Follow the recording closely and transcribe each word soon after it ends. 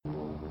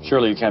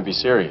Surely you can't be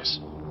serious.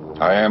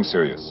 I am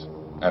serious.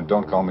 And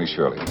don't call me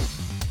Shirley.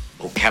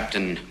 Oh,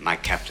 Captain, my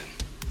captain.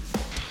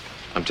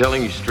 I'm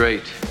telling you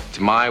straight, it's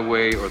my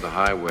way or the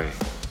highway.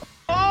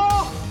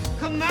 Oh,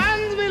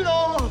 command me,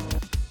 Lord.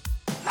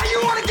 Now you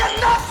want to get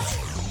nuts?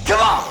 Come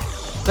on,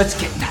 let's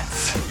get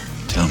nuts.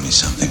 Tell me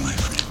something, my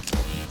friend.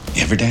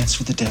 You ever dance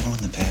with the devil in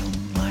the pale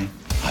moonlight?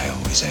 I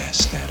always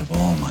ask that of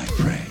all my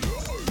prey.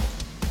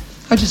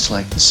 I just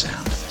like the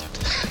sound of it.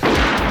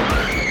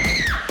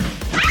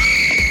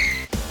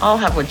 I'll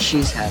have what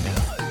she's having.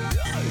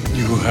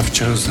 You have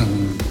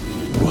chosen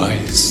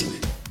wisely.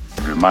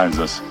 It reminds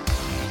us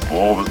of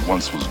all that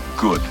once was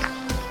good.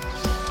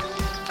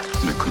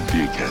 And it could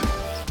be again.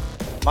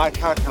 My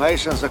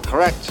calculations are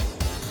correct.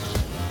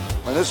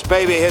 When this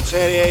baby hits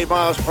 88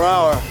 miles per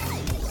hour,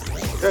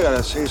 you're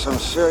gonna see some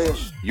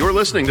serious... You're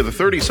listening to the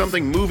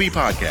 30-something Movie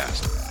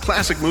Podcast.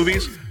 Classic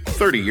movies,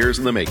 30 years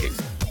in the making.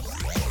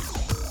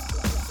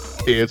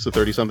 It's the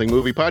 30-something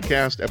Movie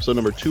Podcast, episode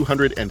number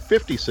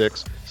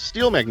 256.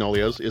 Steel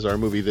Magnolias is our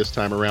movie this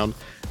time around.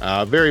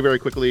 Very, very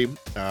quickly,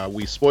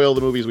 we spoil the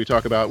movies we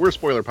talk about. We're a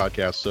spoiler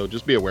podcast, so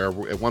just be aware.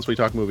 Once we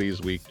talk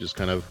movies, we just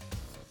kind of...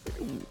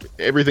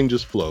 everything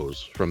just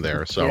flows from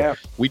there. So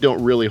We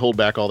don't really hold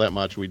back all that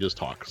much. We just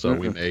talk. So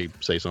we may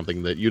say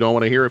something that you don't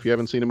want to hear if you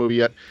haven't seen a movie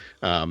yet.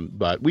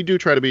 But we do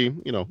try to be,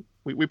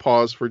 we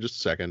pause for just a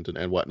second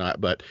and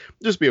whatnot, but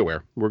just be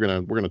aware. We're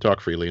gonna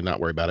talk freely and not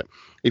worry about it.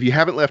 If you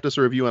haven't left us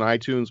a review on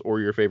iTunes or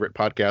your favorite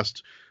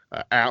podcast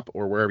app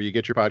or wherever you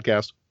get your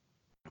podcast,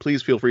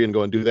 please feel free and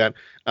go and do that.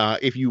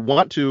 If you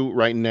want to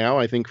right now,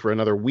 I think for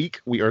another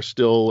week, we are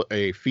still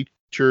a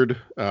featured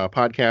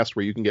podcast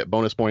where you can get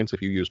bonus points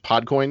if you use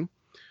Podcoin.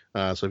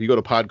 So if you go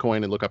to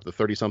Podcoin and look up the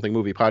 30-something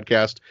movie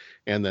podcast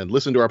and then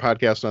listen to our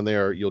podcast on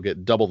there, you'll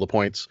get double the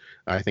points,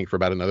 I think, for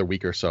about another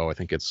week or so. I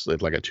think it's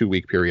like a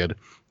 2-week period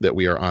that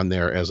we are on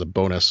there as a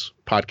bonus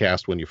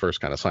podcast when you first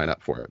kind of sign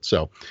up for it.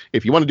 So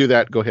if you want to do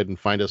that, go ahead and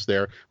find us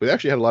there. We've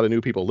actually had a lot of new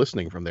people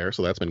listening from there,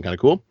 so that's been kind of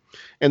cool.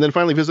 And then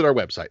finally, visit our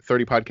website,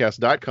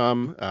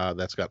 30podcast.com.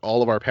 That's got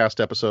all of our past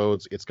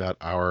episodes. It's got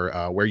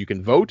our where you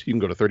can vote. You can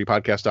go to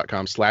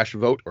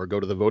 30podcast.com/vote or go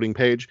to the voting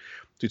page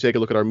to take a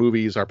look at our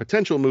movies, our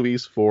potential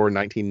movies for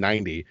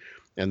 1990.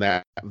 And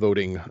that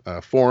voting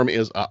form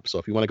is up. So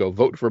if you want to go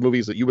vote for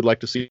movies that you would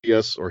like to see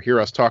us or hear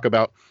us talk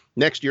about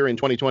next year in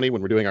 2020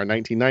 when we're doing our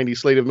 1990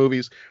 slate of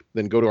movies,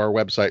 then go to our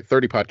website,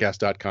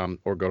 30podcast.com,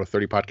 or go to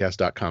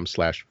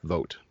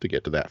 30podcast.com/vote to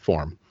get to that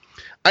form.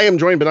 I am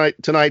joined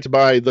tonight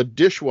by the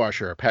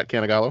dishwasher, Pat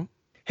Canigallo.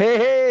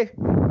 Hey.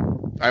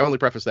 I only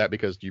preface that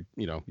because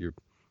you're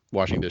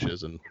washing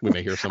dishes and we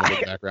may hear someone in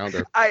the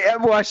background. I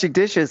am washing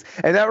dishes,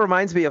 and that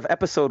reminds me of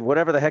episode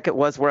whatever the heck it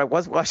was where I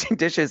was washing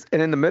dishes,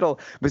 and in the middle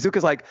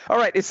Bazooka's like, all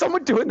right, is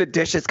someone doing the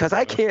dishes, because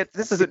I can't,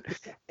 this isn't.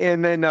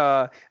 And then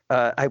I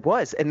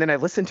was, and then I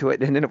listened to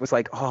it, and then it was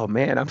like, oh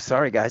man, I'm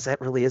sorry guys, that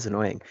really is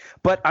annoying,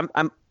 but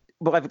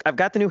I've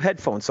got the new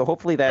headphones, so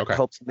hopefully that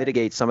helps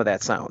mitigate some of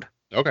that sound.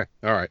 Okay,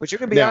 all right, but you're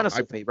gonna be honest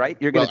with me, right?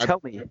 You're gonna tell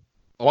me.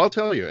 Oh, I'll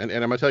tell you, and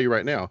I'm gonna tell you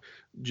right now,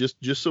 just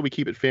so we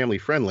keep it family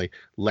friendly.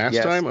 Last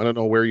time, I don't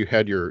know where you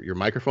had your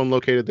microphone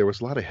located. There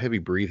was a lot of heavy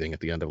breathing at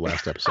the end of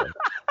last episode.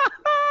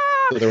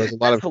 So there was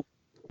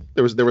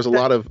a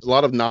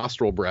lot of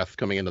nostril breath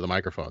coming into the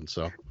microphone.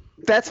 So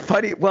that's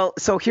funny. Well,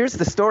 so here's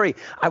the story.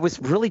 I was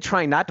really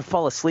trying not to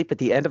fall asleep at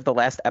the end of the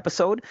last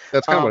episode.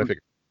 That's kind of what I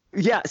figured.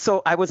 Yeah.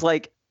 So I was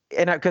like,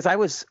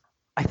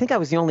 I think I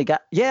was the only guy.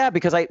 Yeah,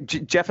 because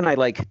Jeff and I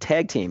like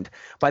tag teamed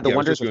by the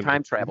wonders of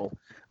time travel.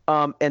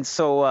 And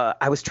so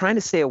I was trying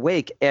to stay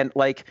awake, and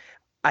like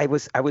I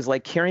was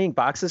like carrying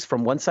boxes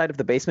from one side of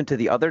the basement to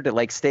the other to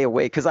like stay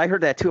awake, because I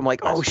heard that too. I'm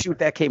like, oh shoot,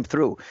 that came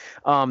through.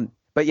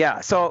 But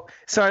yeah, so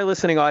sorry,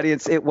 listening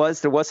audience. There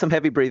was some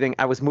heavy breathing.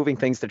 I was moving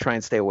things to try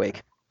and stay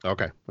awake.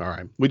 Okay, all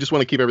right. We just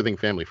want to keep everything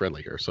family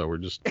friendly here, so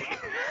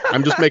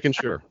I'm just making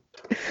sure.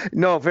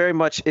 No, very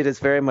much. It is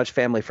very much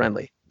family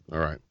friendly. All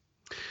right.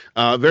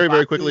 Very,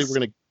 very quickly, we're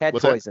gonna had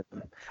toys in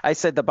them. I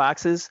said the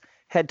boxes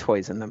had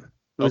toys in them.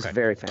 It was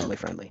very family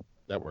friendly.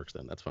 That works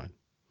then. That's fine.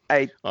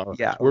 We're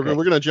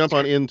going to jump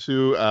on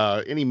into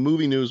any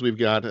movie news we've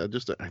got. I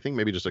think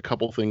maybe just a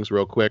couple things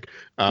real quick.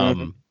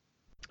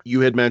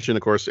 You had mentioned,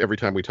 of course, every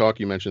time we talk,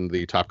 you mentioned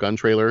the Top Gun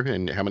trailer.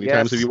 And how many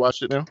times have you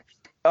watched it now?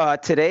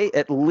 Today,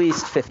 at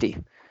least 50.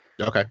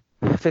 Okay.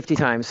 50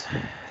 times.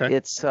 Okay.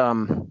 It's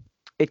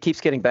it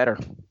keeps getting better.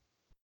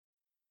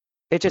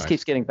 It just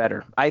keeps getting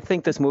better. I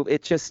think this movie,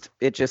 it just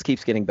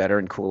keeps getting better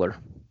and cooler.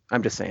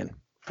 I'm just saying.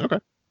 Okay.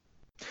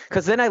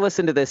 Because then I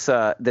listened to this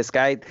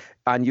guy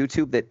on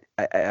YouTube that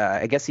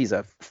I guess he's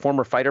a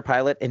former fighter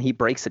pilot, and he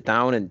breaks it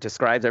down and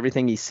describes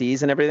everything he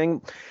sees and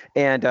everything.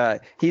 And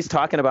he's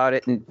talking about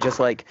it and just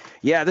like,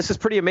 yeah, this is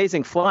pretty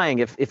amazing flying.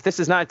 If this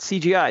is not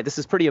CGI, this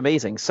is pretty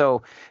amazing.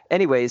 So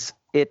anyways,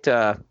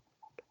 I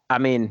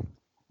mean,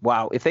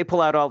 wow, if they pull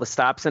out all the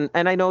stops, and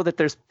I know that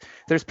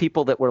there's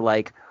people that were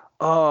like,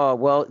 oh,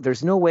 well,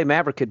 there's no way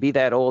Maverick could be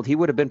that old. He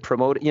would have been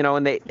promoted,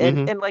 and they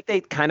like they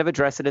kind of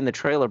address it in the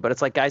trailer, but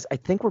it's like, guys, I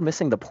think we're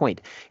missing the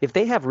point. If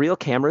they have real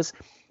cameras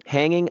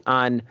hanging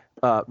on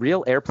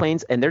real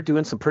airplanes, and they're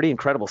doing some pretty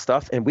incredible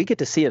stuff, and we get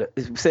to see it,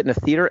 sit in a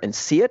theater and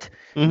see it,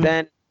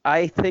 then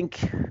I think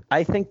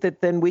that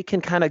then we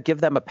can kind of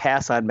give them a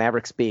pass on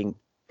Mavericks being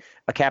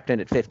a captain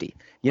at 50.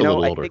 You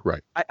know, older,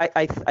 right?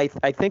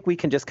 I think we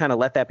can just kind of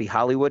let that be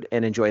Hollywood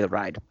and enjoy the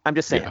ride. I'm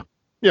just saying.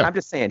 Yeah. I'm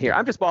just saying here.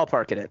 I'm just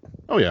ballparking it.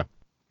 Oh yeah.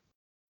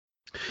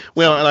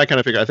 Well, and I kind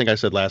of figured. I think I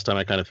said last time.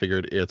 I kind of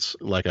figured it's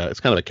kind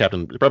of a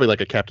Captain, probably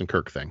like a Captain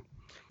Kirk thing.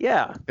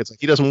 Yeah. It's like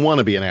he doesn't want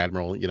to be an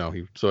admiral, you know.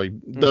 So he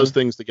does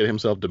things to get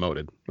himself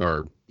demoted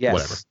or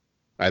whatever.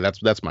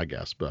 That's my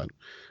guess, but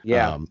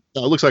yeah, it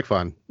looks like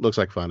fun. Looks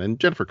like fun, and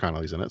Jennifer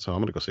Connelly's in it, so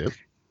I'm gonna go see it.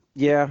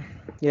 Yeah.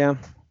 That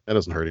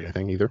doesn't hurt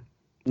anything either.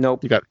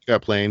 Nope. You got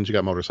planes, you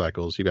got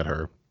motorcycles, you got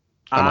her.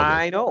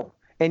 I know,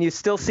 and you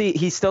still see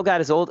he's still got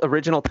his old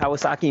original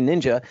Kawasaki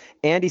Ninja,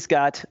 and he's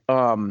got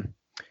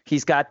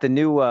the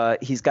new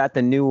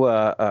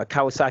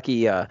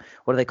Kawasaki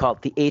what do they call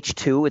it? The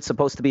H2. It's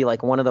supposed to be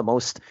like one of the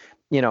most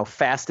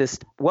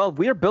fastest. Well,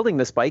 we're building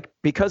this bike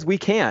because we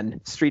can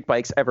street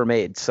bikes ever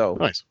made. So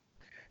nice.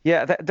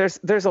 Yeah,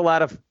 there's a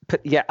lot of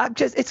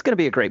it's going to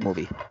be a great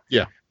movie.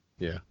 Yeah.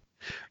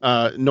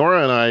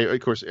 Nora and I, of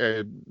course,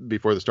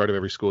 before the start of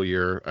every school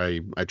year,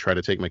 I try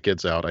to take my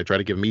kids out. I try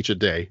to give them each a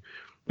day,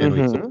 and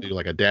we do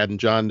like a Dad and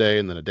John day,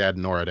 and then a Dad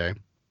and Nora day.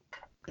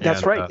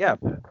 That's right. Yeah.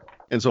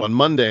 And so on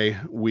Monday,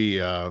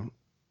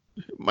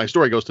 my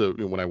story goes to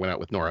when I went out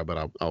with Nora,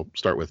 but I'll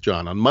start with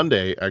John. On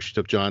Monday, I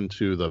actually took John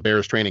to the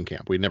Bears training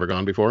camp. We'd never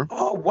gone before.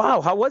 Oh,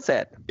 wow. How was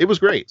that? It was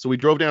great. So we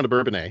drove down to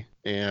Bourbonnais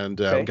and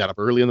got up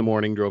early in the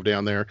morning, drove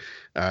down there,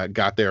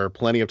 got there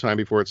plenty of time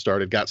before it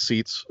started, got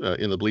seats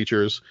in the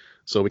bleachers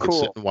so we could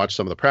sit and watch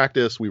some of the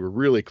practice. We were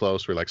really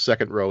close. We were like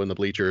second row in the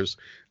bleachers.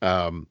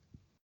 Of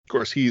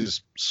course,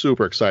 he's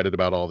super excited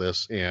about all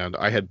this. And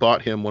I had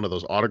bought him one of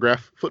those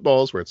autograph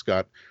footballs where it's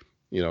got,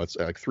 it's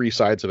like three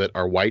sides of it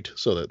are white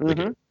so that they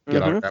can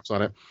get autographs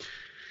on it.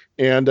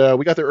 And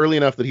we got there early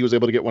enough that he was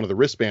able to get one of the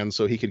wristbands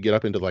so he could get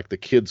up into like the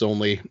kids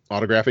only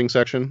autographing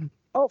section.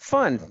 Oh,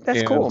 fun.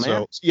 That's cool,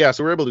 man.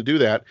 So we're able to do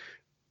that.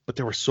 But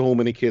there were so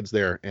many kids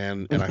there.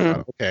 And I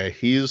thought, okay,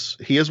 he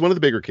is one of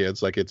the bigger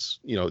kids. Like it's,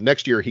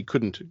 next year he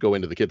couldn't go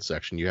into the kids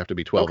section. You have to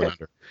be 12 and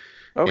under.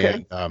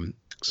 Okay. And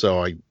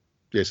so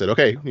they said,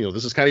 okay,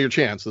 this is kind of your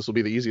chance. This will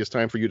be the easiest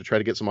time for you to try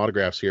to get some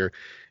autographs here.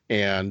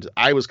 And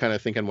I was kind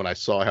of thinking when I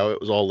saw how it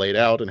was all laid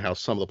out and how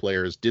some of the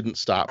players didn't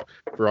stop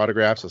for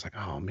autographs, I was like,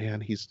 oh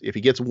man, if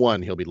he gets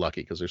one, he'll be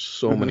lucky because there's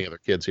so many other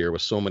kids here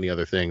with so many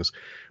other things.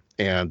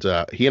 And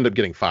he ended up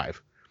getting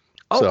 5.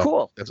 Oh,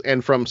 cool.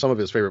 And from some of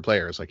his favorite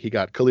players, like he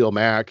got Khalil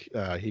Mack,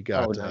 he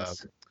got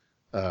nice.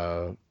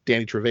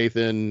 Danny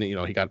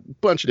Trevathan, he got a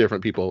bunch of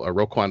different people,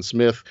 Roquan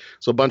Smith.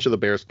 So a bunch of the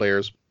Bears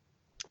players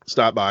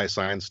stopped by,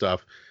 signed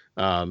stuff.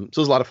 So it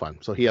was a lot of fun.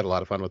 So he had a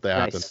lot of fun with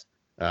that. Nice.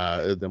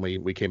 And then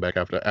we came back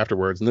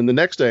afterwards. And then the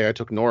next day I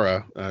took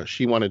Nora.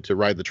 She wanted to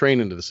ride the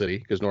train into the city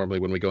because normally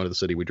when we go into the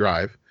city, we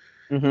drive.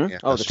 Mm-hmm.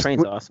 Oh, the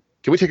train's awesome.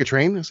 Can we take a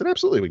train? I said,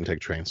 absolutely, we can take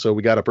a train. So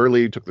we got up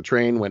early, took the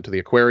train, went to the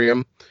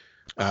aquarium.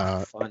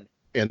 Fun.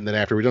 And then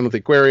after we're done with the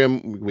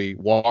aquarium, we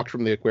walked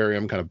from the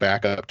aquarium kind of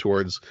back up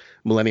towards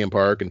Millennium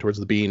Park and towards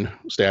the Bean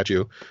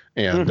statue.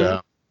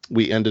 And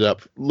we ended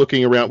up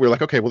looking around. We were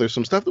like, okay, well, there's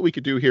some stuff that we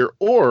could do here.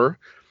 Or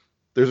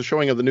there's a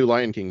showing of the new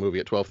Lion King movie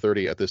at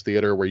 12:30 at this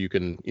theater where you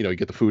can, you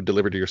get the food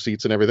delivered to your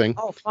seats and everything.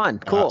 Oh, fun.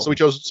 Cool. So we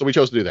chose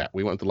to do that.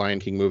 We went to the Lion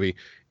King movie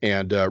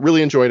and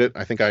really enjoyed it.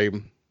 I think I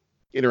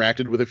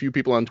interacted with a few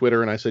people on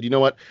Twitter and I said, you know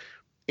what?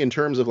 In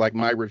terms of like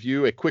my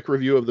review, a quick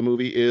review of the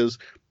movie is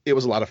it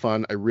was a lot of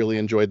fun. I really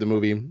enjoyed the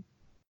movie.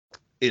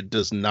 It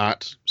does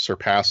not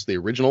surpass the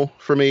original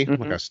for me.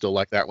 Like I still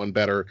like that one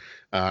better.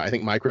 I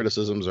think my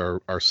criticisms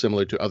are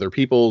similar to other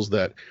people's,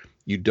 that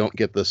you don't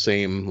get the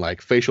same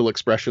like facial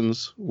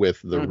expressions with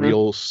the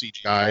real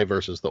CGI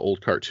versus the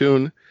old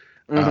cartoon.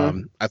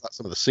 I thought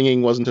some of the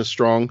singing wasn't as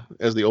strong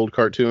as the old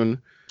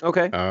cartoon.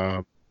 Okay.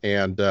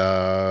 And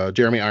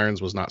Jeremy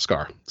Irons was not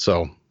Scar.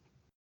 So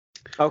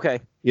okay.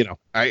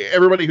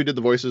 Everybody who did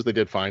the voices, they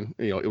did fine.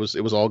 It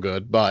was all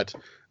good, but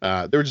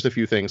there were just a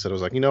few things that I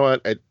was like, you know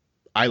what?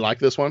 I like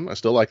this one. I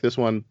still like this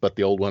one, but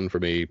the old one for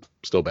me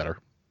still better.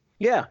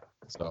 Yeah.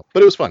 So,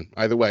 but it was fun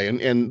either way.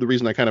 And the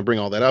reason I kind of bring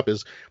all that up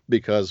is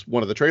because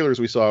one of the trailers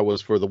we saw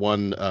was for the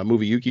one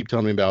movie you keep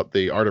telling me about,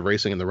 The Art of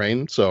Racing in the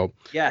Rain. So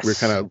yes, we're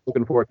kind of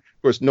looking forward.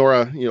 Of course,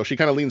 Nora, she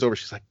kind of leans over.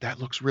 She's like, that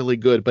looks really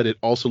good, but it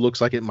also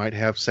looks like it might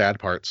have sad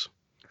parts.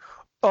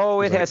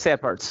 Oh, it has sad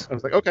parts. I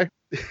was like, okay.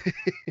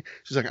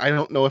 She's like, I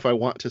don't know if I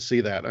want to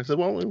see that. I said,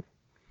 well,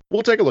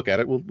 we'll take a look at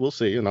it. We'll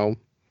see, and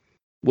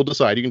we'll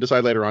decide. You can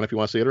decide later on if you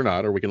want to see it or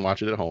not, or we can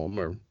watch it at home.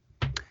 Or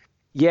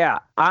yeah,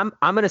 I'm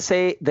going to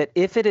say that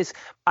if it is,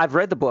 I've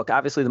read the book.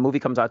 Obviously, the movie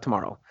comes out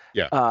tomorrow.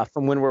 Yeah.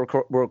 From when we're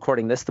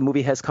recording this, the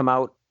movie has come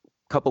out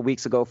a couple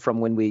weeks ago. From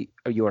when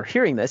you are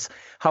hearing this.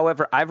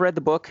 However, I've read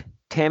the book.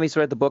 Tammy's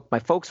read the book. My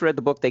folks read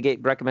the book. They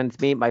recommended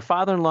to me. My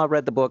father-in-law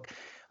read the book.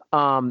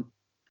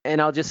 And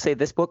I'll just say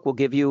this book will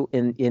give you,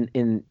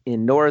 in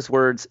Nora's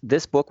words,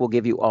 this book will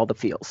give you all the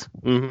feels.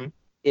 Mm-hmm.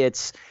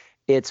 It's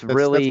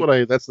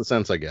really that's the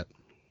sense I get.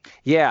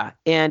 Yeah,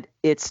 and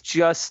it's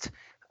just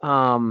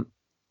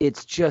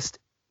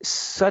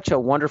such a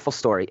wonderful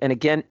story. And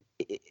again,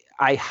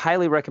 I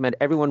highly recommend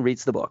everyone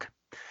reads the book.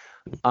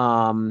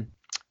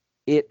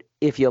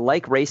 If you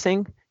like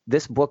racing,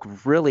 this book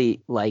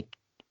really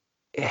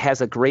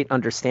has a great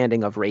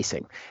understanding of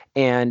racing,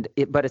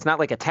 but it's not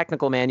like a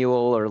technical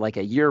manual or like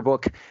a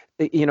yearbook.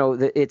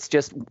 It's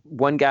just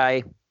one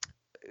guy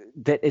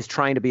that is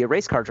trying to be a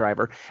race car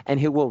driver, and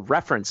he will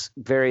reference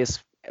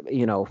various,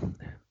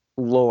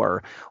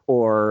 lore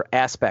or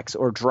aspects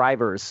or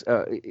drivers,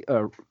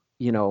 about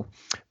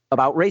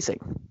racing.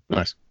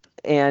 Nice.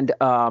 And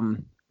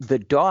the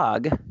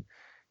dog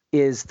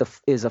his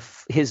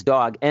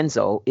dog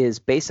Enzo is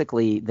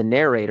basically the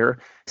narrator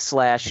 /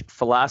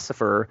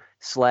 philosopher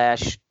 /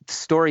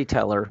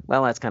 storyteller.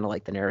 Well, that's kind of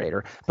like the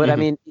narrator, but I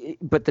mean,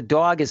 but the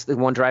dog is the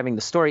one driving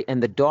the story,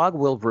 and the dog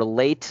will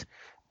relate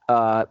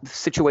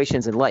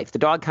situations in life. The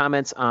dog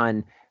comments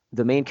on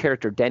the main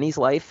character Denny's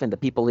life and the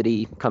people that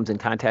he comes in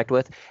contact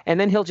with, and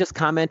then he'll just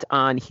comment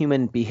on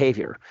human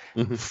behavior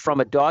from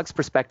a dog's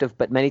perspective,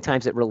 but many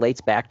times it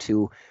relates back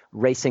to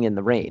racing in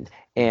the rain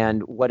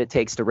and what it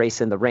takes to race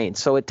in the rain.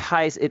 So it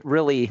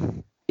really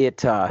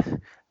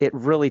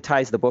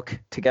ties the book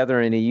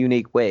together in a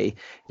unique way.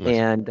 Nice.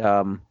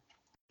 And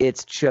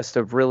it's just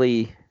a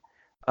really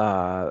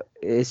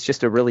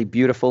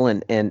beautiful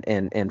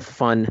and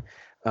fun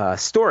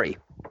story.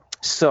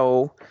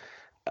 So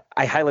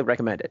I highly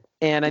recommend it.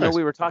 And I know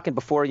we were talking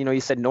before,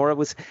 you said Nora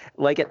was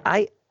like it.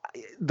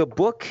 The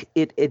book,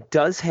 it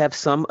does have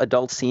some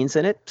adult scenes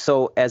in it.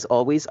 So as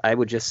always, I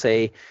would just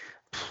say,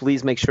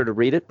 please make sure to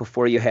read it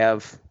before you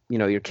have,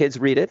 your kids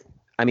read it.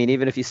 I mean,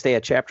 even if you stay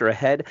a chapter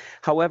ahead.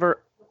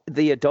 However,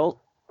 the adult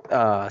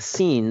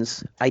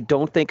scenes, I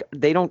don't think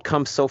they don't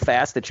come so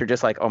fast that you're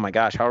just like, oh my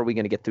gosh, how are we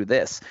going to get through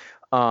this?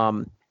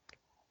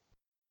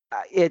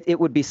 It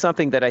would be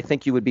something that I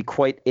think you would be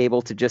quite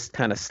able to just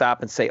kind of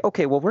stop and say,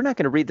 okay, well, we're not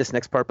going to read this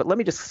next part, but let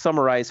me just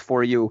summarize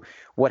for you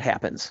what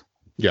happens,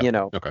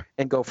 okay,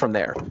 and go from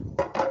there.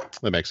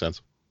 That makes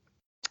sense.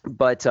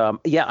 But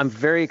I'm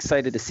very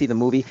excited to see the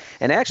movie.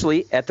 And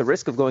actually, at the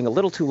risk of going a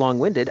little too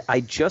long-winded,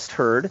 I just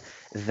heard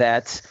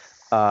that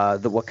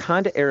the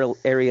Wakanda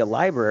Area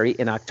Library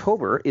in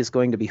October is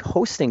going to be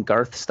hosting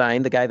Garth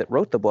Stein, the guy that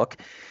wrote the book,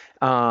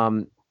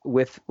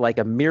 with like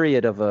a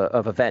myriad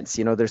of events.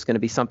 There's going to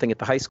be something at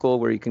the high school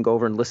where you can go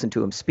over and listen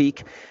to him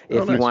speak.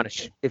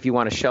 If you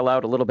want to shell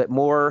out a little bit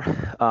more,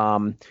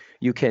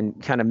 you can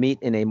kind of meet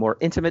in a more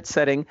intimate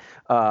setting.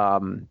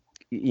 And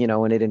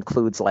it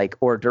includes like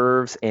hors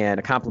d'oeuvres and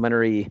a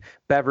complimentary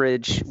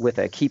beverage with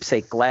a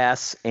keepsake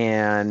glass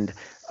and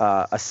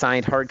a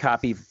signed hard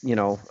copy,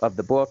 of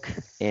the book.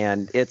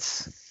 And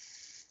it's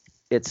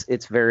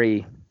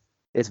very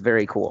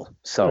cool.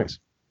 So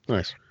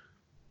nice.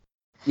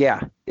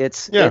 Yeah, we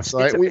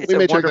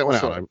may check that one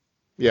out.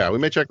 We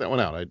may check that one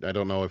out. I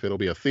don't know if it'll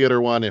be a theater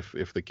one,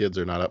 if the kids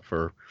are not up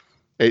for.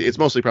 It's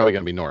mostly probably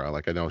going to be Nora.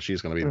 Like I know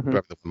she's going to be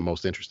probably the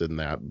most interested in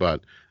that.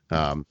 But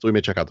so we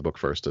may check out the book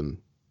first, and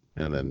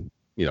then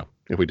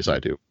if we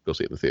decide to, go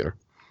see it in the theater.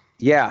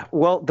 Yeah,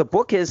 well, the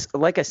book is,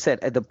 like I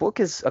said, the book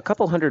is a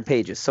couple hundred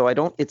pages, so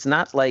it's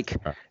not like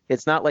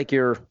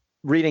you're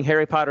reading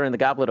Harry Potter and the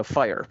Goblet of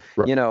Fire,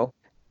 right.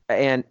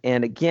 And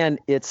again,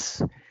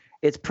 it's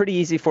pretty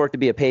easy for it to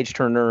be a page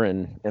turner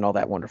and all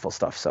that wonderful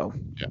stuff. So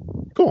yeah,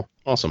 cool,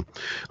 awesome.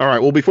 All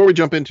right, well, before we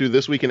jump into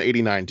This Week in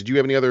 '89, did you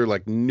have any other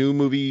like new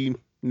movie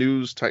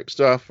news type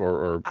stuff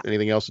or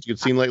anything else that you'd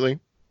seen lately?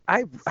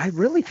 I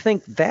really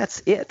think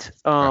that's it.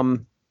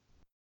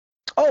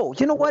 Oh,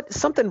 you know what?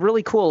 Something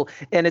really cool,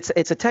 and it's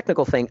a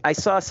technical thing. I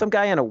saw some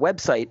guy on a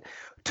website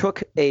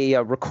took a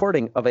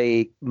recording of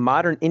a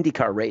modern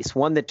IndyCar race,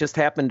 one that just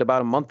happened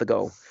about a month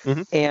ago,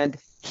 and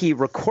he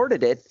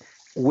recorded it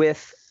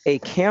with a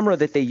camera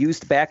that they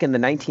used back in the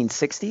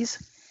 1960s.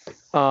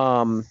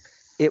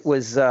 It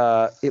was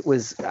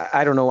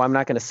I don't know. I'm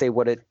not going to say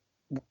what the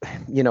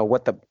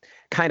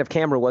kind of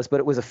camera was, but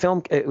it was a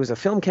film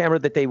camera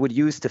that they would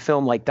use to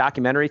film like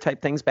documentary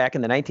type things back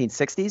in the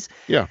 1960s.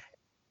 Yeah.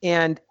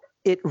 And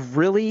it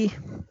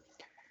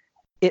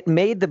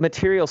made the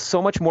material so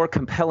much more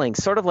compelling.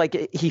 Sort of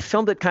like he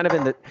filmed it kind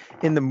of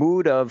in the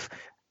mood of,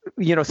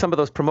 some of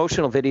those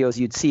promotional videos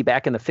you'd see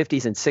back in the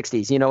 50s and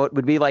 60s. It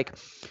would be like,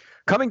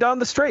 coming down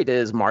the straight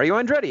is Mario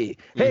Andretti.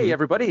 Hey,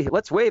 everybody,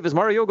 let's wave as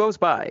Mario goes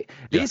by.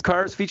 These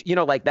cars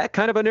feature, like that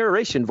kind of a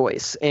narration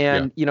voice.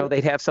 And,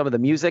 they'd have some of the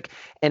music,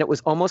 and it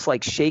was almost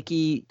like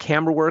shaky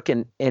camera work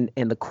and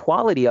the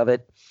quality of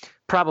it,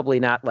 probably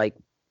not like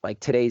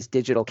today's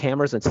digital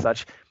cameras and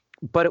such.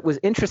 But it was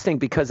interesting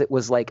because it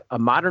was like a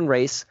modern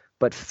race,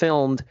 but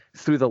filmed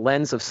through the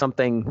lens of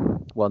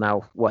something, well,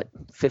 now what,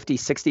 50,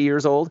 60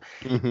 years old.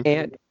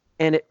 And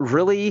it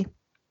really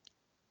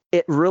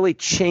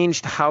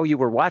changed how you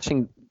were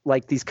watching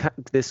like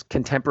this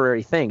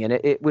contemporary thing. And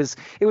it was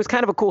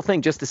kind of a cool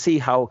thing just to see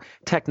how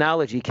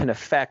technology can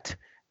affect,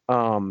 you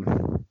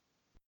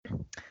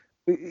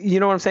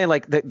know what I'm saying?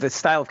 Like the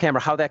style of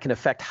camera, how that can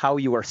affect how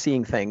you are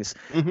seeing things,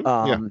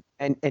 and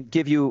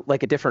give you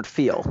like a different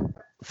feel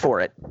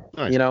for it,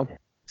 nice.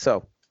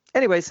 So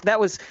anyways, that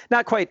was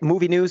not quite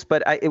movie news,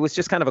 but it was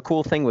just kind of a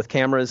cool thing with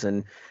cameras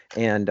and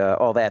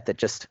all that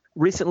just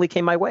recently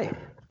came my way.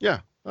 Yeah,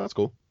 that's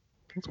cool.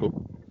 That's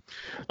cool.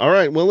 All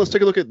right, well, let's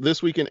take a look at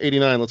this week in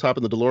 '89. Let's hop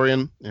in the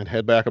DeLorean and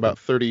head back about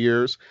 30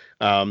 years.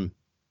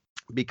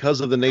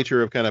 Because of the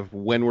nature of kind of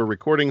when we're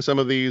recording some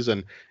of these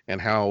and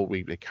how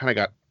we kind of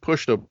got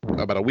pushed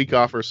about a week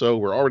off or so,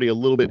 we're already a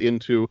little bit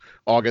into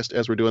August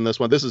as we're doing this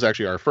one. This is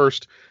actually our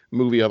first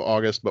movie of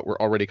August, but we're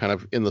already kind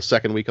of in the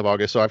second week of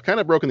August. So I've kind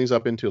of broken these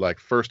up into like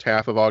first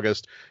half of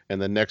August,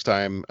 and then next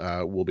time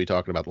we'll be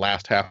talking about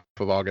last half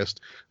of August.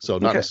 So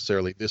not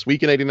necessarily this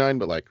week in '89,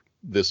 but like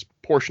this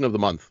portion of the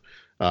month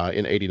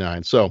in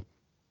 '89. So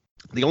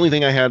the only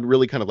thing I had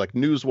really kind of like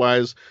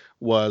news-wise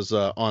was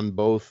on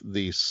both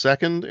the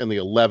 2nd and the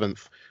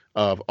 11th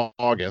of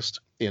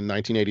August in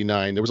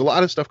 1989. There was a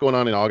lot of stuff going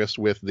on in August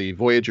with the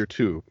Voyager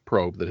 2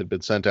 probe that had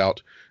been sent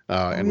out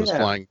and was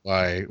flying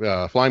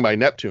by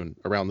Neptune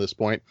around this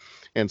point.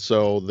 And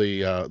so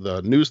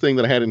the news thing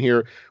that I had in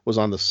here was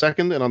on the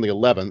 2nd and on the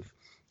 11th.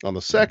 On the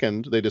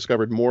 2nd, they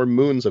discovered more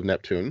moons of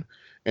Neptune.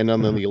 And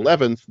on the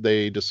 11th,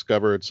 they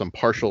discovered some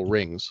partial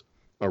rings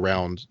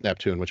around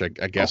Neptune, which I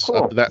guess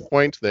up to that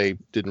point they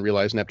didn't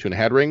realize Neptune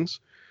had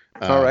rings.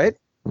 All right.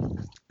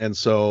 And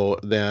so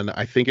then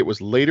I think it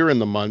was later in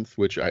the month,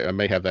 which I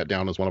may have that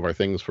down as one of our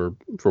things for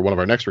one of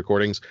our next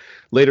recordings.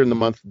 Later in the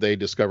month, they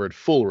discovered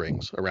full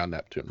rings around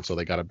Neptune. So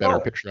they got a better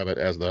picture of it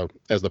as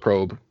the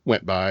probe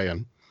went by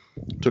and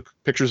took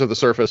pictures of the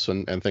surface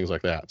and things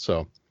like that.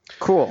 So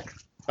cool.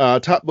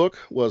 Top book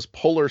was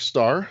Polar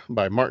Star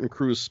by Martin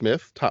Cruz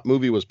Smith. Top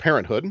movie was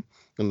Parenthood.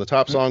 And the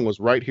top song was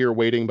Right Here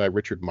Waiting by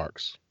Richard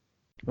Marx.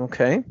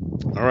 Okay.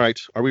 All right.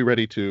 Are we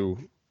ready to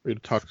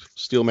talk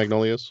Steel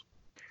Magnolias?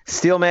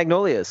 Steel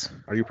Magnolias.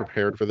 Are you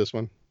prepared for this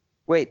one?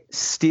 Wait,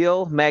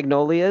 Steel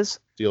Magnolias?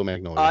 Steel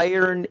Magnolias.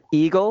 Iron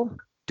Eagle?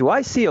 Do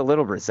I see a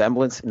little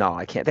resemblance? No,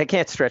 I can't. They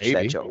can't stretch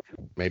that joke.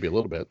 Maybe a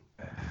little bit.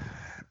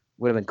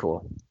 Would have been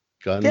cool.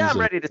 Guns I'm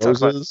ready to talk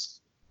about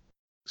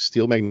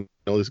Steel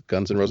Magnolias,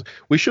 Guns N' Roses.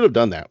 We should have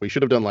done that. We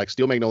should have done like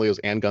Steel Magnolias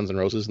and Guns N'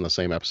 Roses in the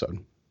same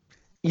episode.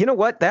 You know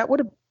what? That would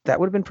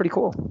have been pretty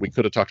cool. We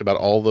could have talked about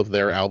all of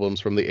their albums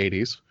from the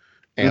 80s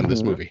and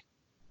this movie.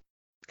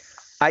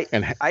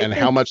 And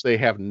how much they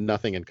have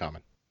nothing in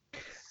common.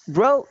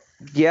 Well,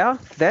 yeah,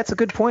 that's a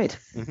good point.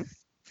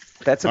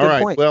 That's a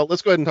good point. Well,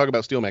 let's go ahead and talk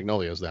about Steel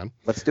Magnolias then.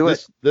 Let's do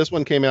it. This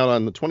one came out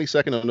on the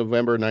 22nd of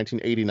November,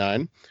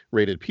 1989,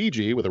 rated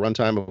PG with a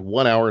runtime of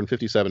 1 hour and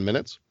 57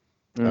 minutes.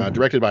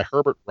 Directed by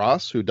Herbert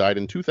Ross, who died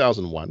in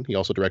 2001. He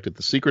also directed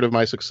The Secret of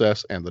My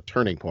Success and The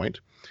Turning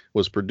Point.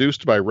 Was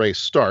produced by Ray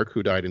Stark,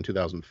 who died in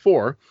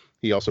 2004.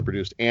 He also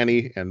produced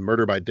Annie and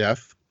Murder by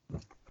Death.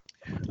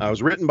 It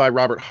was written by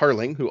Robert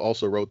Harling, who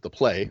also wrote the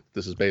play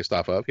this is based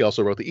off of. He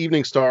also wrote The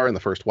Evening Star and The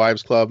First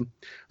Wives Club.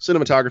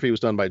 Cinematography was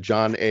done by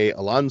John A.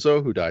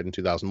 Alonzo, who died in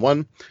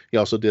 2001. He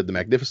also did The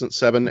Magnificent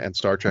Seven and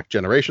Star Trek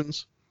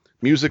Generations.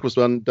 Music was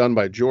done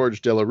by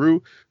George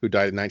Delarue, who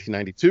died in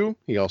 1992.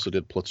 He also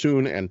did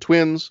Platoon and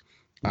Twins.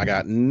 I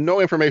got no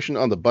information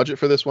on the budget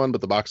for this one,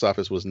 but the box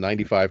office was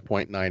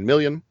 $95.9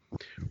 million.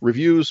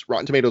 Reviews,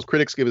 Rotten Tomatoes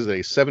critics give it a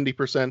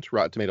 70%.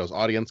 Rotten Tomatoes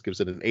audience gives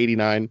it an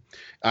 89.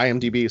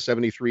 IMDb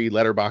 73,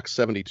 Letterboxd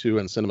 72,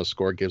 and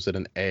CinemaScore gives it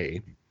an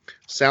A.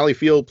 Sally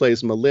Field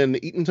plays Malin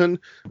Eatonton.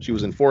 She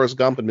was in Forrest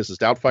Gump and Mrs.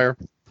 Doubtfire.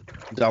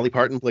 Dolly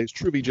Parton plays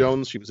Truvy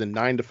Jones. She was in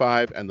 9 to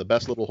 5 and The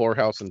Best Little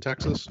Whorehouse in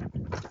Texas.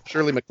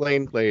 Shirley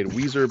MacLaine played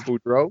Weezer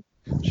Boudreaux.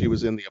 She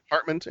was in The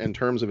Apartment and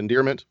Terms of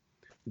Endearment.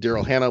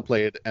 Daryl Hannah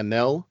played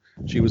Annelle.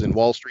 She was in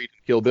Wall Street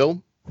and Kill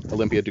Bill.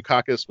 Olympia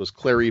Dukakis was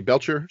Clary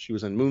Belcher. She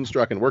was in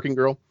Moonstruck and Working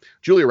Girl.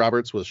 Julia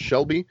Roberts was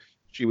Shelby.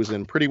 She was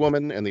in Pretty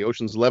Woman and the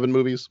Ocean's 11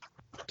 movies.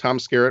 Tom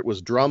Skerritt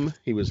was Drum.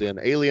 He was in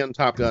Alien,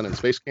 Top Gun, and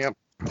Space Camp.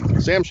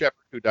 Sam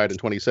Shepard, who died in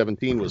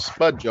 2017, was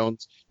Spud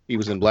Jones. He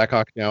was in Black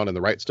Hawk Down and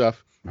The Right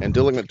Stuff. And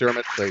Dylan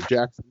McDermott played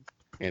Jackson,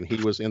 and he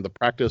was in The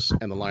Practice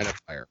and The Line of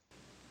Fire.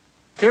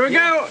 Here we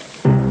go.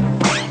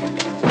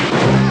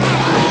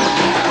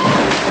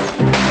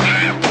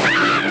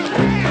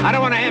 I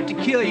don't want to have to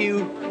kill you.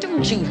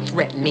 Don't you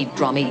threaten me,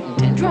 Drum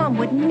Eatonton. Drum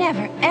would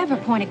never, ever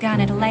point a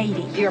gun at a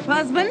lady. Your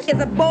husband is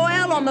a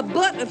boil on the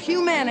butt of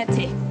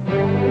humanity.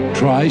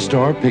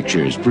 TriStar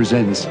Pictures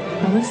presents...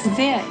 Well, this is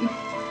it.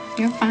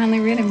 You're finally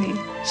rid of me.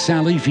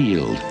 Sally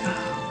Field.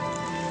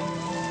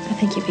 I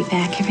think you'll be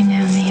back every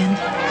now and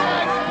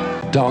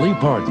then. Dolly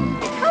Parton.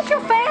 How's your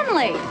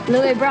family?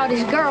 Louis brought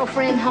his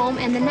girlfriend home,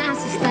 and the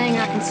nicest thing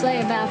I can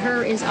say about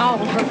her is all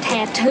of her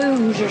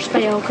tattoos are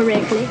spelled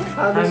correctly.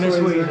 I miss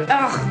Weaver.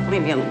 Ugh,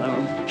 leave me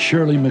alone.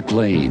 Shirley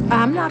MacLaine.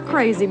 I'm not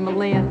crazy,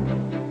 Malin.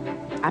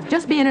 I've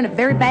just been in a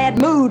very bad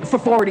mood for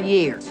 40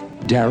 years.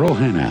 Daryl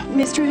Hannah.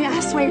 Miss Truvy,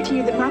 I swear to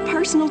you that my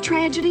personal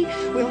tragedy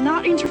will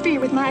not interfere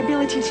with my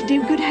ability to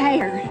do good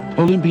hair.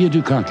 Olympia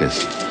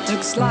Dukakis.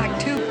 Looks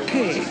like two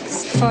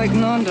pigs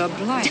fighting under a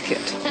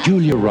blanket.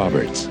 Julia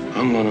Roberts.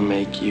 I'm gonna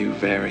make you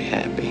very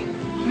happy.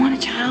 I want a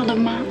child of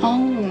my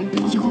own.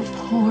 Your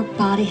poor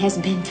body has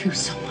been through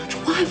so much.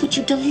 Why would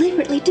you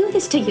deliberately do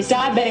this to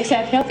yourself? Diabetics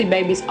have healthy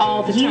babies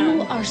all the time.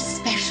 You are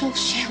special,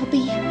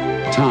 Shelby.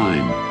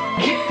 Time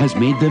has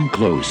made them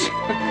close.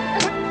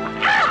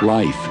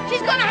 Life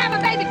She's gonna have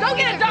a baby. Go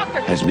get a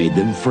doctor. has made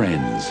them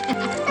friends.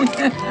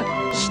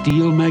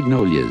 Steel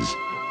Magnolias,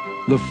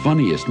 the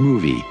funniest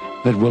movie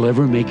that will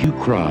ever make you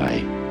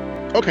cry.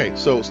 Okay,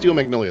 so Steel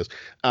Magnolias.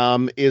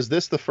 Is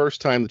this the first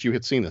time that you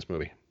had seen this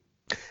movie?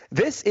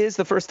 This is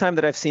the first time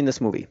that I've seen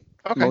this movie.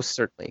 Okay. Most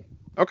certainly.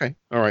 Okay,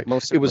 all right.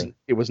 Most certainly.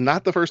 It was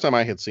not the first time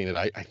I had seen it.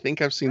 I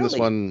think I've seen this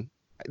Really? one.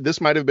 This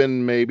might have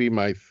been maybe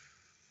my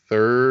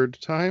third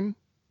time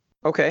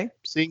Okay.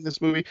 seeing this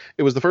movie.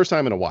 It was the first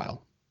time in a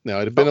while. Now,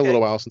 it had been a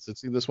little while since I'd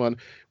seen this one.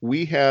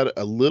 We had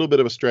a little bit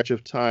of a stretch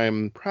of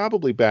time,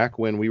 probably back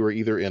when we were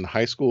either in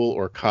high school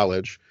or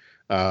college.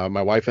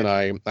 My wife and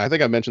I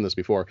think I mentioned this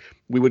before,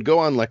 we would go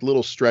on like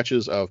little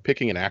stretches of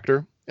picking an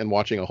actor and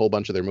watching a whole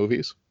bunch of their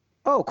movies.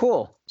 Oh,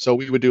 cool. So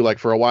we would do, like,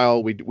 for a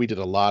while, we did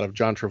a lot of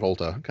John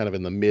Travolta, kind of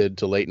in the mid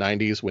to late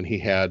 90s when he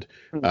had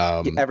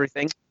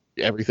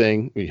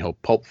Everything.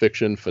 Pulp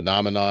Fiction,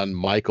 Phenomenon,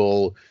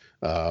 Michael,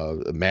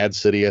 Mad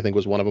City, I think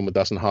was one of them with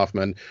Dustin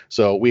Hoffman.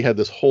 So we had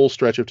this whole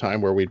stretch of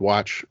time where we'd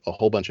watch a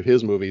whole bunch of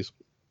his movies.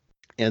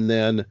 And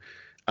then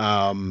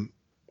I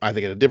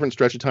think at a different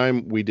stretch of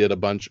time, we did a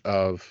bunch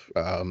of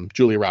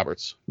Julia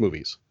Roberts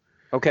movies.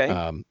 Okay.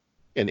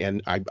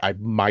 And I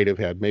might have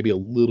had maybe a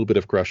little bit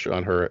of crush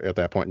on her at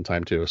that point in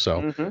time too.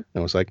 So I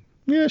was like,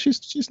 yeah,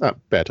 she's not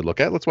bad to look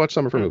at. Let's watch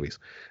some of her movies.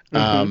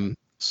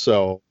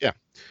 So yeah.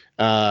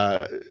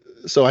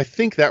 So I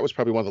think that was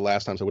probably one of the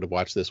last times I would have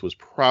watched this. Would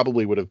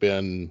have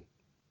been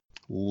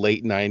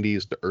late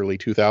 90s to early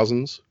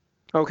 2000s.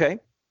 Okay.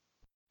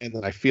 And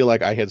then I feel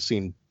like I had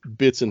seen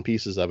bits and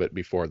pieces of it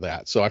before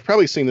that. So I've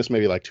probably seen this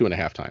maybe like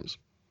 2.5 times.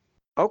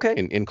 Okay.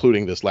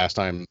 Including this last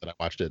time that I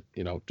watched it,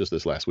 just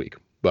this last week.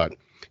 But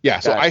yeah,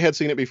 so I had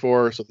seen it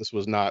before, so this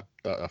was not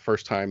a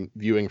first time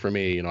viewing for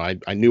me.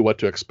 I knew what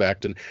to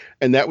expect,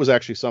 and that was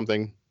actually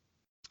something.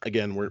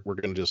 Again, we're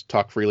going to just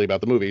talk freely about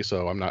the movie,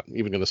 so I'm not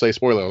even going to say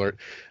spoiler alert.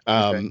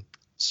 Okay.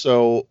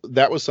 So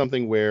that was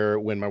something where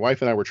when my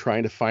wife and I were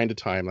trying to find a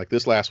time, like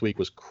this last week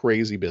was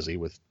crazy busy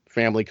with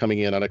family coming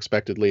in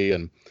unexpectedly,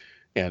 and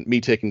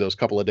me taking those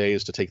couple of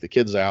days to take the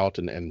kids out,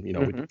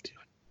 and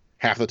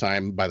half the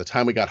time, by the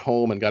time we got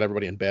home and got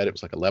everybody in bed, it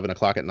was like 11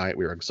 o'clock at night.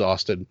 We were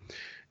exhausted.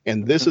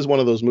 And this is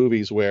one of those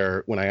movies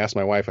where when I asked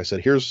my wife, I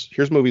said, here's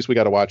movies we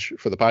got to watch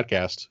for the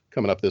podcast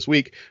coming up this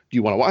week. Do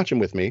you want to watch them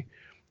with me?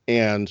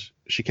 And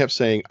she kept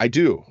saying, I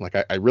do. Like,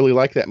 I really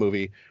like that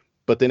movie.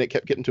 But then it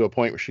kept getting to a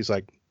point where she's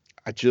like,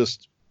 I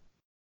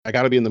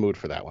got to be in the mood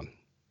for that one.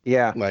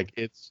 Yeah. Like,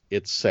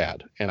 it's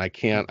sad. And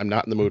I'm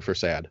not in the mood for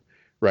sad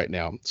right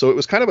now. So it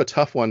was kind of a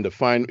tough one to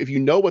find. If you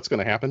know what's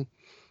going to happen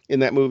in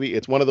that movie,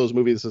 it's one of those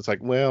movies that's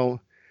like, well,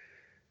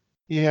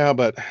 yeah,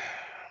 but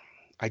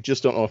I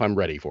just don't know if I'm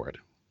ready for it.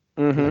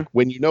 Like,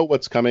 when you know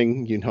what's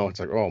coming, it's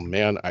like, oh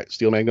man,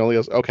 Steel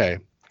Magnolias. Okay,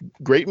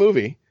 great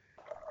movie.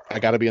 I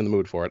got to be in the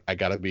mood for it. I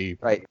got to be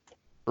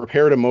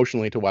prepared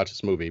emotionally to watch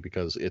this movie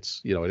because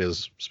it's, it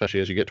is,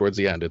 especially as you get towards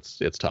the end, it's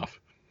tough.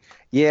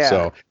 Yeah.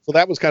 So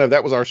that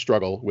was our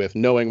struggle with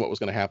knowing what was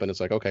going to happen. It's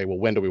like, okay, well,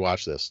 when do we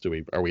watch this?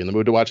 Are we in the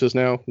mood to watch this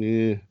now?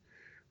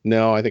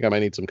 No, I think I might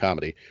need some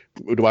comedy.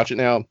 Mood to watch it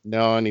now?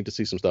 No, I need to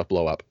see some stuff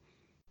blow up.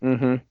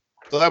 So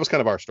that was kind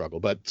of our struggle.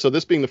 But so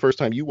this being the first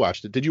time you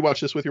watched it, did you watch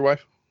this with your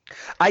wife?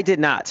 I did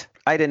not.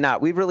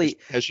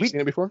 Has she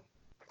seen it before?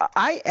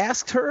 I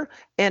asked her,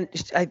 and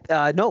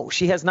no,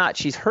 she has not.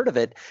 She's heard of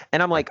it,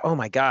 and I'm like, oh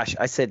my gosh!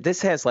 I said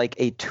this has like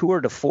a tour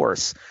de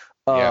force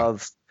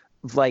of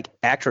like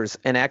actors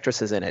and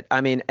actresses in it.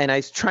 I mean, and I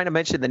was trying to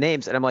mention the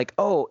names, and I'm like,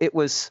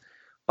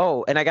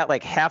 and I got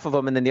like half of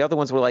them, and then the other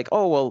ones were like,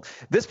 oh well,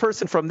 this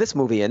person from this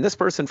movie and this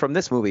person from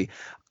this movie.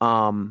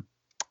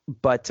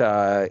 But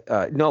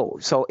no,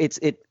 so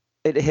it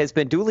has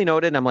been duly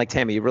noted, and I'm like,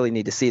 Tammy, you really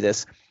need to see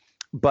this.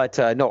 But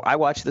no, I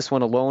watched this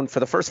one alone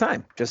for the first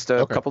time just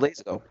a couple days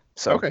ago.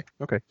 So okay.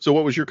 So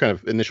what was your kind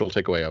of initial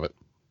takeaway of it?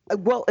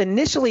 Well,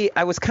 initially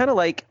I was kind of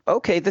like,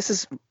 okay, this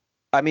is,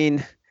 I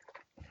mean,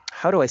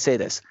 how do I say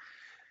this?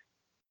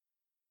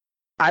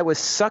 I was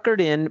suckered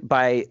in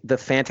by the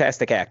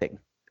fantastic acting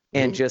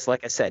and just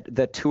like I said,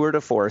 the tour de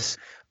force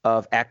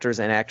of actors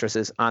and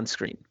actresses on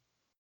screen.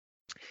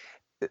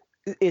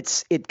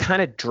 It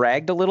kind of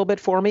dragged a little bit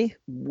for me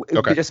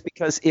just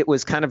because it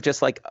was kind of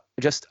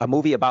just a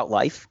movie about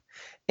life.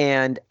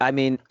 And I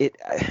mean,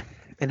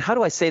 and how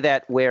do I say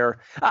that where,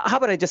 how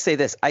about I just say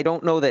this? I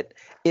don't know that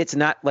it's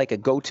not like a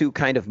go-to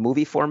kind of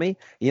movie for me.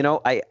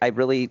 I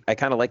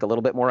kind of like a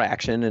little bit more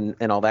action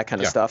and all that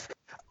kind of stuff.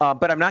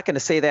 But I'm not going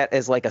to say that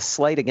as like a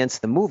slight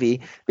against the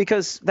movie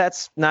because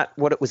that's not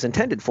what it was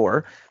intended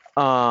for.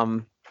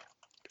 And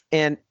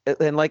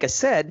like I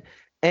said,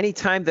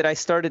 anytime that I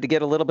started to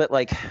get a little bit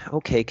like,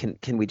 okay,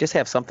 can we just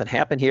have something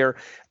happen here?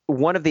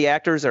 One of the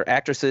actors or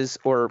actresses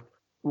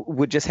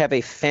would just have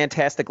a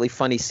fantastically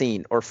funny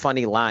scene or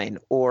funny line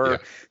or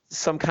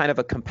some kind of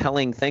a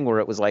compelling thing where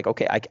it was like,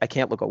 okay, I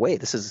can't look away.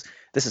 This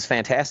is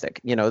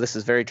fantastic. This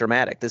is very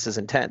dramatic. This is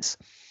intense.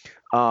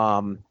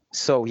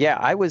 So yeah,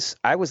 I was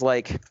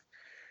like,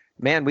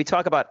 Man, we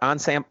talk about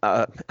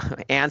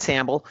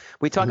ensemble.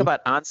 We talk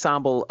about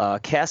ensemble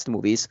cast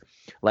movies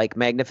like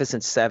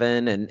Magnificent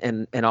Seven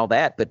and all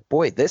that. But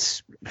boy,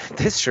 this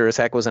sure as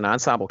heck was an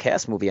ensemble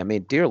cast movie. I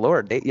mean, dear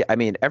Lord,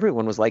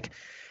 everyone was like,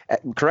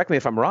 correct me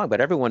if I'm wrong,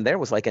 but everyone there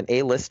was like an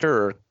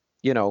A-lister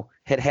or,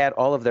 had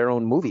all of their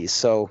own movies.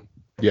 So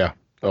yeah,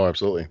 oh,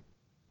 absolutely.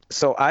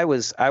 So I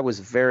was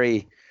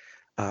very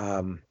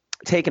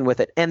taken with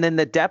it, and then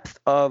the depth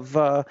of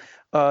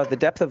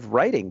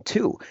writing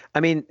too. I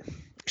mean,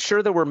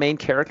 sure, there were main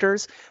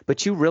characters,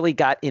 but you really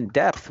got in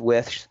depth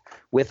with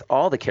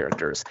all the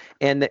characters.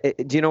 And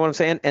do you know what I'm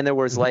saying? And there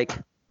was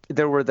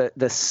there were the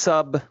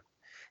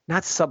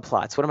not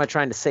subplots. What am I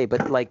trying to say?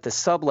 But like the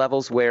sub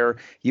levels where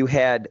you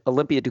had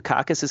Olympia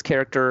Dukakis's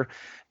character,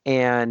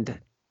 and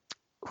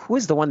who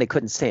is the one they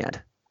couldn't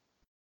stand?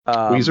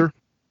 Weezer.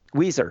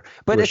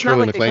 But it's Shirley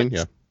not like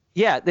MacLaine,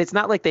 yeah, it's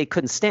not like they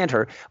couldn't stand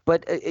her,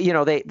 but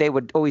they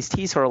would always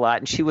tease her a lot,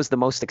 and she was the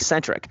most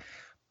eccentric.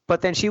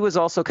 But then she was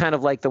also kind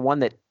of like the one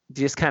that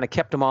just kind of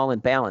kept them all in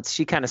balance.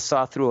 She kind of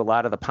saw through a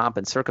lot of the pomp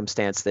and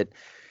circumstance that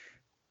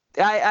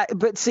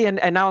but see,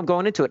 and now I'm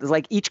going into it. It's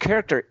like each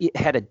character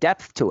had a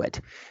depth to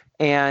it.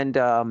 And,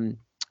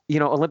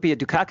 Olympia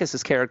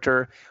Dukakis's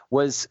character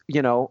was,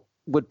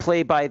 would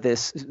play by the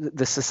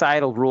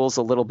societal rules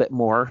a little bit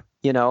more,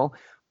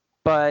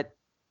 but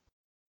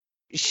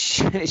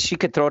she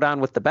could throw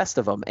down with the best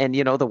of them. And,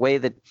 the way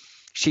that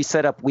she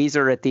set up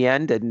Weezer at the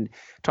end and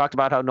talked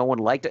about how no one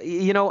liked it,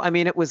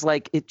 it was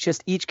like,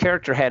 each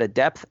character had a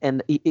depth,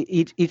 and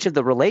each of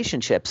the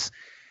relationships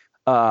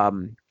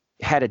had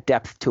a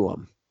depth to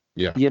them.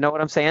 Yeah. You know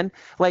what I'm saying?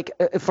 Like,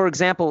 for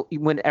example,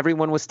 when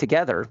everyone was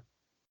together,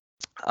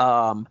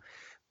 there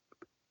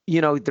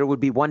would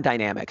be one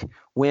dynamic.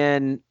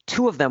 When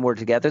two of them were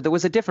together, there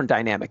was a different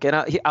dynamic. And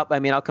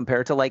I'll compare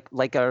it to like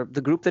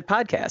the group that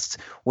podcasts.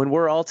 When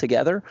we're all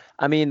together,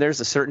 there's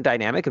a certain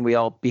dynamic and we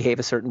all behave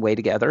a certain way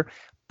together.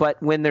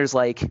 But when there's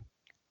like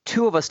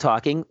two of us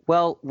talking,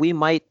 well, we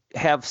might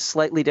have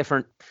slightly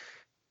different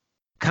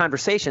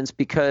conversations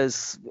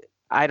because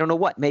I don't know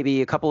what,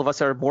 maybe a couple of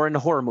us are more into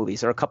horror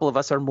movies, or a couple of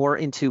us are more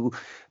into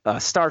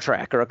Star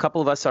Trek, or a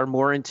couple of us are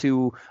more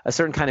into a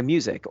certain kind of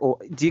music. Or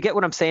do you get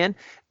what I'm saying?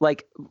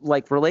 Like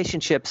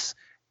relationships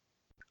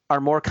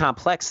are more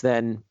complex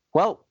than,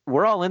 well,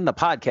 we're all in the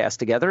podcast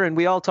together and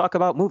we all talk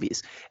about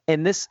movies.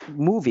 And this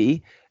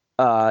movie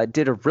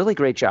did a really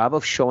great job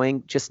of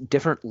showing just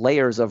different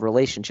layers of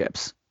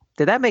relationships.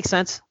 Did that make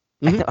sense?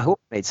 Mm-hmm. I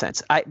hope it made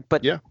sense.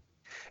 Yeah.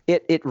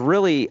 It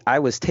really, I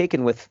was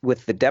taken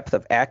with the depth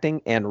of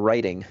acting and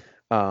writing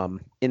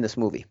in this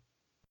movie.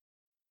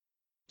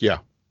 Yeah.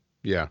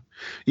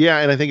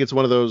 And I think it's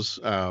one of those,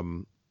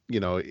 when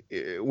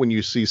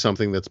you see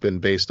something that's been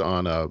based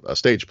on a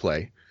stage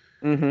play,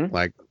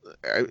 like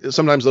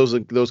sometimes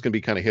those can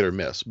be kind of hit or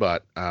miss.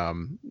 But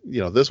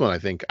this one, I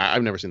think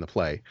I've never seen the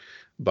play,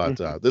 but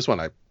this one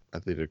I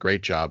think did a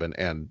great job,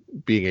 and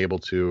being able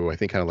to, I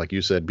think, kind of like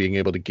you said, being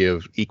able to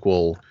give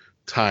equal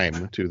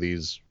time to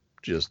these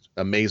just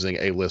amazing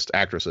A-list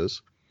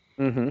actresses.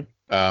 One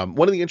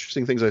of the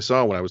interesting things I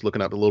saw when I was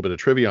looking up a little bit of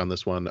trivia on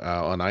this one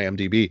on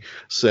IMDb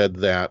said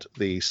that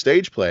the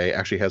stage play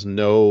actually has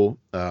no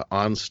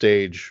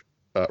on-stage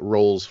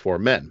roles for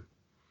men.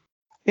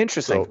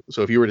 Interesting.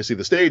 So if you were to see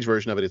the stage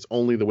version of it, it's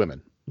only the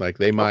women. Like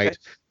they might,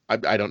 I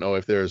don't know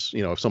if there's,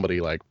 if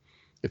somebody like,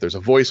 if there's a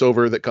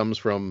voiceover that comes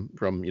from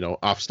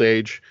off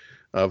stage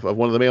of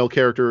one of the male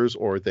characters,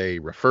 or they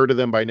refer to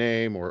them by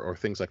name or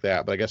things like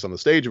that. But I guess on the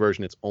stage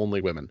version, it's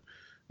only women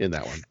in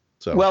that one.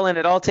 So well, and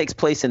it all takes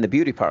place in the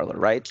beauty parlor,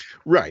 right?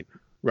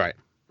 Right.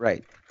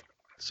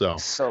 So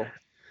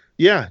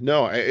yeah,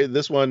 no,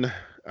 this one,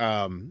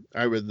 I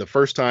remember the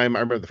first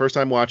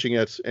time watching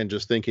it and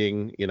just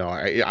thinking,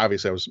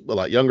 obviously I was a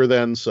lot younger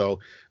then, so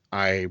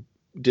I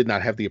did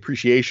not have the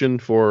appreciation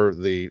for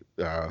the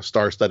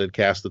star-studded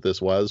cast that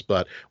this was,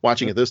 but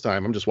watching it this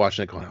time, I'm just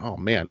watching it going, oh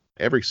man,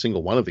 every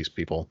single one of these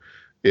people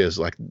is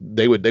like,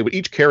 they would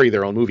each carry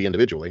their own movie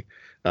individually.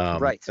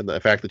 Right. And the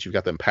fact that you've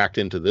got them packed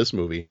into this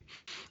movie.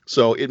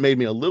 So it made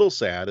me a little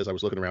sad as I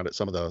was looking around at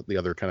some of the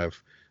other kind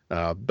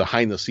of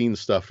behind the scenes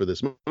stuff for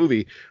this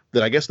movie,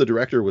 that I guess the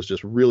director was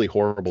just really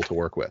horrible to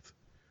work with.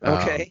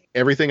 Okay.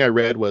 Everything I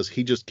read was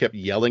he just kept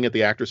yelling at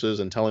the actresses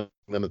and telling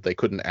them that they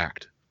couldn't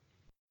act.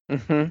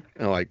 And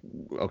I'm like,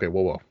 okay,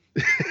 whoa.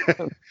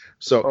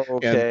 So,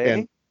 okay.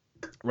 and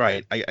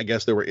right. I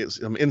guess there were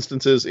some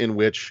instances in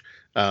which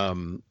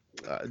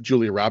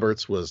Julia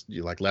Roberts was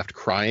left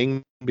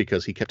crying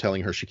because he kept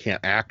telling her she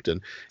can't act.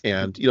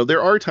 And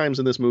there are times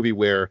in this movie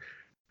where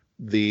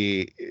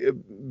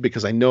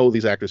because I know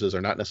these actresses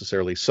are not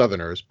necessarily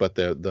Southerners, but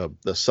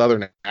the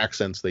Southern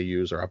accents they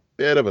use are a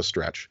bit of a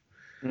stretch.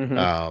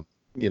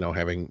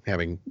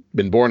 Having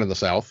been born in the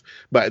South,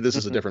 but this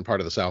is a different part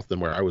of the South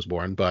than where I was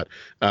born. But,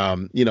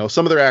 some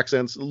of their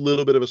accents, a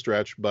little bit of a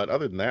stretch, but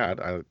other than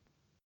that,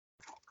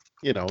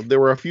 there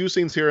were a few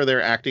scenes here or there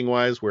acting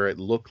wise where it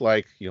looked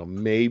like,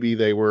 maybe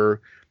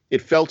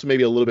it felt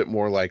maybe a little bit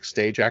more like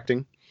stage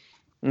acting.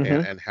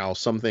 and how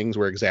some things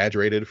were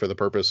exaggerated for the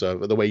purpose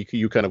of the way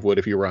you kind of would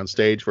if you were on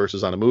stage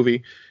versus on a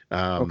movie.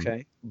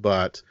 Okay.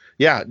 But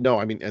yeah, no,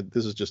 I mean,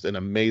 this is just an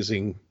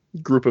amazing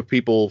group of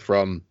people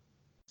from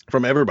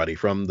everybody,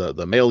 from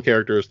the male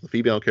characters, the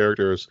female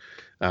characters,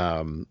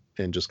 and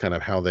just kind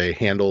of how they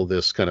handle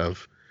this kind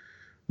of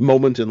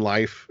moment in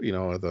life, you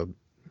know,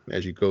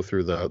 as you go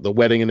through the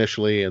wedding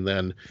initially, and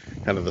then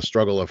kind of the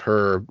struggle of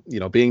her, you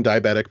know, being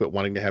diabetic but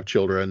wanting to have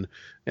children,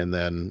 and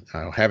then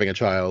having a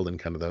child, and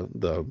kind of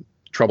the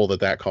trouble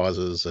that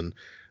causes. And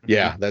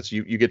yeah, that's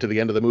you get to the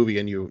end of the movie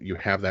and you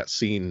have that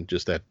scene,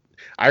 just that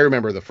I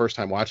remember the first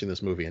time watching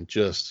this movie and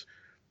just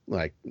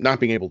like not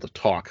being able to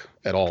talk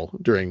at all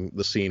during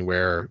the scene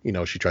where, you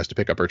know, she tries to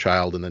pick up her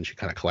child and then she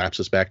kind of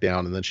collapses back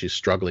down, and then she's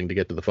struggling to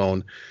get to the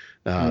phone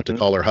to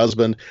call her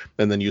husband.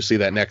 And then you see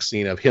that next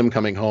scene of him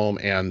coming home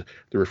and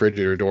the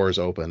refrigerator door is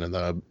open and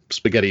the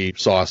spaghetti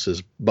sauce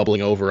is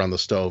bubbling over on the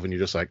stove, and you're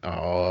just like,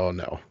 oh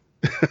no,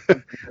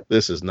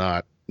 this is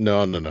not,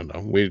 no.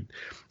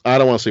 I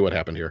don't want to see what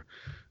happened here.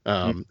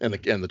 And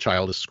the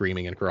child is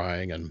screaming and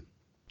crying, and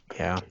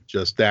yeah,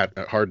 just that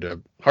hard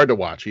to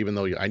watch, even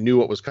though I knew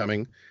what was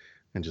coming,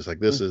 and just like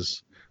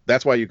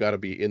that's why you got to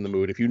be in the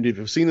mood. If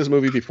you've seen this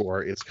movie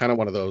before, it's kind of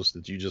one of those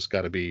that you just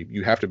got to be,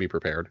 you have to be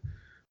prepared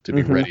to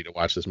be ready to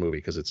watch this movie,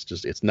 because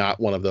it's not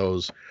one of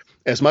those,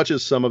 as much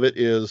as some of it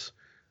is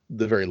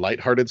the very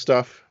lighthearted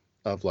stuff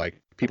of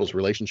like people's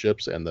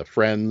relationships and the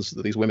friends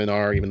that these women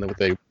are, even though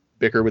they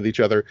bicker with each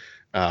other.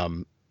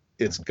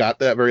 It's got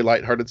that very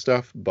lighthearted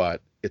stuff,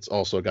 but it's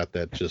also got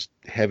that just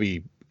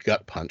heavy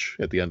gut punch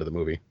at the end of the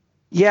movie.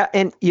 Yeah,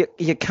 and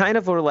you kind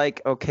of were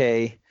like,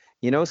 okay,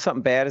 you know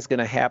something bad is going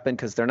to happen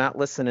because they're not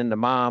listening to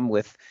mom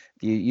with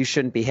you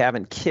shouldn't be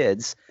having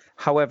kids.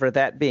 However,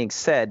 that being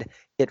said,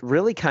 it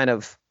really kind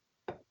of,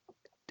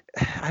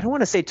 I don't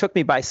want to say took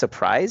me by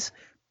surprise,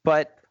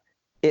 but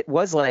it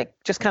was like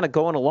just kind of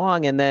going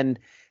along, and then,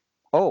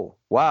 oh,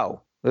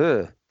 wow,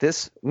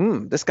 this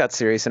got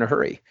serious in a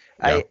hurry.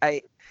 Yeah.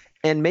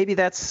 And maybe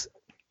that's,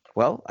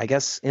 well, I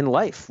guess in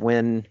life,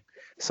 when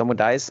someone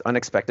dies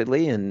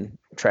unexpectedly and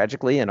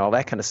tragically and all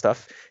that kind of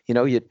stuff, you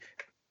know,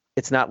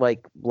 it's not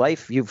like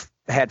life. You've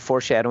had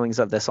foreshadowings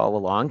of this all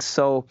along.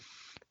 So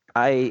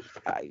I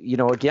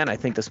again, I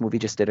think this movie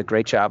just did a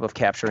great job of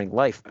capturing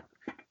life.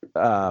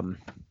 Not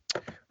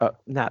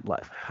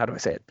life. How do I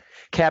say it?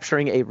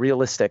 Capturing a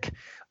realistic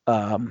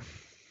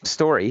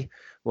story,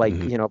 like,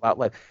 you know, about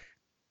life.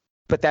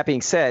 But that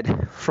being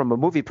said, from a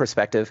movie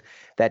perspective,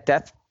 that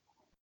death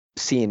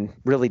scene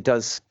really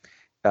does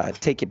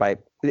take you by,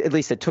 at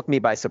least it took me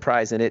by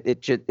surprise, and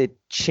it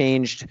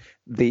changed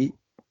the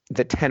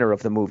tenor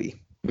of the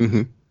movie.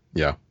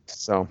 Yeah.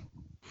 So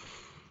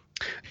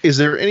is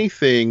there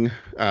anything,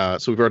 so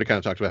we've already kind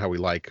of talked about how we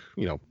like,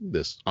 you know,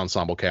 this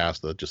ensemble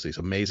cast, just these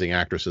amazing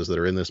actresses that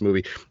are in this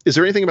movie. Is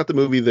there anything about the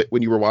movie that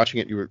when you were watching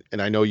it,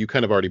 and I know you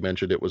kind of already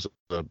mentioned it was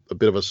a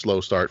bit of a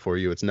slow start for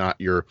you. It's not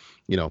your,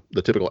 you know,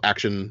 the typical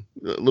action,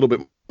 a little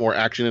bit more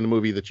action in a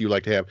movie that you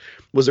like to have.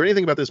 Was there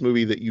anything about this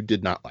movie that you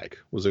did not like?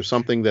 Was there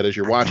something that as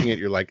you're watching it,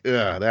 you're like,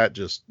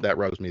 that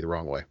rubs me the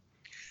wrong way?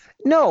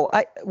 No,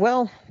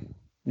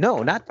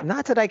 no, not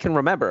that I can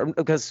remember,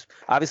 because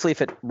obviously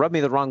if it rubbed me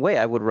the wrong way,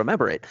 I would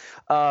remember it.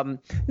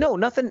 No,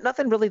 nothing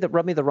really that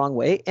rubbed me the wrong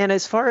way. And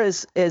as far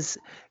as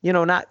you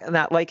know,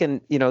 not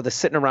liking, you know, the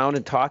sitting around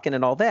and talking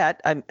and all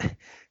that, I'm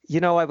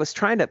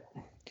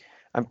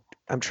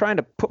trying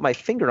to put my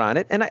finger on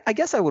it, and I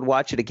guess I would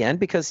watch it again,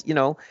 because, you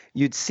know,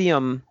 you'd see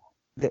them.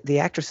 The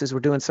actresses were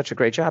doing such a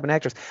great job, and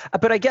actors.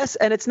 But I guess,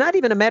 and it's not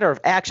even a matter of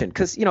action,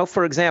 because, you know,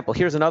 for example,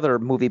 here's another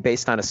movie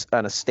based on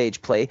a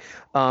stage play,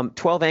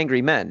 12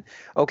 Angry Men.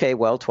 Okay,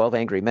 well, 12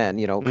 Angry Men,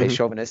 you know, okay,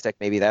 chauvinistic,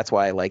 maybe that's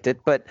why I liked it.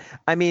 But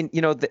I mean,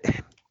 you know,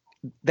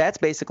 that's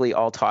basically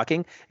all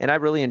talking, and I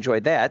really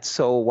enjoyed that.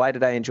 So why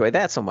did I enjoy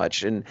that so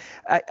much? And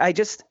I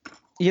just,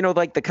 you know,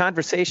 like the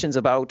conversations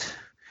about.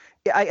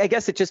 I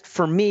guess it just,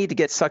 for me to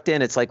get sucked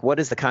in, it's like, what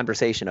is the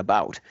conversation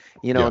about?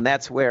 You know, and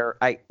that's where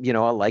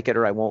I'll like it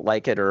or I won't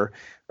like it, or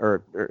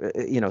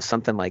you know,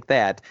 something like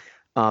that.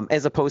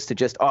 As opposed to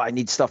just, I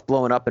need stuff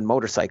blowing up and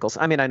motorcycles.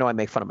 I mean, I know I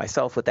make fun of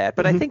myself with that,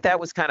 but I think that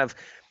was kind of,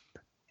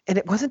 and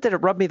it wasn't that it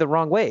rubbed me the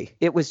wrong way.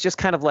 It was just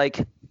kind of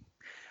like,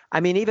 I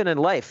mean, even in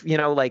life, you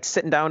know, like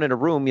sitting down in a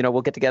room, you know,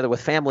 we'll get together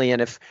with family,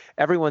 and if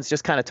everyone's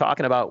just kind of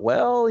talking about,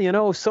 well, you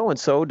know,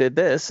 so-and-so did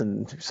this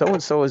and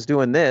so-and-so is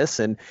doing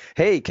this, and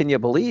hey, can you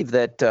believe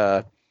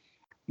that,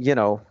 you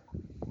know,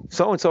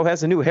 so-and-so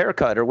has a new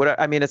haircut or whatever.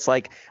 I mean, it's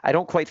like, I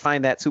don't quite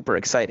find that super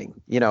exciting,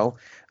 you know?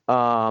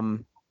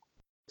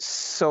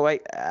 So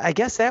I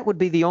guess that would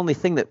be the only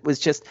thing that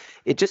was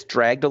it just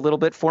dragged a little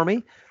bit for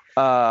me,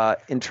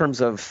 in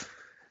terms of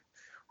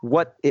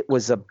what it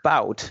was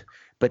about.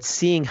 But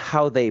seeing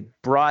how they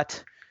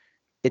brought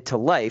it to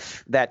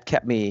life, that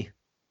kept me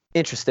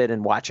interested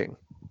in watching.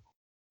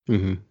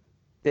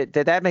 Did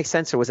that make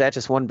sense, or was that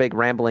just one big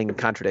rambling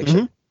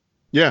contradiction?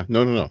 Yeah,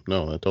 no,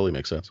 that totally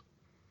makes sense.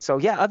 So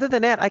yeah, other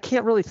than that, I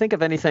can't really think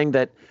of anything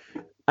that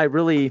I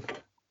really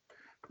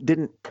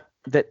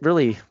that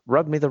really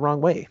rubbed me the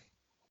wrong way.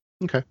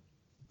 Okay.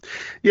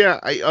 Yeah,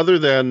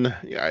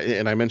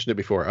 and I mentioned it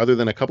before, other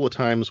than a couple of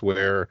times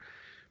where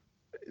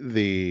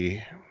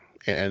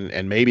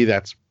and maybe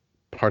that's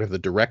part of the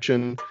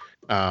direction,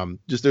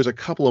 just there's a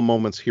couple of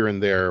moments here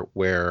and there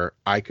where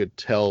I could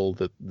tell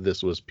that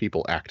this was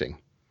people acting.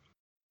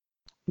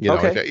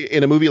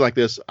 In a movie like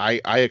this,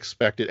 I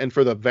expected, and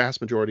for the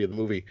vast majority of the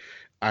movie,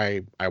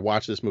 I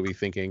watched this movie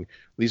thinking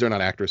these are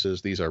not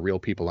actresses, these are real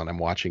people, and I'm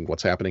watching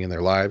what's happening in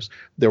their lives.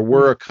 There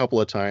were a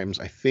couple of times,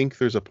 I think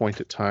there's a point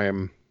in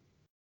time,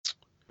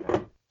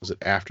 was it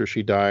after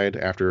she died,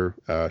 after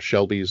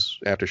Shelby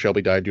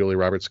died, Julia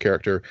Roberts'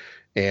 character,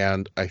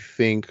 and I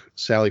think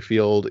Sally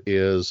Field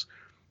is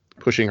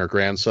pushing her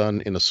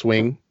grandson in a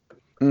swing,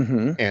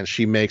 and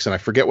she makes, and I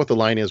forget what the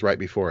line is right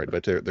before it,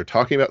 but they're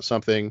talking about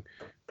something,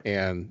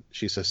 and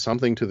she says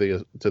something to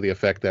the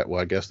effect that,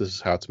 well, I guess this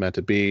is how it's meant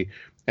to be,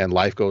 and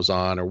life goes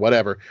on, or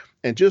whatever.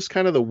 And just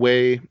kind of the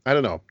way, I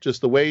don't know,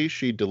 just the way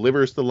she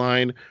delivers the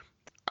line,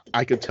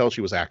 I could tell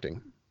she was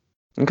acting.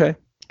 Okay.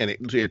 And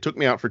it took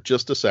me out for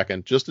just a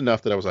second, just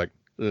enough that I was like,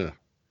 ugh,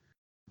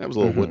 that was a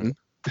little wooden.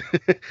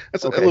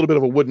 That's a little bit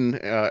of a wooden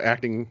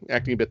acting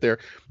bit there,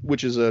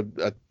 which is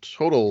a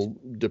total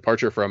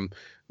departure from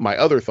my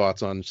other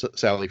thoughts on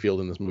Sally Field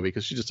in this movie,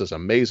 because she just does an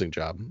amazing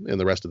job in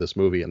the rest of this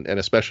movie, and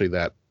especially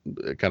that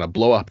kind of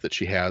blow up that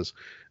she has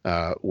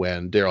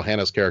when Daryl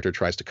Hannah's character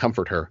tries to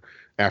comfort her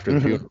after the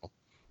funeral,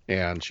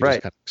 and she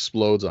just kind of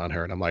explodes on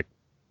her, and I'm like,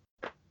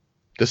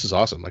 this is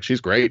awesome. Like,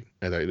 she's great.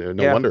 And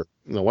no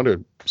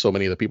wonder so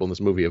many of the people in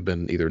this movie have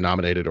been either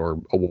nominated or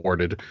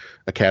awarded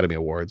Academy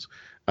Awards.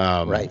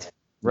 Right.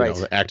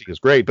 The acting is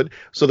great, but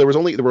so there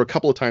were a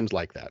couple of times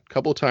like that. A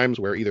couple of times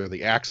where either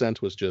the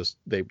accent was just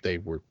they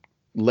were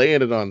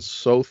laying it on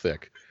so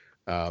thick,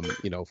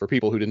 for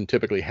people who didn't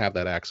typically have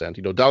that accent.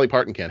 Dolly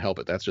Parton can't help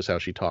it. That's just how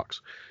she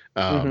talks.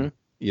 But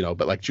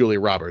like Julia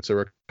Roberts, there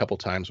were a couple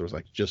times where it was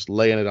like just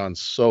laying it on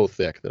so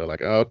thick that I'm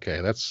like,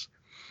 okay, that's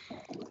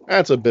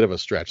a bit of a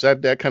stretch.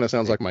 That kind of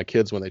sounds like my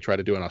kids when they try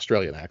to do an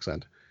Australian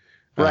accent.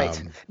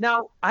 Right.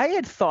 Now, I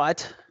had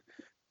thought,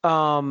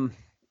 being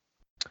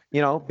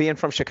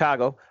from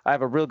Chicago, I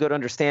have a real good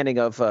understanding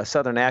of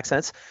Southern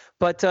accents,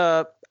 but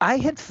I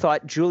had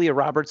thought Julia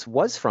Roberts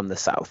was from the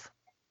South.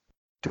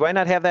 Do I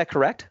not have that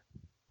correct?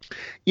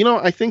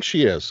 I think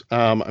she is.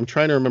 I'm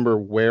trying to remember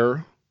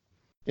where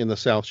in the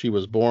South she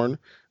was born,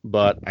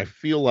 but I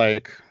feel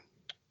like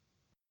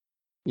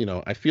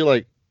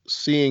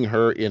seeing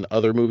her in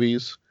other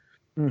movies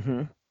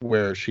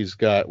where she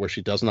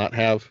does not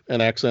have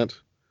an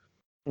accent.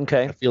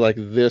 Okay. I feel like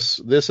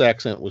this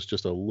accent was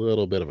just a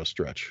little bit of a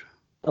stretch.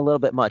 A little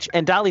bit much.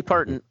 And Dolly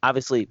Parton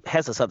obviously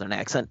has a Southern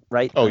accent,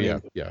 right? Oh, yeah.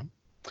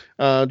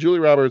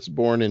 Julia Roberts,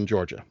 born in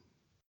Georgia.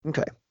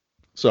 Okay.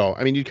 So,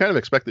 I mean, you kind of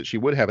expect that she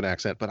would have an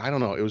accent, but I don't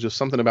know. It was just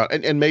something about,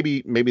 and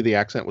maybe the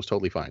accent was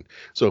totally fine.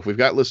 So if we've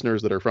got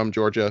listeners that are from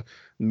Georgia,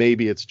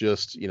 maybe it's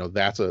just,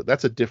 that's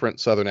a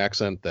different Southern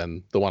accent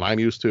than the one I'm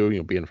used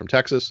to, being from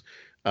Texas.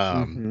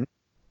 So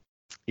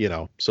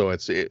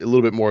it's a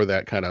little bit more of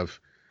that kind of,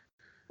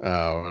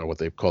 what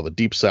they call the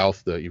deep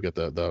South. You get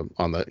the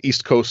on the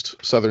East Coast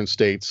Southern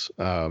states.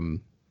 So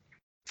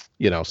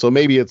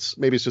maybe it's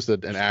just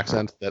an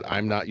accent that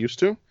I'm not used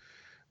to,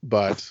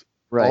 but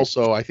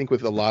also I think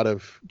with a lot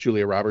of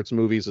Julia Roberts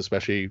movies,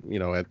 especially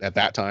at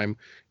that time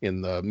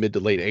in the mid to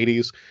late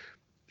 80s,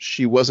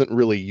 she wasn't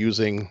really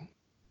using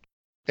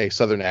a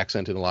Southern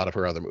accent in a lot of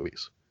her other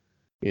movies.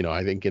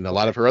 I think in a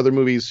lot of her other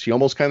movies, she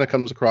almost kind of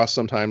comes across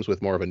sometimes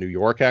with more of a New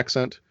York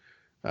accent.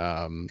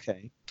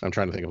 Okay. I'm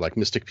trying to think of like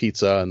Mystic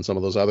Pizza and some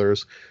of those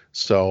others.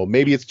 So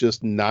maybe it's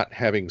just not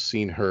having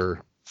seen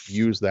her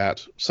use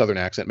that Southern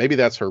accent. Maybe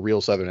that's her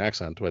real Southern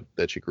accent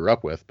that she grew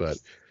up with. But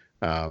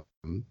I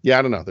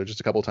don't know. There's just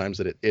a couple of times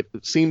that it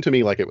seemed to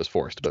me like it was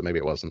forced, but maybe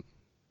it wasn't.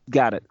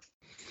 Got it.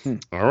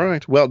 All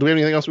right. Well, do we have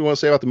anything else we want to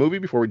say about the movie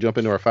before we jump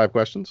into our 5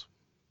 questions?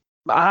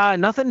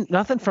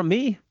 Nothing from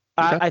me.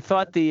 Okay. I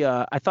thought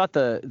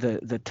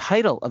the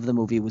title of the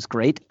movie was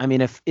great. I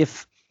mean,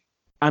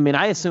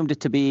 I assumed it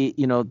to be,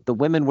 the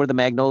women were the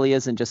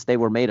Magnolias and just they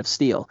were made of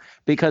steel,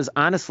 because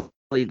honestly,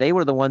 they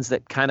were the ones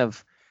that kind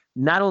of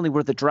not only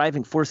were the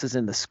driving forces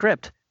in the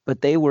script,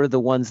 but they were the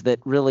ones that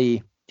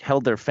really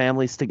held their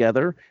families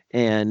together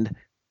and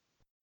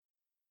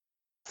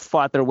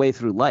fought their way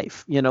through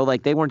life.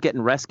 Like they weren't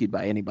getting rescued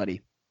by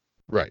anybody.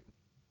 Right.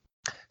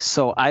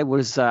 So I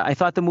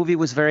thought the movie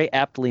was very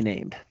aptly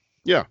named.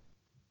 Yeah.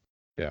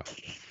 Yeah.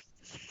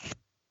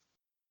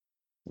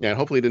 Yeah, and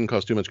hopefully it didn't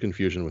cause too much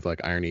confusion with like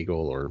Iron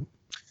Eagle or.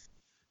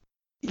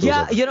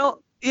 Yeah, hey,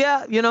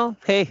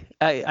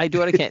 I do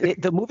what I can.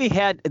 The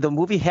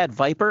movie had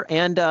Viper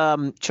and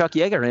Chuck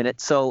Yeager in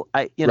it, so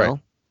I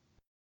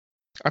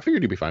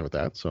figured you'd be fine with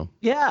that. So.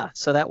 Yeah,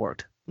 so that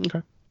worked.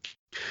 Okay.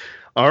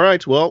 All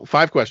right. Well,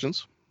 5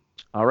 questions.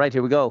 All right,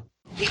 here we go.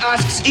 He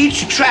asks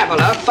each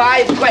traveler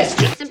 5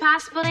 questions. It's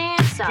impossible to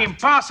answer.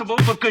 Impossible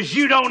because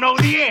you don't know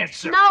the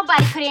answer.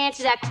 Nobody could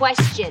answer that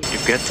question.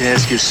 You've got to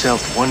ask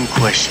yourself one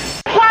question.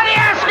 What are you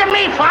asking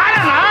me for?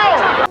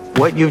 I don't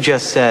know. What you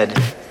just said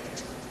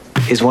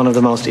is one of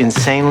the most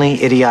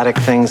insanely idiotic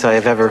things I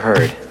have ever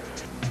heard.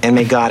 and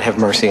may God have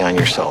mercy on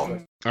your soul.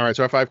 All right,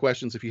 so our 5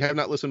 questions. If you have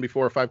not listened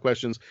before, 5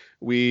 questions.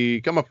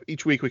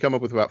 Each week we come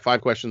up with about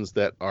 5 questions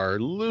that are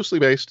loosely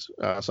based,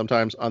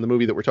 sometimes on the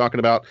movie that we're talking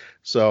about.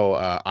 So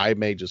I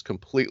may just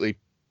completely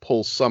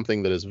pull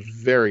something that is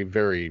very,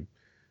 very,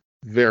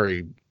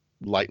 very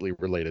lightly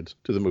related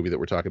to the movie that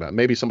we're talking about.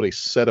 Maybe somebody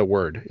said a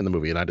word in the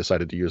movie and I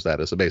decided to use that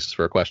as a basis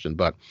for a question.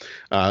 But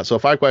so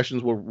 5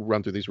 questions. We'll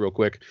run through these real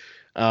quick.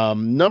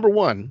 Number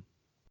 1,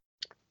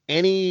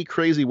 any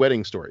crazy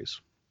wedding stories,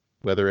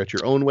 whether at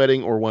your own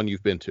wedding or one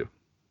you've been to,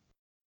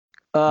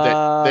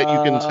 that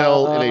you can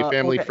tell in a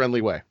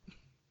family-friendly way.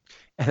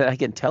 I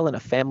can tell in a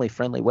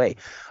family-friendly way.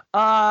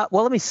 Well,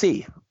 let me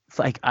see.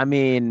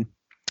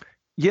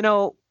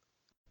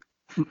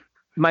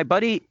 My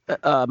buddy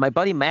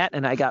Matt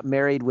and I got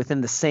married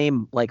within the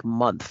same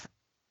month.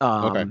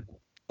 And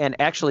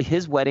actually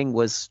his wedding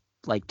was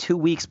 2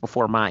 weeks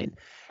before mine.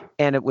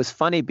 And it was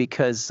funny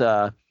because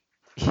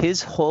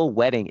his whole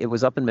wedding, it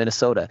was up in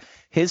Minnesota.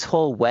 His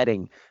whole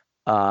wedding,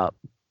 I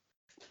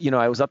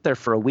was up there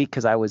for a week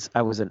because I was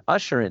an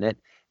usher in it.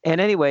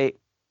 And anyway,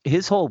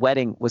 his whole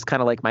wedding was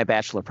kind of like my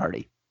bachelor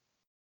party.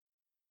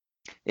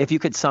 If you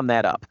could sum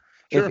that up.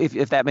 Sure.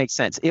 If that makes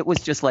sense. It was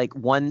just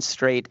one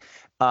straight,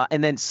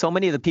 and then so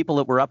many of the people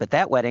that were up at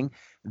that wedding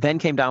then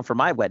came down for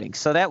my wedding.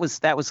 So that was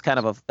kind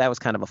of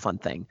a fun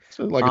thing.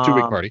 So like a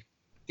 2-week party.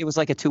 It was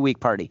like a 2-week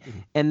party. Mm-hmm.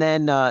 And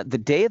then the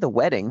day of the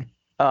wedding,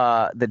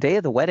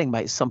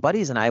 some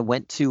buddies and I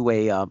went to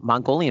a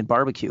Mongolian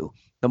barbecue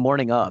the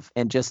morning of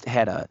and just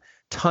had a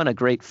ton of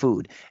great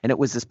food. And it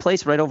was this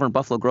place right over in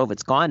Buffalo Grove.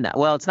 It's gone now.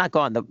 Well, it's not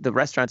gone. The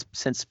restaurant's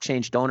since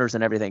changed owners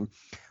and everything.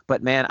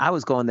 But man, I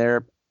was going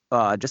there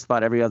just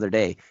about every other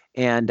day.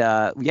 And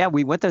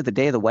we went there the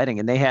day of the wedding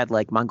and they had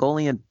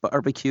Mongolian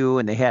barbecue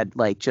and they had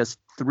just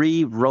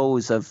 3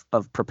 rows of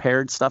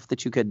prepared stuff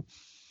that you could,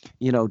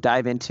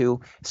 dive into.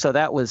 So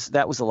that was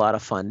a lot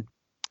of fun.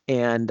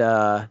 And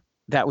that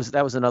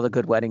was another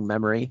good wedding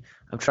memory.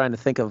 I'm trying to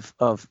think of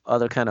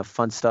other kind of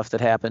fun stuff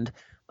that happened.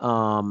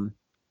 The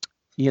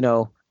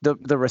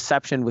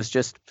reception was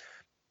just,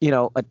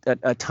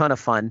 a ton of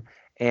fun.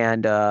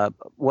 And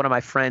one of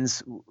my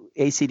friends,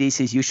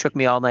 AC/DC's "You Shook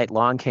Me All Night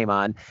Long" came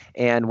on,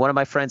 and one of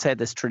my friends had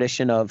this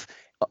tradition of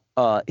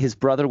his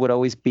brother would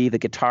always be the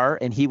guitar,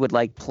 and he would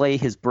play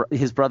his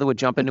brother would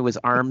jump into his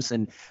arms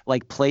and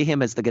play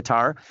him as the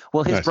guitar.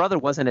 Well, his brother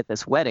wasn't at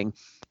this wedding,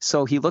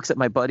 so he looks at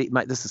my buddy.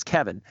 This is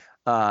Kevin.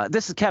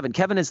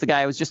 Kevin is the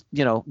guy. I was just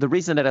the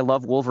reason that I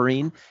love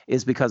Wolverine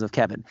is because of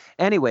Kevin.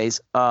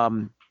 Anyways,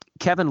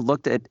 Kevin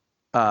looked at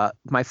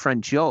my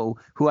friend Joe,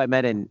 who I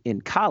met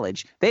in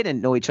college. They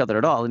didn't know each other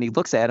at all. And he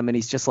looks at him and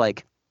he's just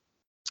like,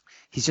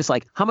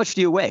 how much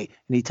do you weigh?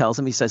 And he tells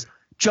him, he says,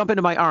 jump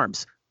into my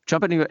arms,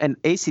 and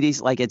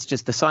AC/DC's it's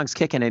just the song's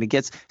kicking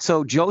and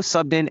so Joe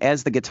subbed in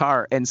as the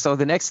guitar. And so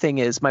the next thing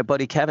is my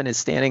buddy Kevin is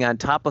standing on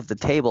top of the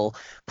table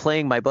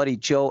playing my buddy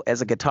Joe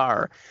as a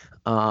guitar.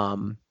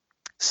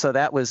 So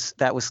that was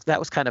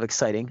kind of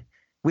exciting.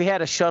 We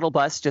had a shuttle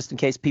bus just in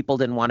case people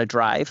didn't want to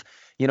drive.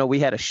 We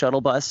had a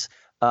shuttle bus.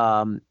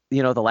 The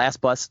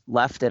last bus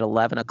left at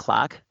 11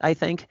 o'clock, I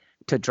think,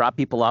 to drop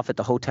people off at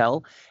the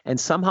hotel. And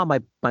somehow my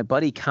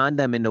buddy conned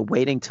them into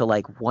waiting till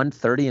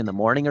 1:30 in the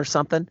morning or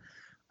something.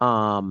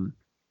 So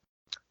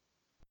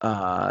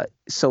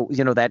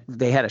that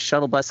they had a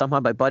shuttle bus. Somehow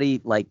my buddy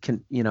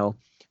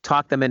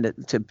talked them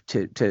into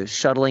to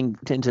shuttling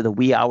into the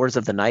wee hours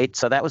of the night.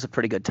 So that was a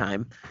pretty good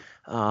time.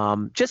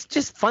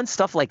 Just fun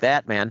stuff like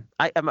that, man.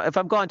 If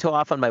I'm going too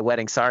off on my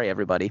wedding, sorry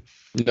everybody.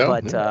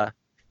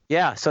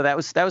 Yeah, so that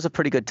was a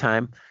pretty good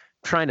time.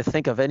 Trying to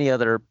think of any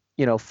other,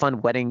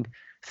 fun wedding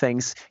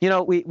things.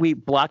 We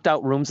blocked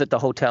out rooms at the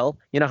hotel,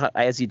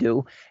 as you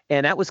do.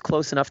 And that was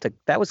close enough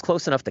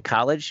to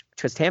college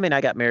because Tammy and I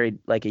got married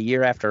a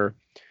year after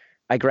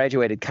I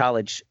graduated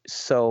college.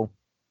 So,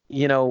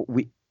 she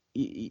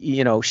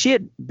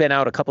had been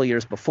out a couple of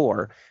years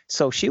before.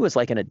 So she was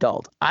an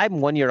adult. I'm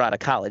 1 year out of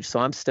college,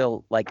 so I'm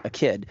still a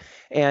kid.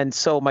 And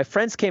so my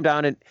friends came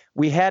down and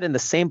we had in the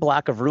same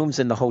block of rooms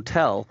in the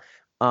hotel,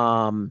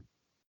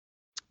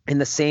 in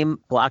the same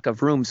block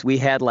of rooms, we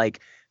had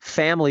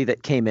family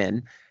that came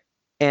in,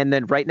 and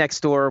then right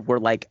next door were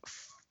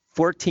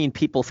 14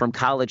 people from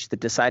college that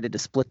decided to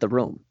split the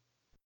room,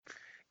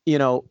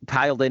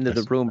 piled into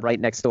the room right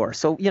next door.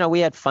 So, we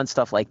had fun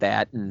stuff like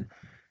that. And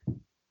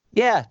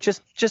yeah,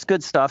 just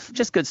good stuff,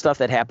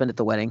 that happened at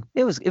the wedding.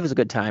 It was a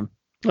good time.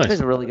 Nice. It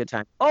was a really good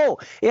time. Oh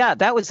yeah,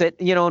 that was it.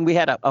 And we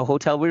had a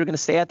hotel we were going to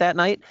stay at that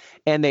night,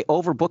 and they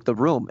overbooked the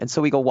room. And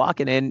so we go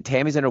walking in,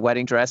 Tammy's in her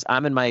wedding dress.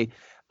 I'm in my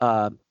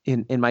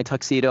in my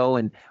tuxedo,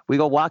 and we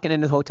go walking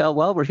into the hotel.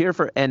 Well, we're here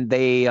and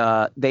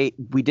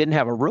we didn't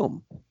have a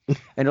room, and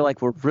they're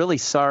like, we're really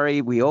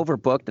sorry, we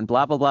overbooked and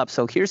blah blah blah.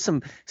 So here's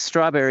some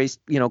strawberries,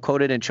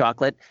 coated in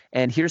chocolate,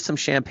 and here's some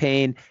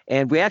champagne,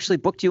 and we actually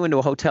booked you into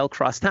a hotel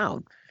across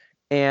town,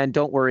 and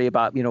don't worry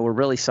about, we're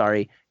really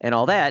sorry and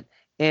all that.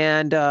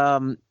 And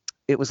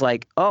it was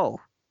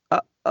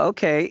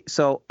okay.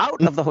 So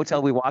out of the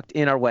hotel we walked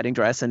in our wedding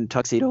dress and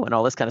tuxedo and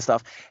all this kind of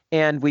stuff,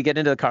 and we get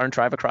into the car and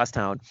drive across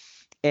town.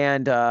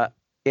 And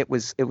it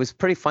was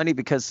pretty funny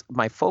because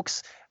my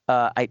folks,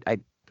 I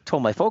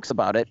told my folks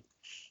about it,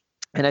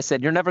 and I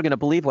said, "You're never going to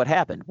believe what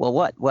happened." Well,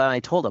 what? Well, I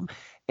told them,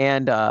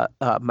 and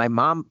my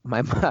mom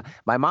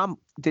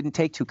didn't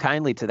take too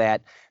kindly to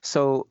that,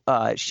 so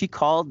she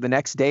called the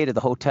next day to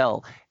the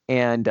hotel,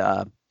 and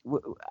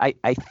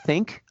I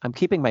think, I'm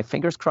keeping my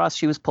fingers crossed,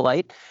 she was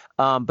polite,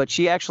 but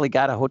she actually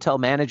got a hotel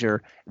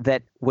manager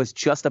that was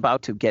just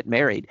about to get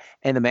married,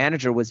 and the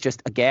manager was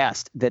just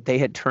aghast that they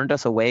had turned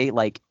us away,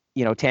 like,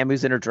 Tammy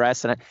was in her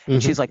dress, and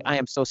she's like, "I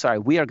am so sorry.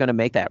 We are going to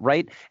make that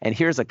right, and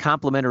here's a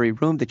complimentary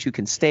room that you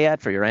can stay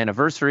at for your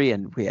anniversary."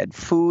 And we had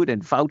food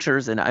and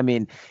vouchers, and I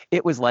mean,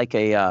 it was like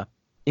it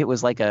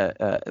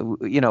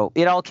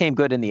all came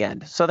good in the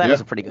end. So that was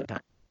a pretty good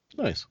time.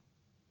 Nice.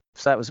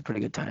 So that was a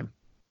pretty good time.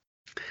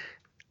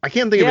 I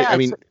can't think of it. I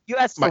mean, so you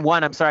asked for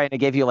one. I'm sorry, and I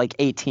gave you like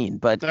 18,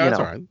 but that's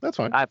all right. That's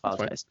fine. I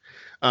apologize.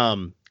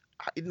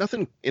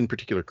 Nothing in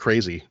particular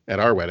crazy at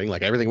our wedding.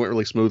 Like, everything went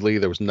really smoothly.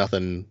 There was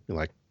nothing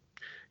like,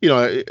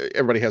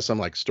 everybody has some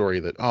like story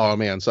that, oh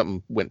man,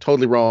 something went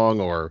totally wrong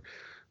or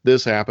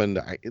this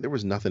happened. There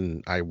was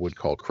nothing I would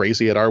call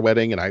crazy at our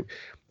wedding. And I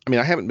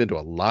haven't been to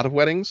a lot of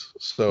weddings,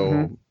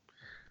 so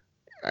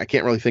I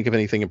can't really think of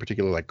anything in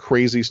particular like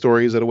crazy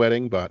stories at a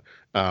wedding. But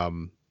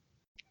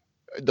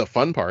the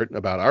fun part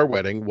about our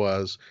wedding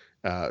was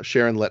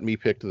Sharon let me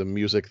pick the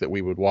music that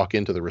we would walk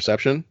into the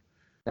reception.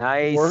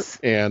 Nice.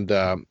 For, and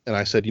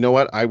I said, you know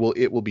what,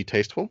 it will be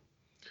tasteful.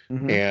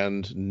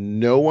 And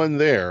no one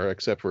there,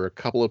 except for a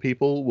couple of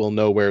people, will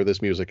know where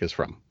this music is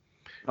from.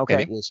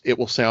 Okay. And it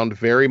will sound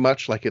very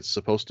much like it's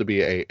supposed to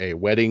be a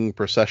wedding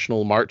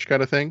processional march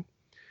kind of thing.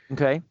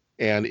 Okay.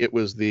 And it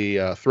was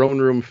the throne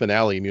room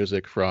finale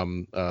music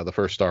from the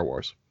first Star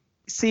Wars.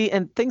 See,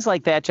 and things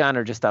like that, John,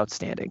 are just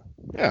outstanding.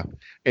 Yeah.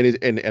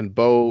 And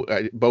Bo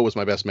was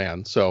my best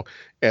man. So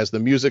as the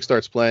music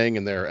starts playing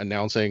and they're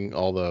announcing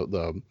all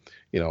the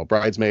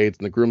bridesmaids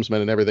and the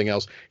groomsmen and everything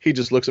else, he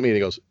just looks at me and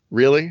he goes,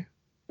 "Really?"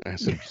 I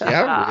said,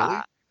 "Yeah,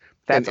 really."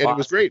 And it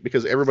was great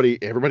because everybody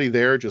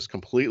there just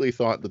completely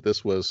thought that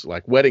this was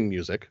like wedding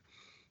music.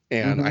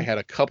 And I had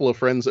a couple of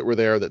friends that were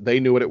there that they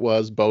knew what it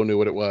was. Bo knew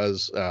what it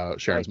was.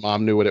 Sharon's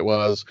mom knew what it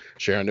was.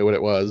 Sharon knew what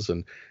it was.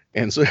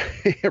 And so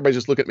everybody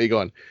just looked at me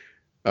going,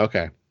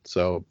 "Okay,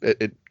 so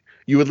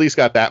you at least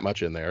got that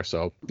much in there.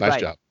 So nice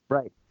job."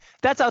 Right.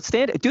 That's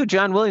outstanding. Dude,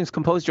 John Williams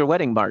composed your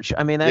wedding march.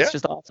 I mean, that's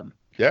just awesome.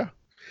 Yeah.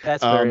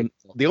 That's very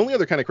cool. The only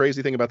other kind of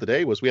crazy thing about the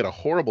day was we had a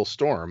horrible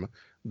storm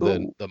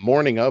the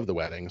morning of the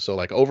wedding. So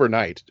like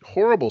overnight,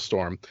 horrible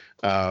storm.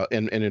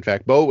 And in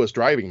fact, Bo was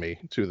driving me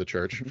to the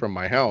church from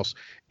my house.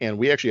 And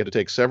we actually had to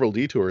take several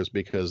detours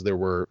because there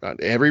were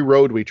every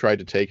road we tried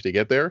to take to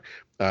get there,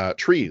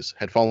 trees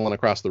had fallen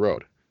across the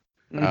road.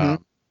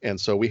 And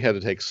so we had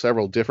to take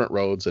several different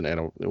roads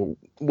and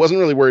wasn't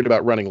really worried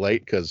about running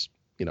late because,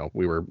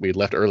 we'd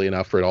left early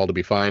enough for it all to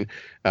be fine.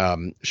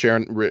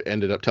 Sharon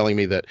ended up telling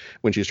me that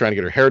when she was trying to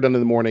get her hair done in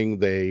the morning,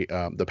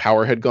 the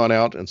power had gone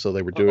out. And so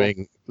they were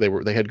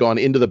they had gone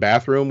into the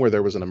bathroom where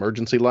there was an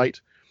emergency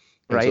light.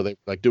 And so they were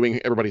like doing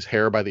everybody's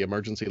hair by the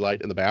emergency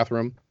light in the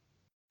bathroom.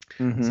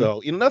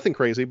 So, nothing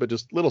crazy, but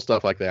just little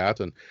stuff like that.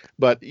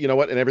 But you know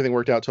what? And everything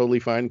worked out totally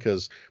fine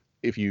because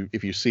if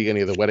you see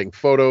any of the wedding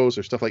photos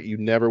or stuff like, you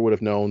never would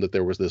have known that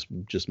there was this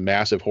just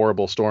massive,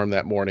 horrible storm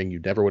that morning. You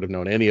never would have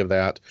known any of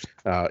that.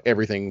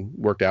 Everything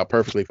worked out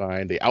perfectly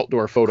fine. The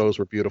outdoor photos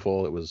were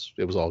beautiful. It was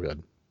all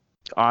good.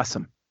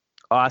 Awesome.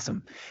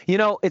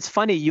 It's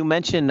funny. You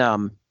mentioned,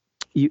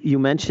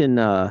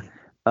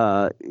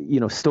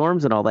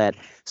 storms and all that.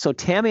 So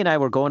Tammy and I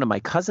were going to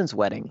my cousin's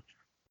wedding.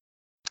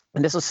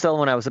 And this was still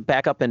when I was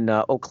back up in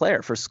Eau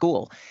Claire for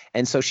school.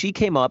 And so she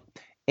came up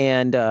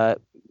and,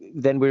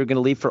 then we were going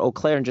to leave for Eau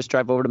Claire and just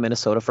drive over to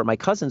Minnesota for my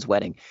cousin's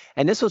wedding.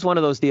 And this was one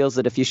of those deals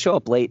that if you show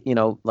up late,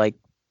 like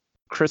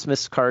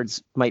Christmas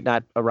cards might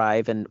not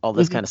arrive and all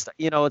this kind of stuff.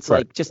 It's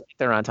like just get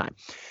there on time.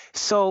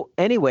 So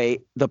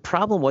anyway, the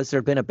problem was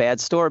there'd been a bad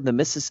storm.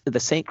 The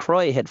St.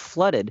 Croix had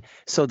flooded,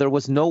 so there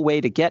was no way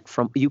to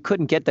you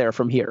couldn't get there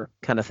from here,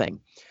 kind of thing.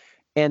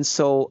 And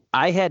so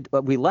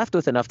we left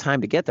with enough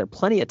time to get there,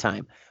 plenty of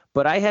time,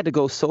 but I had to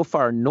go so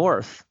far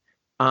north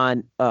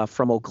from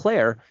Eau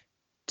Claire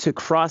to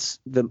cross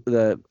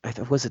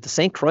was it the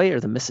St. Croix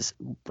or the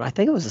Mississippi? I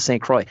think it was the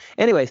St. Croix.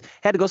 Anyways,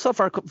 had to go so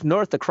far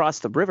north to cross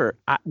the river.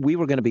 We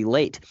were going to be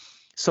late.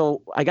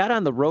 So I got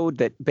on the road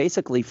that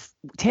basically,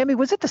 Tammy,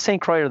 was it the St.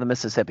 Croix or the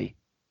Mississippi?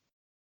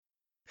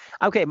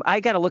 Okay, I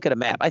got to look at a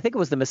map. I think it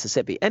was the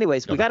Mississippi.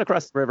 Anyways, we got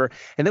across the river,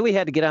 and then we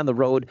had to get on the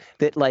road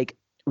that like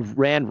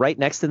ran right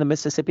next to the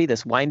Mississippi,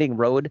 this winding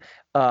road.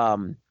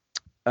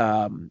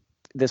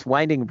 This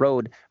winding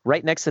road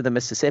right next to the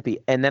Mississippi.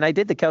 And then I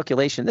did the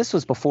calculation. This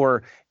was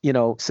before,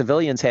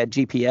 civilians had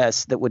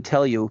GPS that would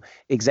tell you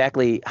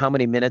exactly how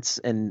many minutes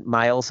and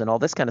miles and all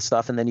this kind of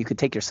stuff. And then you could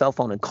take your cell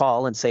phone and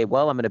call and say,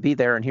 well, I'm going to be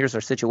there and here's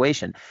our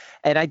situation.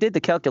 And I did the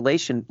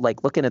calculation,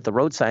 like looking at the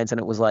road signs, and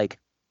it was like,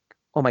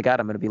 oh my God,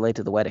 I'm going to be late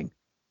to the wedding.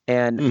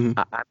 And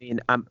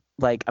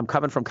I'm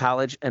coming from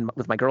college and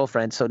with my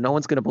girlfriend, so no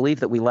one's going to believe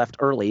that we left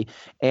early.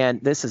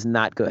 And this is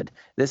not good.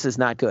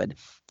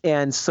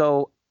 And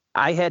so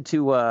I had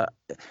to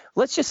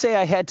let's just say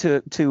I had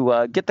to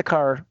get the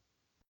car.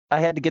 I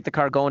had to get the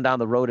car going down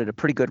the road at a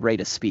pretty good rate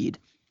of speed.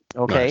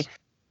 Okay. Nice.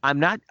 I'm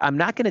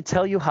not going to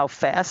tell you how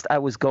fast I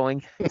was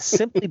going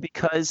simply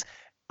because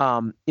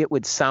it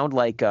would sound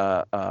like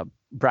a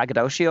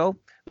braggadocio.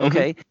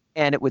 Okay.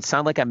 And it would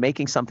sound like I'm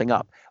making something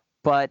up.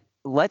 But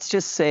let's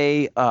just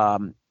say I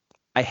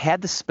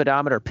had the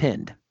speedometer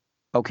pinned.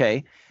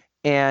 Okay.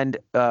 And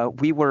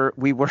we were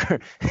we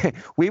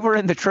were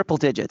in the triple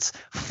digits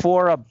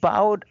for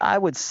about, I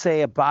would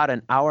say, about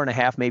an hour and a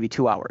half, maybe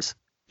 2 hours.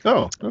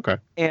 Oh, okay.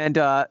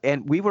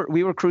 And we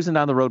were cruising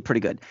down the road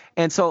pretty good.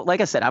 And so, like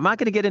I said, I'm not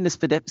going to get into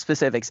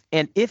specifics.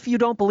 And if you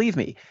don't believe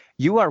me,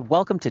 you are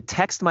welcome to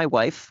text my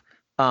wife.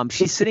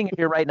 She's sitting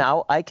here right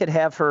now. I could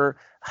have her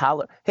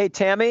holler, "Hey,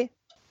 Tammy,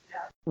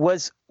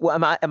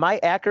 am I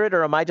accurate,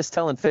 or am I just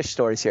telling fish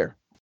stories here?"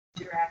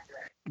 You're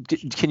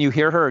accurate. Can you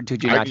hear her, or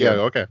did you not hear her?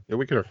 Okay. Yeah,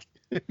 we can hear her.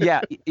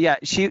 yeah.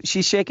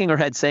 She's shaking her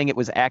head, saying it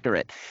was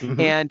accurate.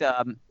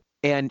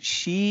 And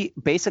she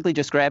basically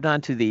just grabbed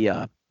onto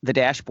the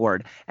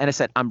dashboard, and I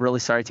said, "I'm really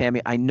sorry,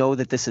 Tammy. I know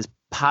that this is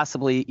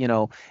possibly,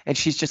 and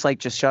she's just like,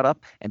 just shut up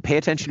and pay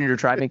attention to your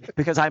driving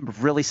because I'm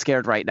really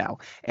scared right now."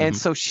 And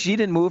so she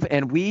didn't move,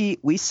 and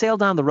we sailed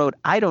down the road.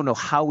 I don't know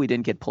how we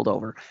didn't get pulled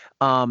over,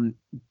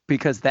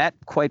 because that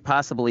quite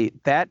possibly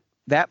that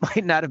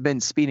might not have been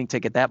speeding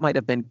ticket. That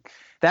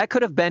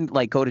could have been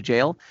like go to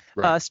jail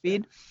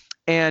speed.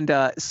 And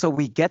so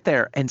we get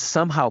there, and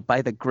somehow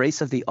by the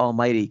grace of the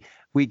Almighty,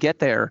 we get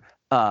there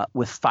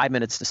with 5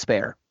 minutes to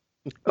spare.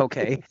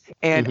 Okay.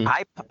 And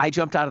I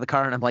jumped out of the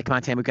car, and I'm like, "Come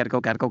on, Tam, we gotta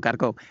go.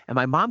 And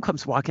my mom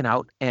comes walking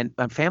out, and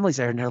my family's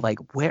there, and they're like,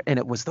 "Where?" And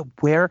it was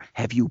where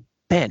have you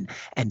been?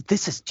 And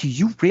do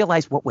you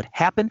realize what would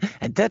happen?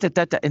 And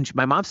and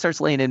my mom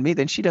starts laying in me.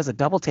 Then she does a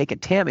double take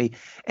at Tammy.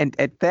 And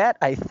at that,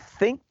 I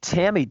think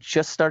Tammy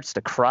just starts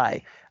to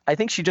cry. I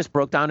think she just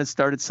broke down and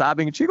started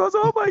sobbing. And she goes,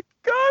 "Oh my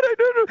God, I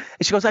don't know."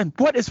 And she goes,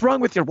 "What is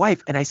wrong with your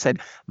wife?" And I said,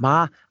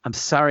 "Ma, I'm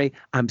sorry.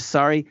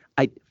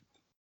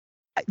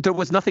 There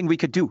was nothing we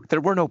could do. There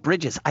were no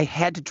bridges. I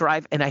had to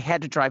drive, and I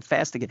had to drive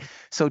fast again."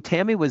 So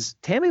Tammy was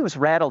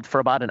rattled for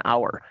about an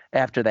hour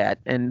after that,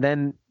 and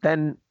then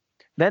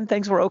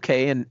things were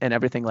okay and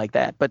everything like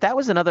that. But that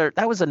was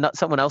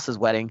someone else's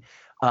wedding.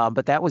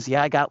 But that was,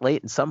 I got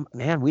late,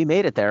 and we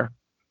made it there,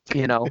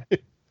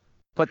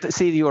 But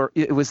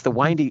it was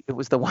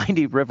the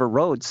windy river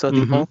road. So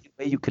the only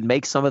way you could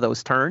make some of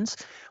those turns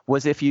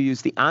was if you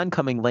use the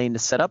oncoming lane to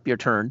set up your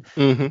turn,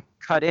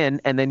 cut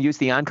in, and then use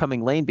the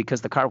oncoming lane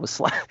because the car was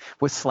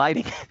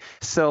sliding.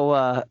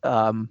 So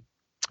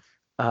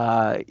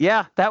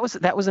that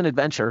was an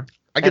adventure.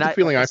 I get the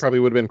feeling I probably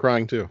would have been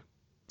crying too.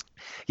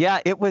 Yeah,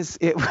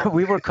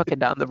 we were cooking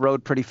down the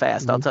road pretty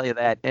fast. I'll tell you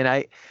that. And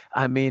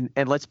I mean,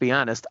 and let's be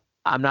honest,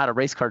 I'm not a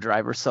race car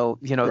driver, so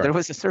there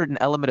was a certain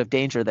element of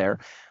danger there.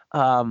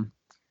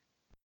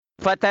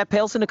 But that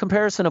pales into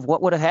comparison of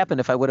what would have happened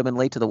if I would have been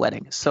late to the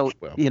wedding. So,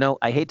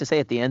 I hate to say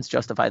it, the ends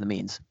justify the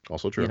means.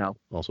 Also true.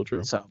 Also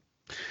true. So, all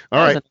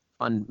right. Was a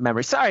fun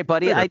memory. Sorry,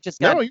 buddy. Yeah. I just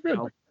got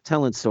you're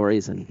telling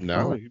stories and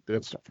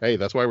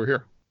that's why we're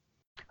here.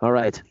 All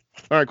right.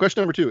 All right.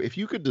 Question number 2: if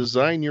you could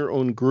design your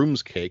own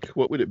groom's cake,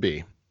 what would it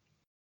be?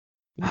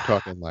 We're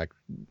talking like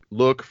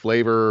look,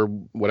 flavor,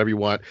 whatever you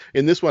want.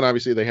 In this one,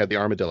 obviously, they had the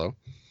armadillo.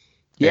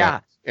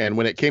 Yeah. And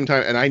when it came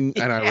time, and I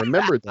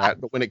remembered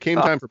that, but when it came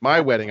time for my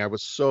wedding, I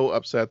was so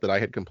upset that I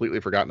had completely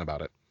forgotten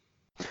about it.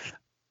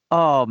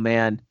 Oh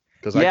man.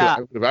 Because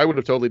I would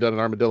have totally done an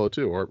armadillo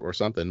too, or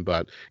something.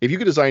 But if you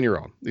could design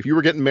your own, if you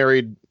were getting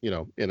married,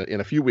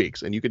 in a few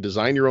weeks, and you could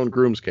design your own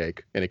groom's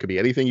cake, and it could be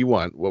anything you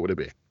want, what would it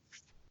be?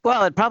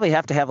 Well, it'd probably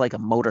have to have like a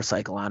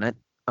motorcycle on it,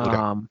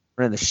 or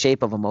in the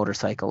shape of a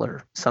motorcycle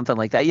or something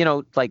like that.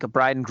 Like a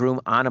bride and groom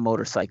on a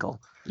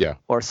motorcycle. Yeah.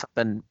 Or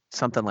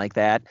something like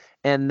that.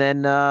 And then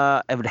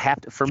it'd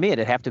have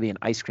to be an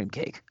ice cream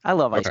cake. I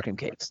love ice cream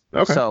cakes.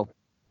 Okay. So,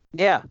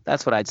 yeah,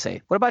 that's what I'd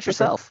say. What about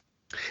yourself?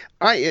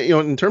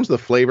 In terms of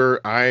the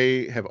flavor,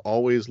 I have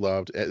always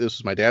loved, this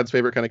is my dad's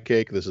favorite kind of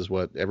cake. This is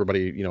what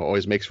everybody,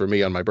 always makes for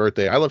me on my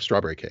birthday. I love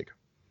strawberry cake.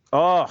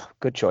 Oh,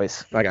 good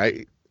choice. Like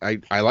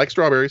I like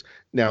strawberries.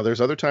 Now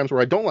there's other times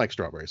where I don't like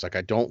strawberries. Like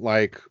I don't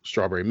like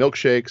strawberry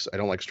milkshakes. I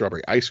don't like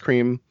strawberry ice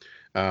cream.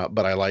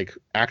 But I like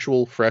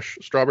actual fresh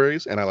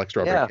strawberries, and I like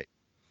strawberry cake.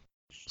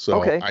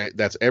 So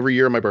that's every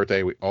year on my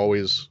birthday. We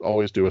always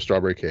do a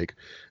strawberry cake.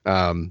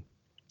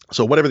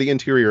 So whatever the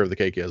interior of the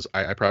cake is,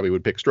 I probably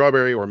would pick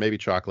strawberry or maybe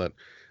chocolate.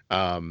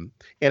 And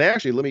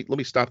actually, let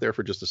me stop there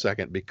for just a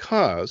second,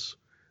 because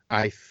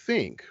I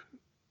think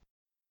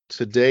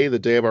today, the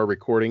day of our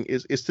recording,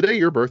 is today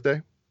your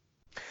birthday?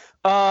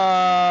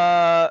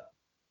 Possibly.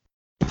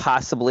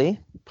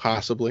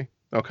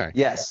 Okay.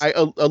 Yes.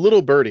 A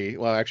little birdie,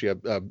 well, actually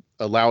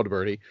a loud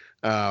birdie,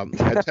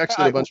 had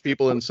texted a bunch of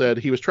people and said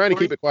he was trying to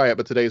keep it quiet,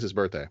 but today's his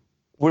birthday.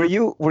 Were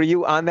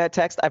you on that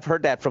text? I've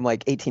heard that from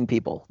like 18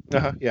 people.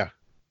 Yeah.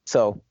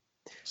 So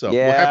yeah.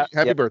 Well,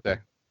 happy birthday.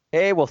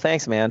 Hey, well,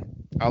 thanks, man.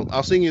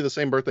 I'll sing you the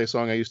same birthday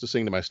song I used to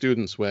sing to my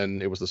students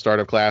when it was the start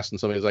of class and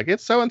somebody's like,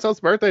 "It's so-and-so's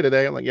birthday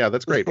today." I'm like, "Yeah,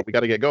 that's great, but we got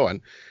to get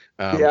going."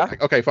 Yeah.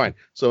 Okay, fine.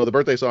 So the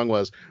birthday song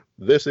was,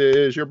 "This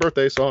is your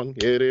birthday song.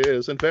 It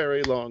isn't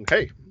very long.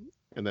 Hey,"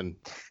 and then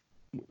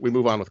we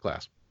move on with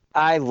class.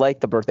 I like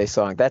the birthday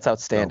song. That's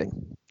outstanding.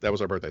 So that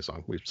was our birthday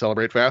song. We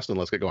celebrate fast and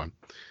let's get going.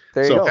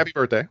 There you go. Happy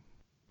birthday.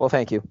 Well,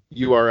 thank you.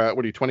 You are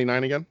what are you,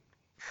 29 again?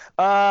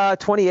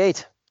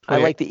 28. I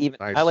like the even.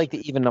 Nice. I like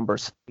the even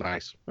numbers.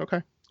 Nice.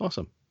 Okay.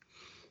 Awesome.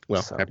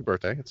 Well, So- happy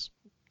birthday.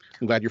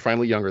 I'm glad you're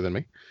finally younger than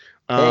me.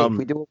 Hey,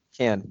 we do what we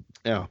can.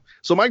 Yeah.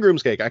 So my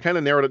groom's cake, I kind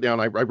of narrowed it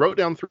down. I wrote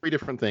down 3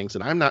 different things,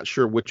 and I'm not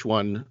sure which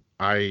one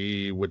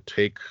I would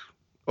take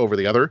over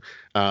the other.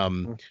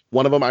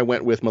 One of them I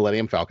went with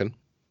Millennium Falcon.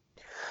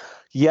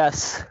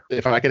 Yes.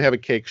 If I could have a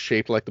cake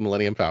shaped like the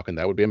Millennium Falcon,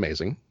 that would be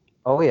amazing.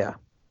 Oh yeah.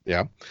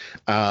 Yeah.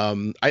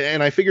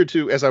 I figured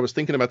too, as I was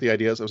thinking about the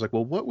ideas, I was like,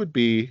 well, what would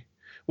be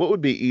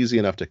easy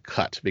enough to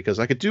cut? Because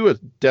I could do a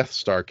Death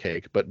Star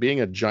cake, but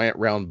being a giant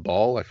round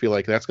ball, I feel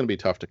like that's going to be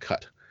tough to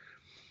cut.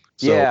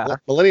 So Yeah.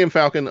 Millennium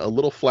Falcon, a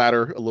little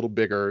flatter, a little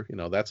bigger,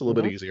 that's a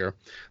little bit easier.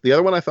 The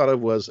other one I thought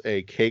of was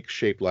a cake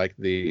shaped like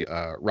the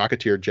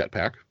Rocketeer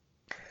jetpack.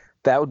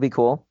 That would be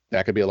cool.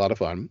 That could be a lot of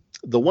fun.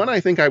 The one I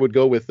think I would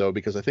go with, though,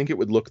 because I think it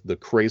would look the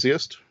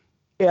craziest,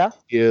 Yeah.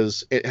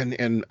 is,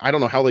 and I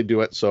don't know how they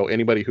do it, so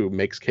anybody who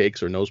makes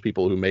cakes or knows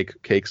people who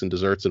make cakes and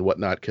desserts and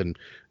whatnot can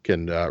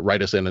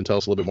write us in and tell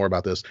us a little bit more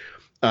about this.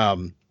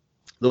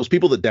 Those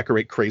people that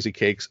decorate crazy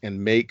cakes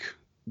and make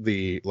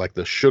the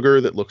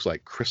sugar that looks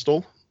like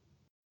crystal.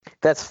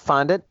 That's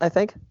fondant, I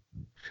think.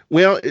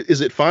 Well,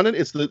 is it fondant?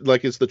 It's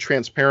the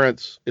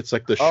transparent. It's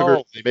like the sugar.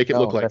 Oh, they make it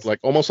no, look like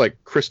almost like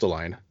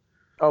crystalline.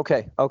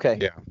 Okay.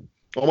 Yeah,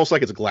 almost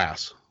like it's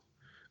glass.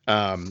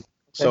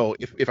 So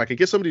if I could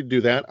get somebody to do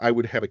that, I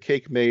would have a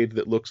cake made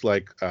that looks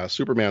like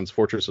Superman's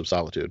Fortress of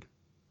Solitude.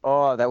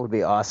 Oh, that would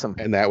be awesome.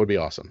 And that would be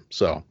awesome.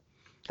 So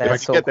if I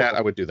could get that,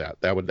 I would do that.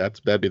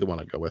 That'd be the one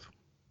I'd go with.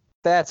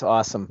 That's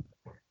awesome.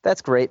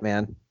 That's great,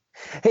 man.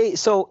 Hey,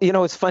 so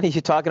it's funny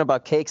you're talking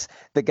about cakes.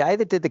 The guy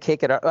that did the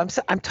cake at our,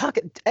 I'm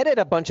talking, edit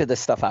a bunch of this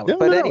stuff out. No.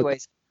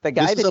 Anyways, the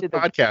guy This is that a did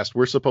podcast.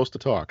 We're supposed to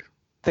talk.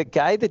 the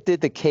guy that did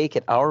the cake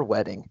at our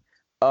wedding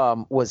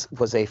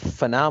was a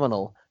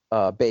phenomenal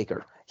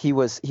baker. He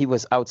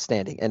was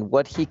outstanding, and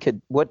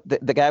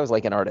the guy was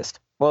like an artist.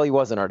 Well, he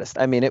was an artist.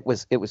 I mean, it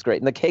was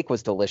great, and the cake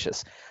was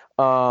delicious.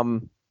 He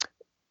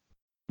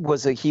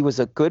was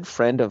a good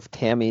friend of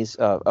Tammy's,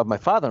 of my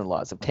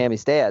father-in-law's, of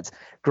Tammy's dad's,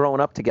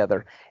 growing up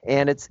together.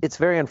 And it's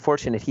very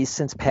unfortunate. He's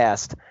since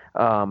passed.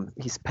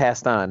 He's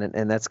passed on,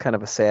 and that's kind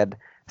of a sad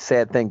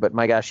thing. But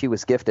my gosh, he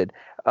was gifted.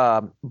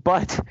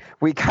 But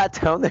we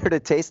got down there to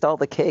taste all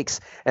the cakes,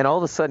 and all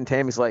of a sudden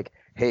Tammy's like,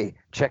 "Hey,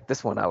 check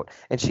this one out."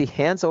 And she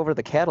hands over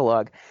the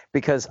catalog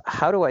because,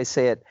 how do I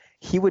say it?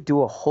 He would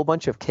do a whole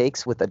bunch of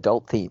cakes with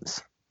adult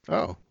themes.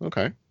 Oh,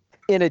 okay.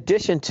 In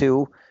addition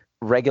to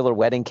regular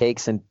wedding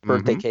cakes and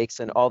birthday cakes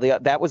and all there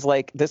was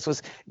like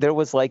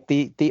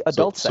the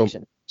adult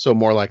section. So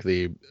more like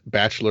the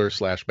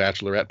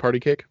bachelor/bachelorette party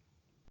cake.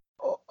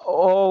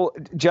 Oh,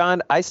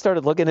 John, I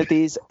started looking at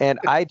these and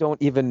I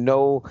don't even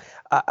know.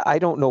 I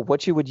don't know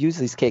what you would use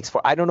these cakes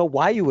for. I don't know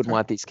why you would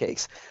want these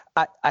cakes.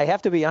 I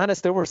have to be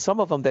honest. There were some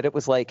of them that it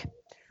was like,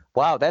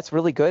 wow, that's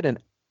really good. And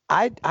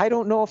I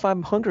don't know if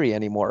I'm hungry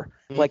anymore.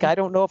 Like, I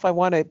don't know if I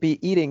want to be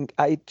eating.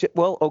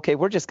 Okay,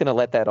 we're just going to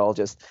let that all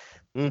just.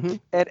 And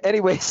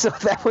anyway, so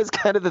that was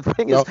kind of the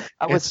thing.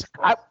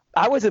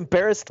 I was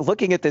embarrassed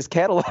looking at this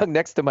catalog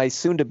next to my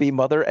soon-to-be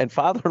mother and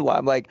father-in-law.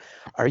 I'm like,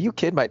 "Are you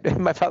kidding?"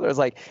 My father was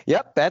like,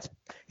 "Yep,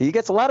 he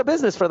gets a lot of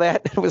business for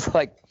that." It was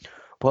like,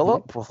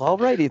 well,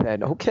 alrighty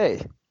then,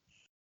 okay.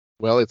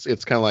 Well,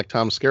 it's kind of like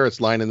Tom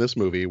Skerritt's line in this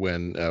movie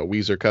when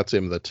Weezer cuts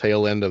him the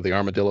tail end of the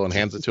armadillo and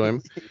hands it to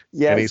him.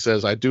 Yes. And he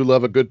says, "I do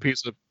love a good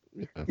piece of."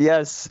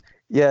 Yes.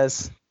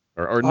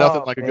 Or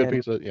nothing like a good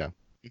piece of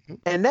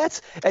And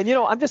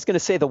I'm just going to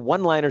say the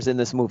one-liners in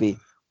this movie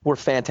were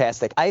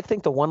fantastic. I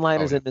think the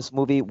one-liners in this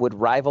movie would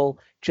rival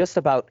just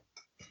about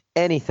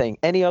anything,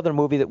 any other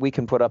movie that we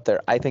can put up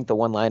there. I think the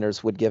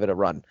one-liners would give it a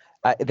run.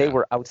 They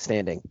were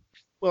outstanding.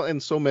 Well,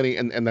 and so many,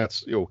 and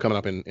that's coming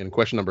up in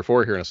question number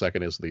 4 here in a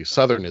second, is the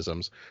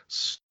Southernisms.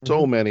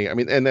 So many. I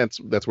mean, and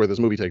that's where this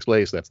movie takes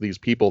place. That's these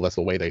people. That's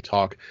the way they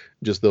talk.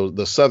 Just the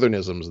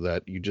Southernisms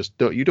that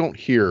you don't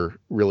hear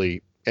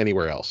really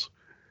anywhere else.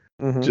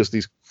 Just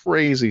these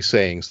crazy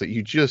sayings that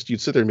you'd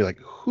sit there and be like,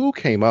 who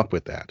came up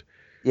with that?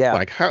 Yeah.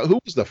 Like who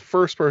was the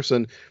first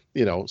person?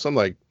 Some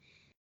like.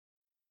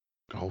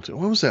 Oh, what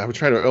was that? I was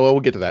trying to. Oh, we'll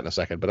get to that in a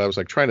second. But I was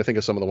like trying to think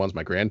of some of the ones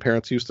my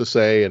grandparents used to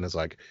say, and it's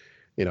like.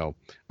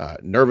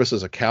 Nervous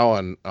as a cow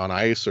on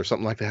ice or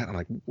something like that. I'm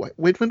like,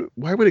 wait a minute,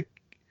 why would it?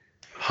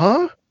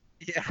 Huh?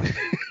 Yeah.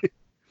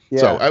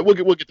 So we'll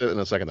get to that in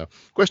a second, though.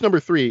 Question number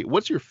 3: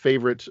 what's your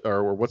favorite,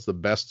 or what's the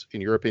best,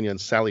 in your opinion,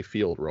 Sally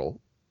Field role?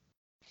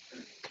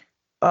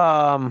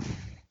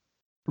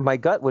 My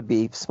gut would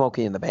be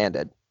Smokey and the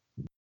Bandit.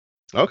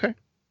 Okay,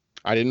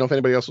 I didn't know if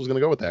anybody else was going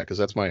to go with that because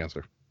that's my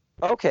answer.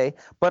 Okay,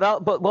 but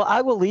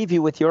I will leave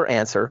you with your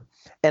answer,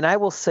 and I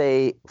will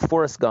say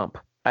Forrest Gump.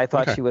 I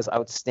thought she was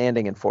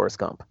outstanding in Forrest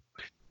Gump.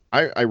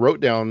 I wrote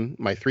down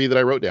my 3 that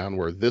I wrote down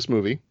were this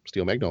movie,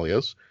 Steel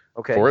Magnolias,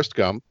 Okay. Forrest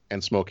Gump,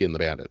 and Smokey and the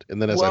Bandit.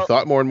 And then as I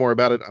thought more and more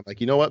about it, I'm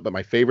like, you know what? But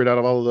my favorite out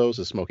of all of those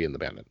is Smokey and the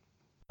Bandit.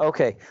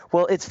 Okay.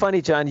 Well, it's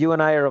funny, John. You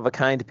and I are of a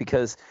kind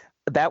because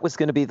that was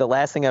going to be the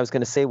last thing I was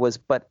going to say was,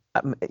 but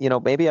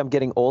maybe I'm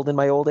getting old in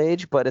my old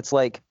age, but it's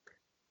like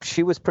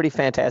she was pretty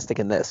fantastic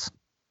in this.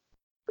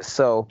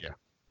 So yeah.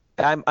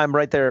 I'm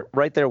right there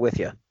with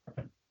you.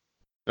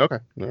 Okay.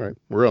 All right.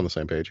 We're on the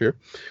same page here.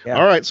 Yeah.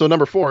 All right. So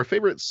number 4,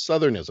 favorite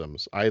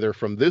Southernisms, either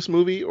from this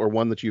movie or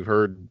one that you've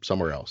heard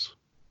somewhere else.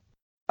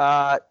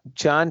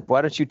 John,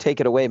 why don't you take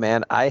it away,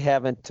 man? I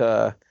haven't,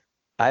 I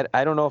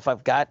don't know if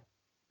I've got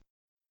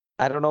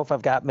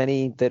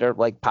many that are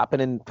like popping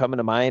and coming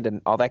to mind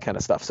and all that kind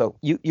of stuff. So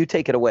you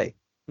take it away.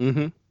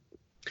 Mm-hmm.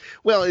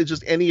 Well, it's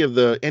just any of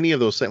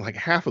those, like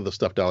half of the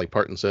stuff Dolly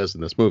Parton says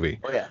in this movie.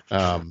 Oh yeah.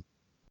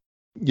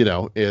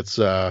 It's,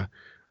 what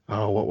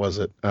was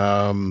it?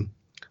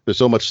 There's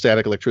so much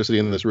static electricity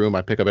in this room.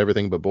 I pick up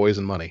everything but boys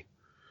and money.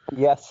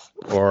 Yes.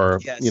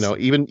 Or, yes.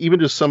 Even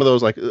just some of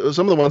those, like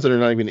some of the ones that are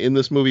not even in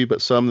this movie, but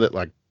some that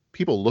like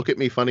people look at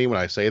me funny when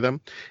I say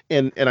them.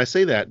 And I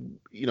say that,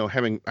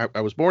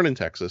 I was born in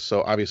Texas.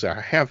 So obviously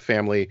I have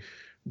family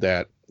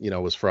that,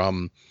 was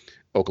from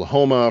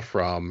Oklahoma,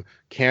 from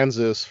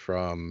Kansas,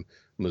 from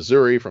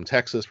Missouri, from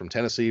Texas, from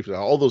Tennessee, from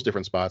all those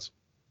different spots.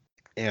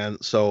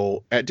 And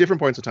so at different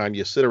points in time,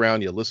 you sit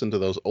around, you listen to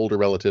those older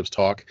relatives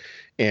talk,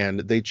 and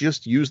they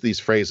just use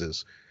these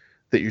phrases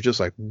that you're just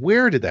like,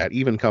 where did that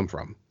even come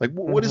from? Like,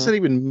 what does that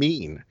even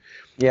mean?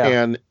 Yeah.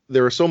 And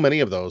there are so many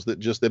of those that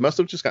they must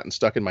have just gotten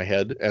stuck in my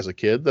head as a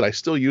kid that I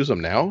still use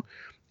them now.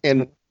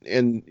 And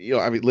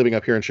living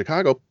up here in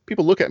Chicago,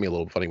 people look at me a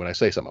little funny when I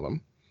say some of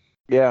them.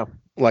 Yeah.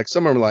 Like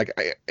some of them are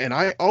like,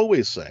 I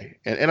always say,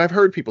 and I've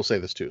heard people say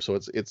this too. So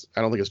it's,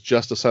 I don't think it's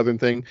just a Southern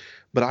thing,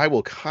 but I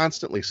will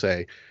constantly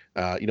say,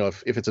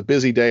 if it's a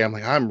busy day, I'm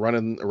like, I'm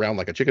running around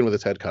like a chicken with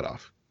its head cut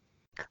off.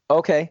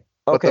 Okay.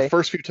 But the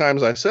first few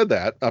times I said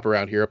that up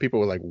around here, people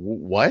were like,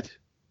 what?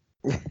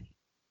 I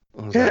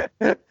was like,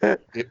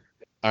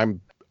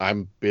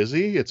 I'm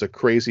busy. It's a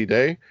crazy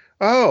day.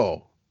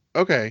 Oh,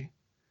 okay.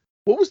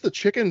 What was the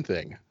chicken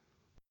thing?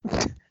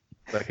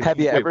 Like, Have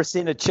you ever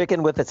seen a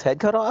chicken with its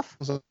head cut off?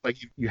 I was like,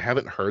 you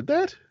haven't heard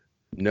that?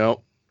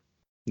 No,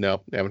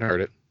 haven't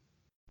heard it.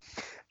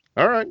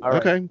 All right.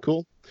 Okay,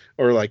 cool.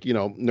 Or like,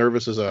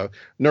 nervous as a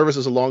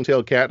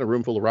long-tailed cat in a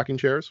room full of rocking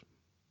chairs.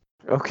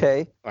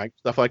 Okay. Like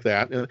stuff like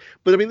that.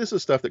 But I mean, this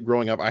is stuff that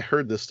growing up, I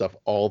heard this stuff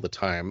all the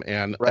time.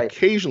 And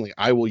occasionally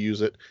I will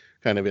use it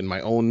kind of in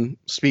my own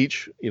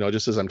speech,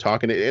 just as I'm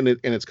talking. And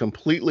it's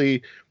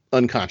completely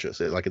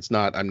unconscious.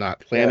 I'm not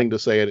planning to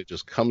say it. It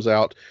just comes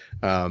out.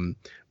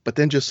 But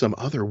then just some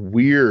other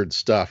weird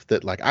stuff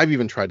that like I've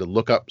even tried to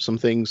look up some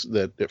things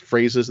that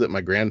phrases that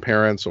my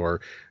grandparents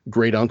or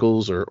great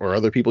uncles or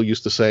other people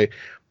used to say.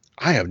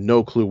 I have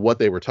no clue what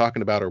they were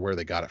talking about or where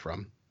they got it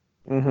from.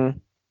 Mm-hmm.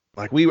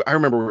 Like I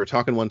remember we were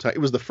talking one time.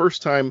 It was the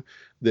first time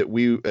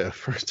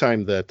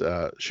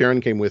that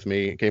Sharon came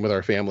with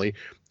our family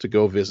to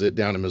go visit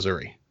down in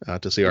Missouri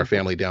to see our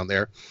family down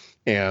there,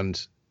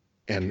 and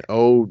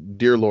oh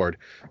dear Lord,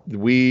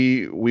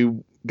 we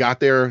got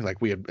there,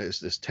 like we had this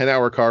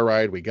 10-hour car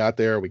ride. We got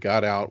there, we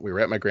got out, we were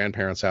at my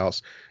grandparents'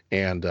 house,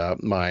 and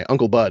my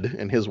Uncle Bud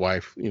and his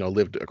wife,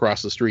 lived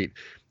across the street.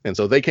 And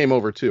so they came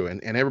over too,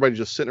 and everybody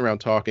just sitting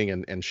around talking.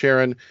 And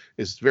Sharon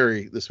is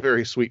this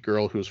very sweet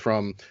girl who's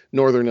from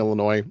Northern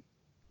Illinois,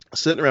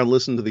 sitting around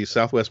listening to these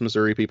Southwest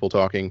Missouri people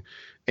talking,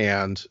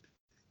 and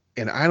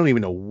I don't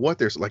even know what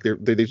there's like.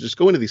 They just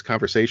go into these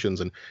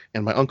conversations, and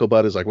my Uncle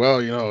Bud is like, well,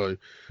 a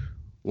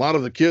lot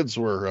of the kids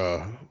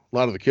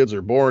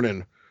are born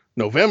in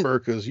November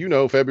because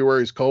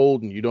February's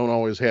cold and you don't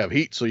always have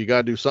heat, so you got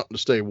to do something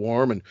to stay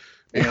warm. And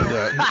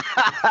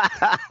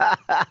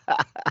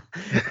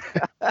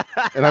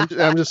and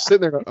I'm just sitting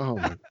there going, oh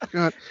my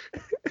God,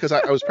 because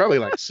I was probably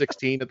like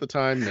 16 at the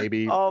time,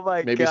 maybe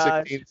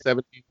 16,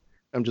 17.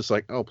 I'm just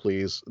like, oh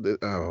please,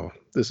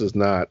 this is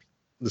not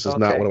what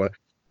I want.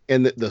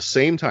 And the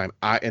same time,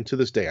 and to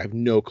this day, I have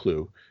no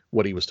clue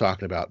what he was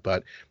talking about,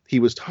 but I think he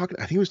was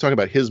talking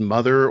about his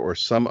mother or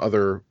some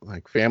other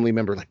like family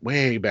member, like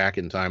way back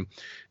in time.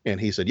 And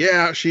he said,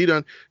 yeah, she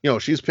done,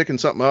 she's picking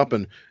something up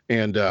and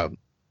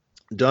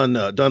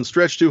done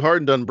stretched too hard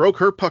and done broke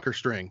her pucker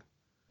string.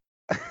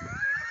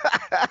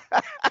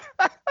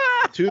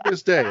 To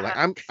this day, like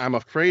I'm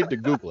afraid to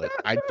Google it.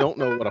 I don't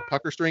know what a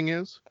pucker string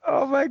is.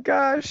 Oh my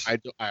gosh. I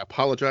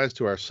apologize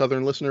to our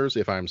Southern listeners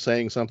if I'm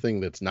saying something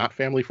that's not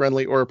family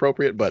friendly or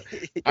appropriate, but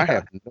yeah. I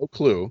have no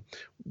clue.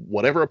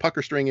 Whatever a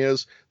pucker string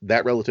is,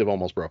 that relative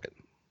almost broke it.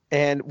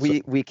 And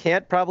we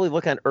can't probably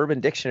look on Urban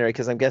Dictionary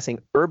because I'm guessing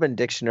Urban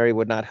Dictionary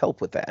would not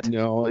help with that.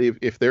 No,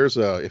 if there's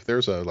a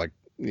like,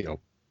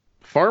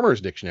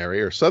 Farmer's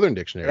Dictionary or Southern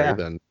Dictionary,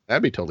 then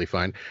that'd be totally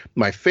fine.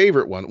 My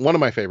favorite one of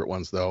my favorite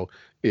ones though,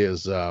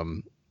 is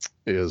when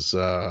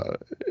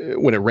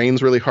it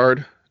rains really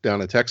hard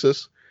down in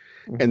Texas.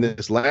 And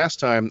this last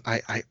time,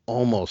 I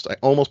almost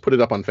put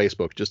it up on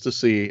Facebook just to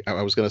see.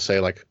 I was going to say,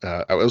 like,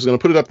 I was going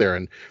to put it up there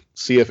and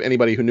see if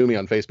anybody who knew me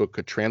on Facebook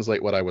could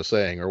translate what I was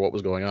saying or what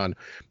was going on.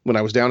 When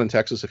I was down in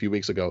Texas a few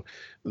weeks ago,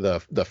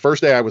 the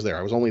first day I was there,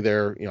 I was only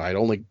there, I'd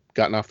only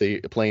gotten off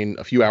the plane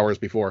a few hours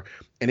before,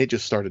 and it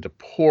just started to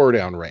pour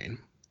down rain.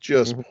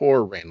 Just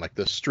pour rain. Like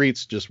the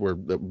streets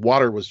the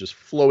water was just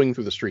flowing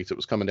through the streets. It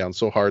was coming down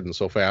so hard and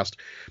so fast.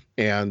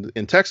 And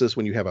in Texas,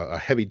 when you have a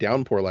heavy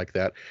downpour like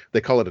that,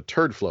 they call it a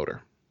turd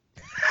floater.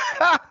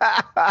 And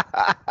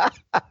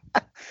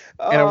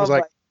I was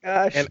like,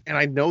 gosh. And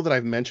I know that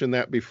I've mentioned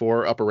that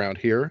before up around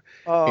here.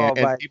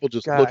 And people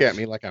just look at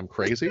me like I'm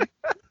crazy.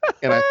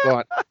 And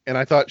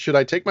I thought, should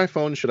I take my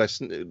phone? Should I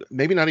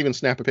maybe not even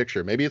snap a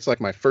picture? Maybe it's like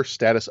my first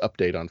status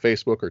update on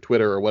Facebook or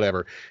Twitter or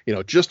whatever.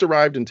 Just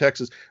arrived in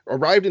Texas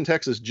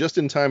just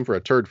in time for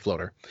a turd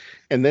floater,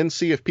 and then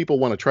see if people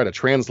want to try to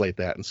translate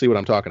that and see what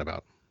I'm talking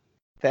about.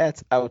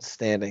 That's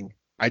outstanding.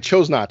 I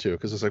chose not to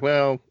because it's like,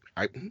 well,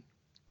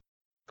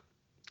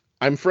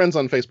 I'm friends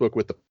on Facebook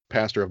with the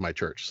pastor of my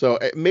church, so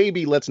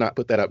maybe let's not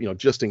put that up.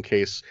 Just in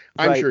case.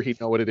 I'm sure he'd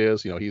know what it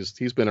is.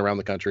 He's been around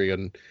the country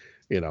and.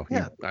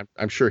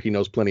 I'm sure he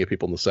knows plenty of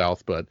people in the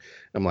South, but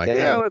I'm like,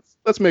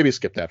 let's maybe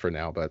skip that for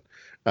now. But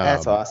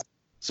that's awesome.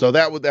 So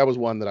that was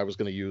one that I was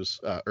going to use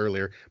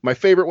earlier. My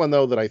favorite one,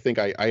 though, that I think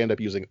I end up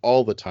using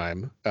all the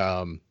time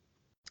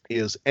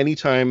is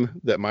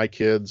anytime that my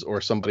kids or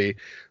somebody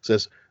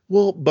says,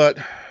 well, but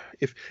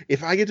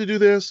if I get to do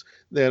this,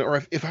 then,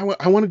 or if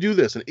I want to do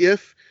this, and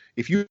if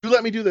you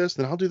let me do this,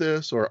 then I'll do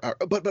this, or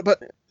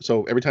but.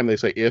 So every time they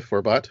say if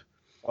or but.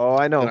 Oh,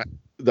 I know.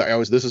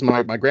 This is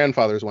my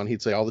grandfather's one.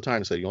 He'd say all the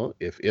time,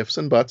 if ifs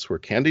and buts were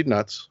candied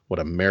nuts, what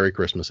a Merry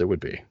Christmas it would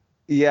be.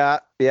 Yeah.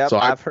 So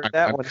I've heard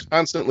that one. I'm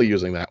constantly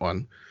using that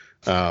one.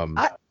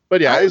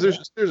 But yeah, there's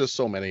just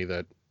so many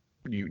that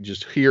you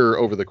just hear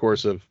over the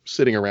course of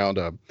sitting around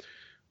a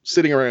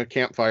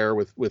campfire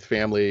with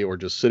family, or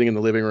just sitting in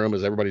the living room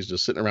as everybody's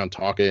just sitting around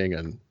talking,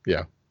 and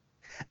yeah.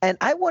 And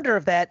I wonder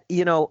if that,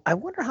 I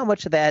wonder how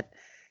much of that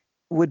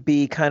would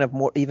be kind of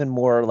even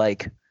more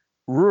like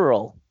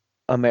rural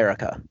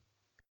America.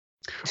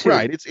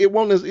 Right.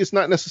 It's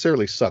not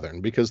necessarily Southern,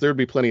 because there'd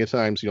be plenty of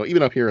times,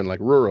 even up here in like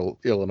rural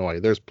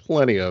Illinois, there's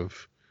plenty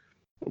of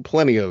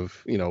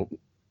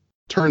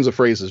turns of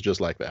phrases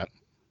just like that.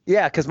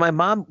 Yeah. Cause my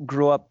mom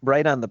grew up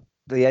right on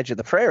the edge of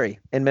the prairie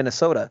in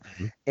Minnesota,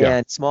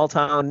 and small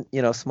town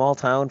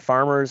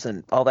farmers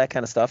and all that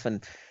kind of stuff.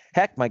 And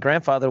heck, my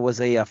grandfather was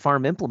a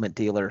farm implement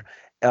dealer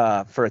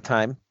for a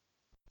time.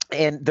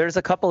 And there's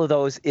a couple of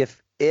those,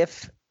 if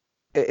ifs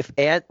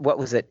and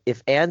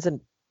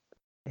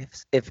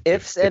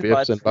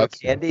buts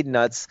candied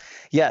nuts.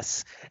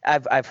 Yes,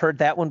 I've heard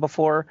that one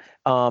before.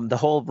 The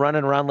whole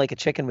running around like a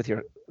chicken with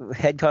your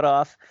head cut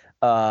off.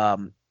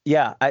 So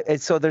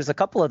there's a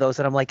couple of those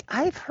that I'm like,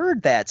 I've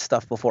heard that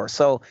stuff before.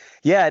 So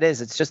yeah, it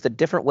is. It's just a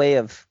different way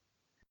of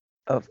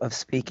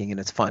speaking, and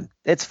it's fun.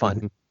 It's fun.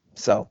 Mm-hmm.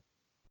 So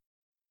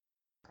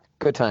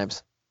good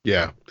times.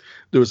 Yeah,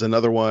 there was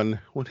another one.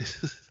 What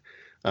is this?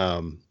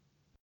 I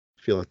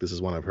feel like this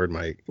is one I've heard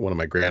one of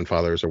my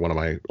grandfathers or one of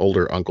my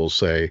older uncles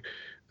say.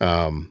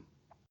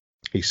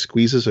 He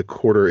squeezes a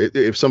quarter.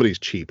 If somebody's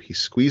cheap, he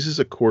squeezes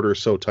a quarter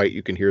so tight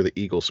you can hear the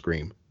eagle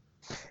scream,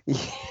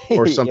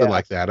 or something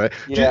like that.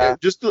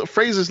 Just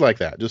phrases like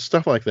that, just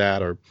stuff like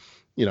that, or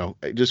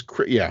just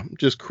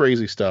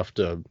crazy stuff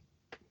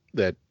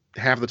that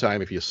half the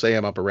time, if you say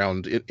them up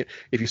around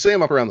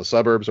the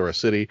suburbs or a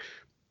city.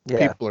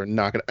 Yeah. People are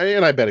not going to,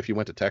 and I bet if you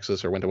went to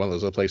Texas or went to one of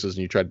those other places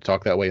and you tried to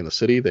talk that way in the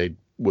city, they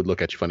would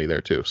look at you funny there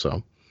too.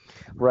 So,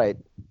 right.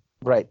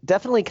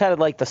 Definitely kind of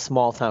like the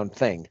small town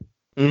thing.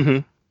 Mm-hmm.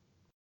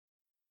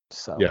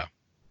 So.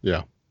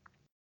 Yeah.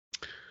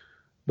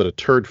 But a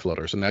turd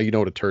floater. So now you know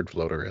what a turd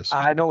floater is.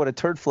 I know what a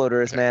turd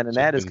floater is, man, and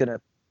that is going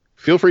to.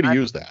 Feel free to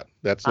use that.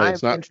 I'm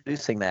not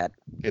introducing that.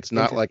 It's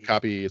not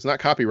It's not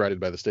copyrighted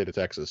by the state of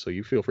Texas, so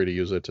you feel free to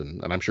use it,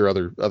 and I'm sure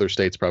other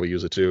states probably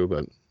use it too,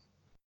 but.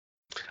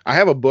 I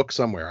have a book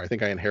somewhere. I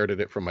think I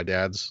inherited it from my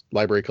dad's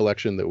library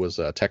collection that was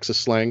Texas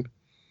slang.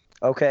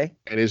 Okay.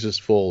 And it's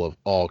just full of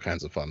all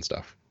kinds of fun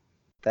stuff.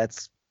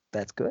 That's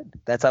good.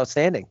 That's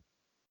outstanding.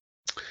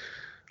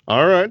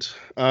 All right.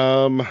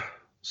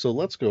 So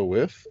let's go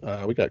with,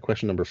 we got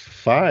question number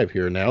 5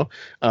 here now.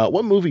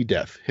 What movie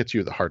death hits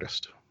you the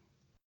hardest?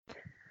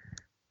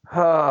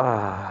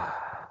 I'm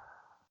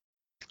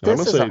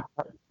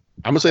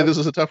gonna say this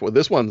is a tough one.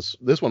 This one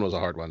was a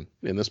hard one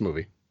in this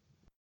movie.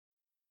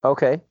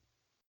 Okay.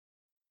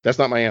 That's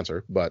not my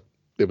answer, but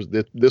it was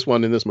this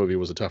one in this movie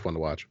was a tough one to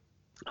watch.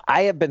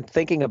 I have been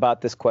thinking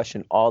about this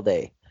question all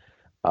day.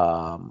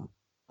 And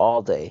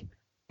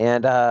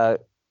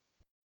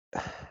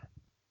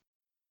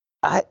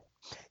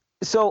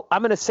so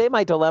I'm going to say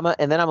my dilemma,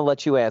 and then I'm going to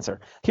let you answer.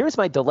 Here's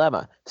my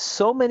dilemma.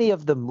 So many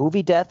of the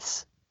movie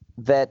deaths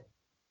that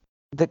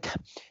the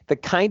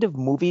kind of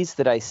movies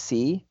that I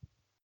see,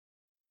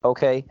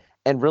 okay,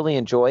 and really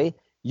enjoy,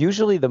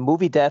 usually the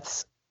movie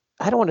deaths,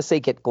 I don't want to say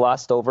get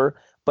glossed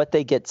over, but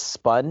they get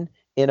spun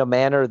in a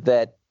manner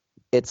that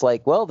it's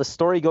like, well, the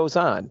story goes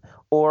on,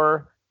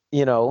 or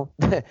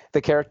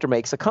the character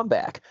makes a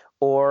comeback,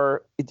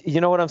 or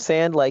you know what I'm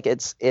saying? Like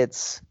it's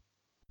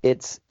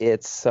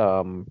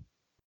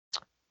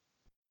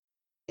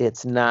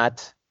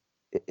not,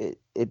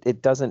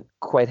 it doesn't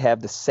quite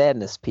have the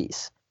sadness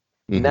piece.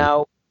 Mm-hmm.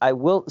 Now I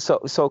will,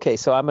 okay,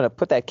 so I'm going to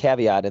put that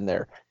caveat in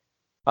there.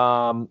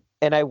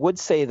 And I would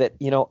say that,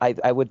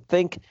 I would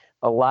think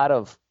a lot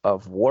of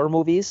war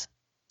movies,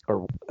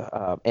 or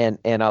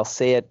and I'll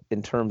say it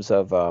in terms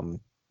of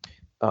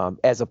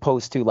as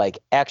opposed to like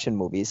action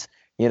movies,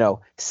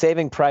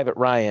 Saving Private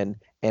Ryan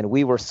and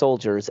We Were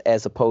Soldiers,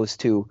 as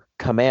opposed to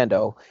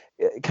Commando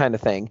kind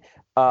of thing.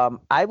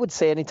 I would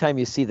say anytime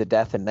you see the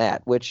death in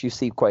that, which you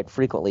see quite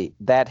frequently,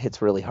 that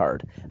hits really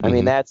hard. Mm-hmm. I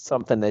mean, that's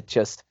something that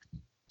just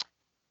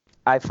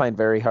I find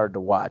very hard to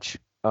watch,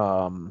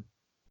 and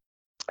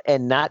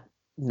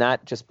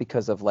not just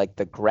because of like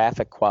the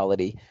graphic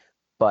quality,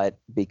 but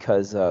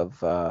because of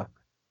the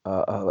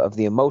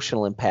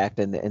emotional impact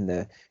and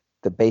the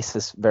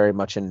basis very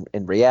much in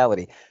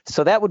reality.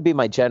 So that would be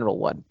my general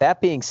one.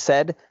 That being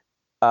said,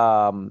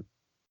 I'm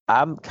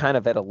kind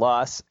of at a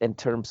loss in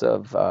terms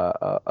of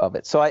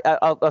it. So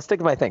I'll stick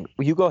to my thing.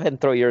 You go ahead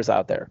and throw yours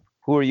out there.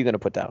 Who are you going to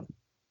put down?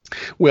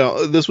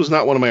 Well, this was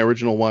not one of my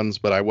original ones,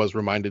 but I was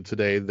reminded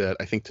today that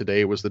I think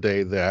today was the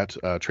day that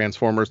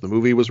Transformers, the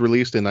movie, was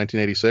released in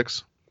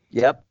 1986.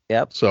 Yep.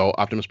 So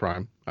Optimus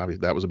Prime,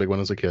 obviously that was a big one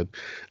as a kid.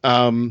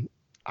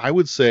 I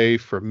would say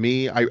for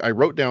me, I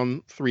wrote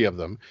down 3 of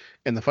them.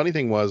 And the funny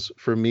thing was,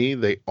 for me,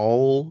 they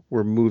all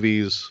were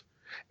movies.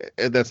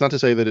 That's not to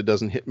say that it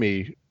doesn't hit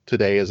me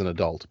today as an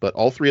adult, but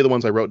all 3 of the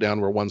ones I wrote down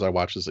were ones I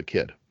watched as a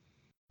kid.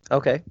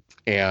 Okay.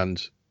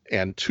 And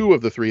 2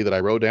 of the 3 that I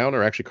wrote down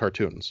are actually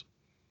cartoons.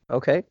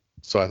 Okay.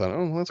 So I thought,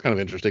 well, that's kind of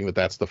interesting that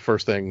that's the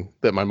first thing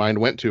that my mind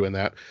went to in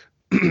that.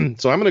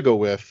 So I'm going to go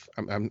with,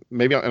 I'm going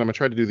to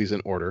try to do these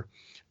in order.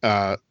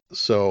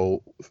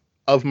 So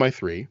of my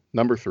 3,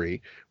 number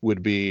 3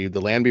 would be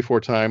The Land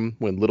Before Time,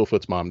 when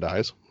Littlefoot's mom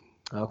dies.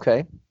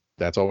 Okay.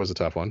 That's always a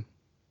tough one.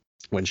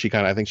 When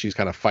I think she's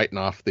kind of fighting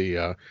off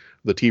the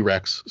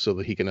T-Rex so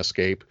that he can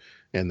escape,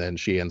 and then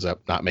she ends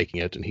up not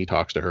making it, and he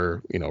talks to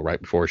her,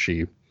 right before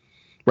she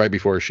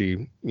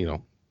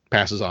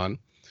passes on.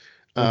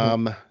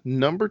 Mm-hmm.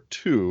 Number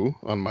 2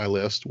 on my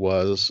list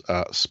was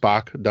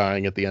Spock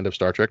dying at the end of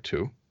Star Trek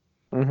II.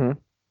 Mm-hmm.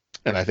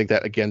 And I think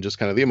that, again, just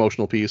kind of the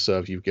emotional piece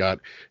of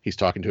he's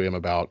talking to him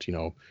about,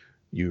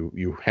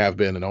 you have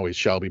been and always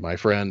shall be my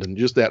friend, and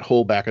just that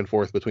whole back and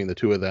forth between the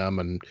two of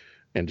them,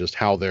 and just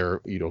how they're,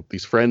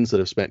 these friends that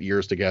have spent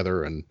years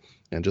together, and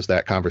just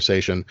that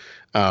conversation.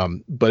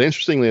 But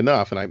interestingly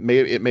enough, and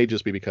it may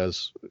just be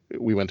because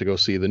we went to go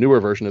see the newer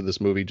version of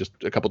this movie just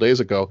a couple days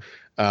ago,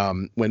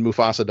 when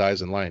Mufasa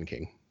dies in Lion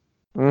King.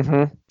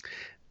 Mm-hmm.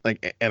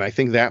 And I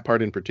think that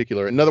part in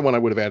particular, another one I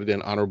would have added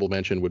in honorable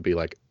mention would be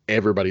like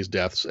everybody's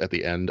deaths at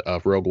the end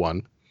of Rogue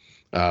One.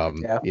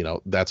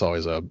 That's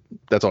always a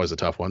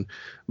tough one.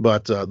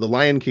 But the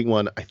Lion King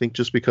one, I think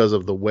just because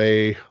of the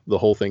way the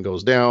whole thing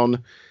goes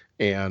down,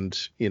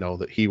 and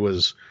that he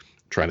was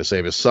trying to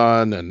save his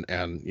son,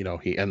 and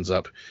he ends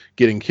up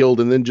getting killed,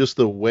 and then just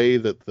the way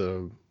that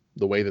the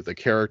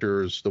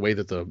characters, the way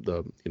that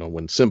the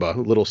when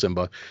little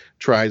Simba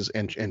tries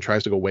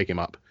to go wake him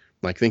up,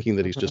 like thinking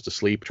that he's just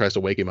asleep, tries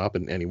to wake him up,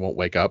 and he won't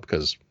wake up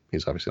because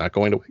he's obviously not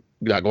going to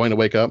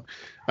wake up.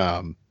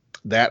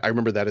 That I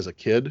remember that as a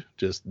kid,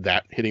 just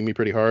that hitting me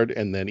pretty hard.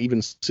 And then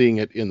even seeing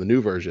it in the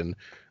new version,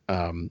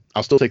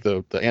 I'll still take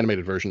the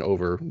animated version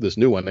over this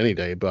new one any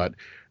day. But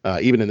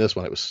even in this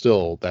one, it was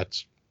still,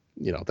 that's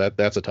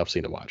a tough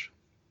scene to watch.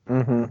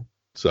 Mm-hmm.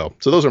 So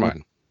those are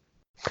mine.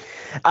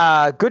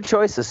 Good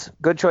choices.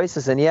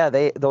 And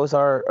yeah, those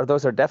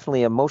are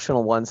definitely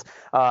emotional ones,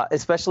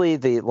 especially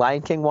the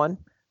Lion King one.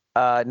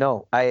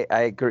 No, I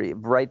agree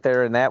right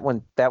there. And that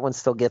one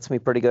still gets me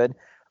pretty good.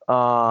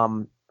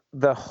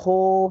 The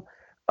whole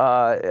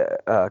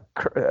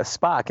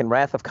Spock and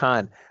Wrath of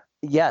Khan.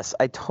 Yes,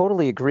 I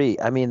totally agree.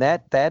 I mean,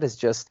 that is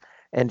just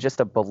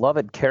a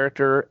beloved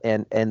character,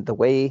 and the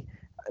way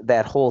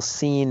that whole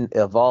scene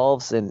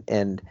evolves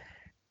and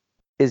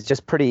is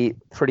just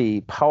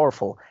pretty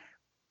powerful.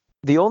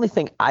 The only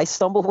thing I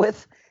stumble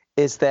with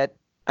is that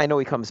I know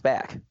he comes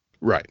back.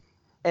 Right.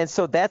 And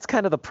so that's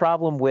kind of the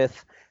problem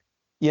with,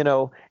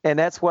 and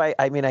that's why,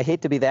 I mean, I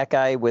hate to be that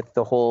guy with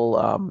the whole,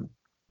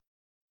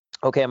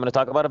 okay, I'm going to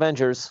talk about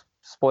Avengers,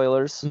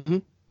 spoilers. Mm-hmm.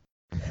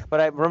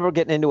 But I remember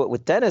getting into it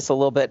with Dennis a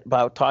little bit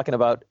about talking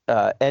about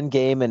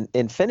Endgame and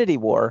Infinity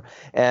War,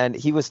 and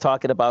he was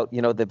talking about,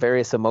 the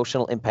various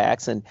emotional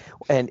impacts, and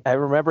I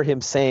remember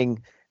him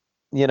saying,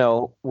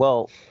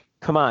 well,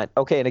 come on,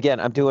 okay, and again,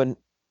 I'm doing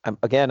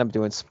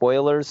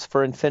spoilers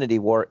for Infinity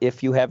War.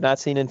 If you have not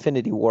seen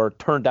Infinity War,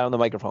 turn down the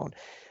microphone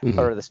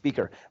or the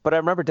speaker. But I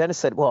remember Dennis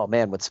said, well,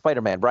 man, with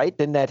Spider-Man, right?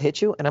 Didn't that hit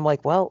you? And I'm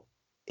like, well,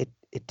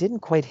 it didn't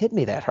quite hit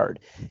me that hard.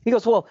 He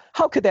goes, well,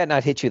 how could that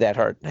not hit you that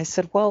hard? And I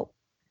said, well,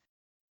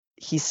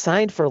 he's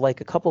signed for like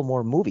a couple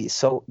more movies,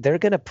 so they're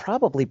gonna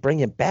probably bring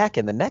him back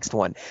in the next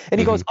one. And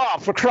he goes, "Oh,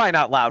 for crying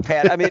out loud,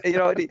 Pat!" I mean,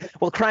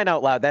 well, crying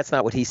out loud. That's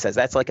not what he says.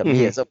 That's like a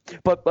me. So,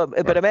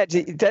 but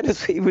imagine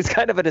Dennis. He was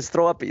kind of at his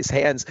throw up his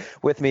hands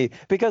with me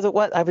because of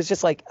what I was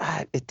just like,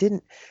 it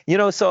didn't,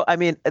 So I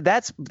mean,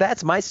 that's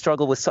my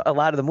struggle with a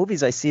lot of the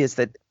movies I see is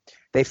that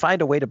they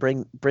find a way to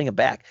bring him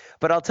back.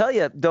 But I'll tell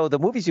you though, the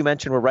movies you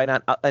mentioned were right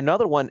on.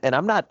 Another one, and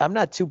I'm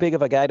not too big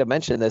of a guy to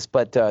mention this,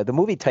 but the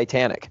movie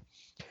Titanic.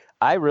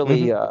 I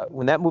really,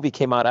 when that movie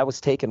came out, I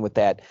was taken with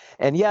that.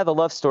 And yeah, the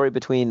love story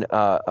between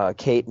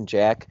Kate and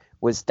Jack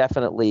was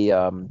definitely,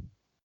 you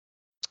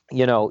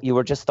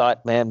were just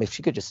thought, man, if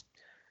she could just,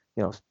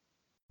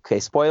 okay,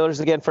 spoilers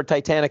again for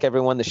Titanic,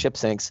 everyone, the ship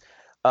sinks.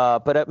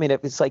 But I mean,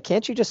 it's like,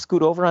 can't you just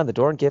scoot over on the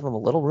door and give him a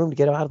little room to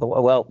get out of the way?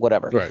 Well,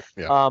 whatever. Right.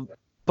 Yeah.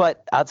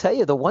 But I'll tell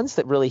you, the ones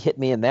that really hit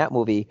me in that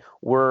movie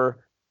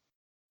were,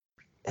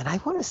 and I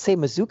want to say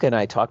Mazuka and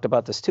I talked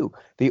about this too,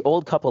 the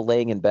old couple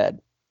laying in bed,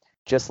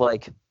 just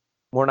like,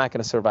 we're not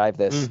going to survive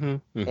this.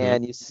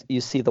 And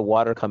you see the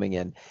water coming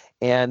in.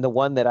 And the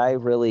one that I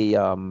really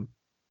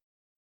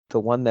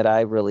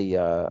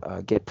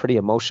get pretty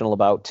emotional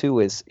about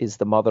too is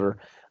the mother.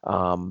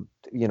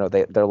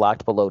 They're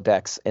locked below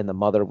decks, and the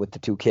mother with the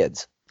two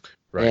kids.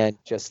 Right. And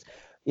just,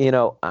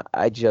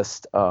 I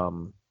just,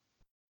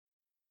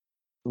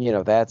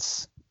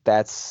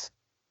 that's.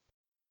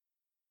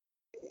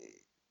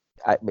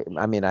 I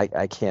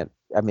can't.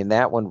 I mean,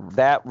 that one,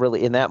 that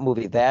really, in that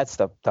movie, that's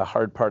the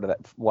hard part of that,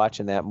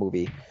 watching that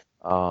movie,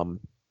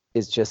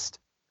 is just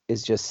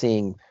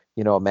seeing,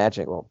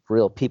 imagining, well,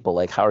 real people,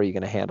 like, how are you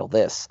going to handle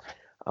this?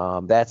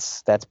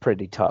 That's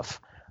pretty tough.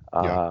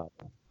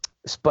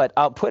 But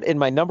I'll put in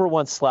my number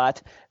one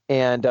slot,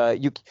 and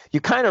you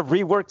kind of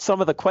reworked some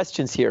of the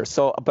questions here.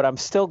 So, but I'm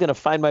still going to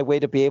find my way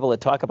to be able to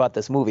talk about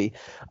this movie.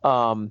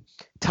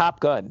 Top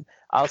Gun.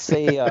 I'll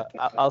say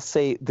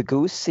the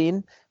goose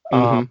scene.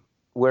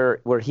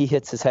 Where he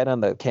hits his head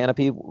on the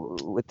canopy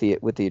with the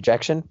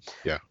ejection.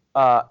 Yeah.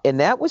 And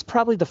that was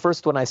probably the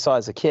first one I saw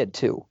as a kid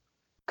too,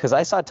 because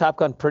I saw Top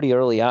Gun pretty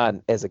early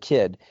on as a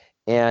kid,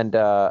 and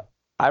I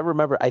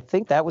remember, I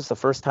think that was the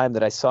first time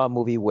that I saw a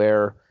movie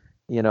where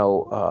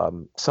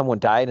someone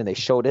died and they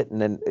showed it, and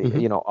then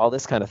all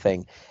this kind of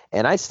thing,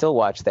 and I still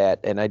watch that,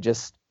 and I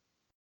just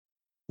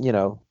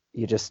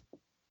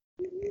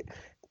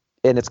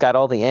and it's got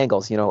all the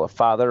angles, a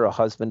father, a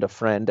husband, a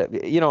friend,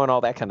 and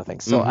all that kind of thing.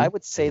 So I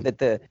would say that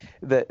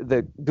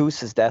the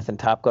Goose's death in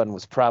Top Gun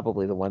was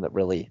probably the one that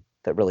really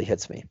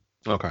hits me.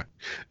 Okay.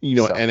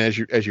 And as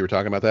you were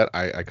talking about that,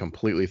 I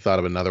completely thought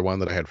of another one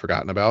that I had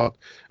forgotten about.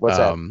 What's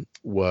that?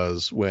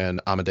 Was when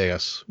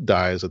Amadeus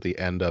dies at the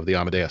end of the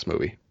Amadeus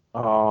movie.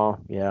 Oh,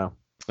 yeah.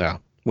 Yeah.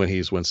 When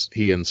he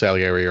and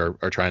Salieri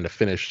are trying to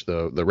finish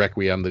the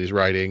Requiem that he's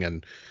writing,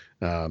 and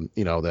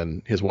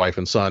then his wife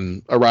and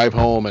son arrive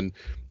home, and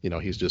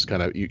he's just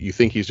kind of, you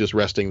think he's just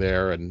resting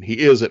there, and he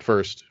is at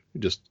first.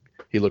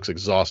 He looks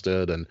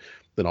exhausted, and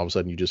then all of a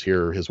sudden you just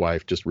hear his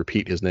wife just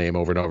repeat his name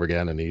over and over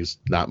again, and he's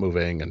not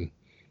moving, and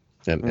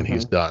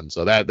he's done.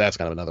 So that's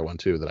kind of another one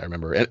too that I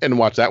remember, and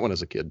watched that one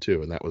as a kid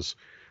too, and that was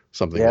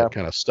something that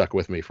kind of stuck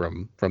with me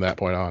from that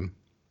point on.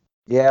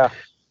 Yeah.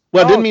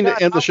 Well, I didn't mean to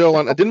end the show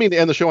on a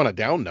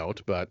down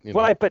note, but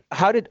Well, but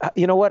how did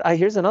what?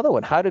 Here's another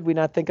one. How did we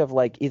not think of,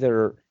 like,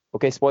 either,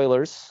 okay,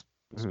 spoilers,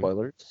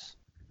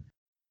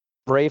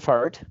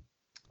 Braveheart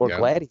or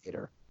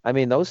Gladiator? I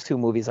mean, those two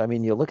movies. I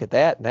mean, you look at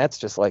that, and that's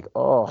just like,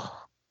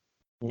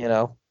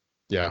 Yeah.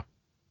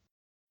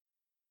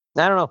 I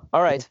don't know.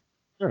 All right.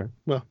 All right.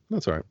 Well,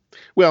 that's all right.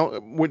 Well,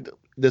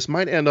 this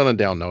might end on a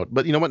down note,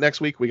 but you know what?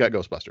 Next week we got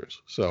Ghostbusters.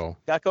 So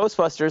got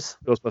Ghostbusters.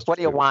 What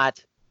do you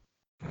want?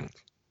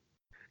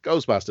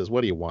 Ghostbusters.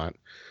 What do you want?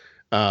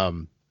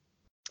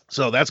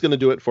 So that's going to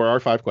do it for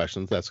our 5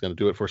 questions. That's going to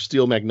do it for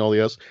Steel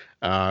Magnolias.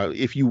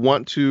 If you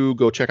want to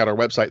go check out our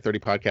website,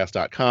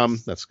 30podcast.com,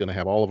 that's going to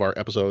have all of our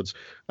episodes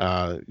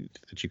that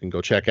you can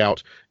go check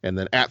out. And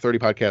then at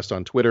 30podcast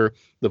on Twitter,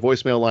 the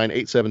voicemail line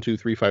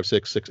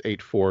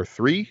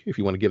 872-356-6843 if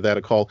you want to give that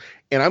a call.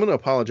 And I'm going to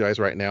apologize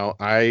right now.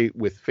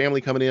 With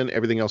family coming in,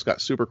 everything else got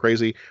super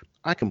crazy.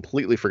 I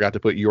completely forgot to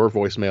put your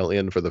voicemail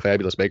in for the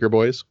Fabulous Baker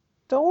Boys.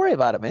 Don't worry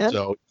about it, man.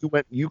 So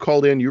you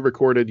called in, you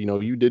recorded,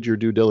 you did your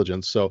due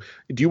diligence. So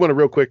do you want to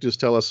real quick just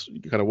tell us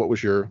kind of what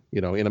was your,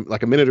 in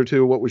a minute or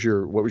two, what was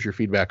your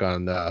feedback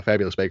on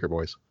Fabulous Baker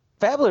Boys?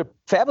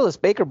 Fabulous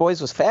Baker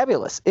Boys was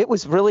fabulous. It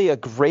was really a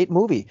great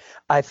movie.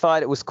 I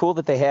thought it was cool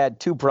that they had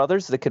 2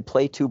 brothers that could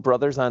play 2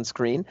 brothers on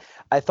screen.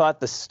 I thought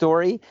the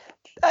story,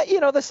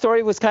 the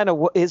story was kind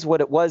of is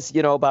what it was,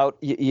 about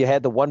you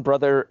had the one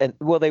brother, and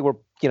they were,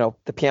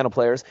 the piano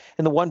players,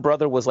 and the one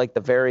brother was like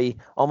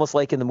almost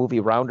like in the movie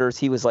Rounders,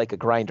 he was like a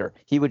grinder.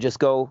 He would just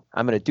go,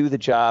 I'm going to do the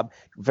job.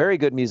 Very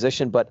good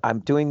musician, but I'm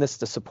doing this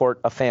to support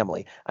a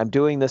family. I'm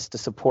doing this to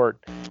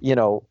support,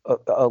 a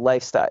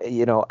lifestyle.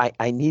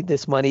 I need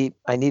this money.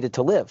 I need it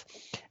to live.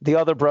 The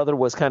other brother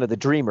was kind of the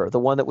dreamer, the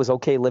one that was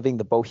okay living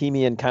the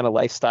bohemian kind of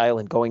lifestyle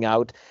and going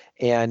out.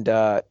 And,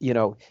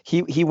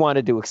 he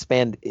wanted to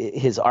expand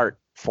his art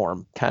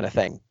form kind of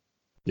thing.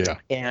 Yeah.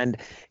 And,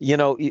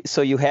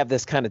 so you have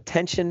this kind of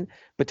tension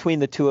between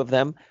the two of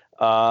them,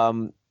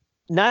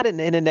 not in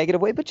a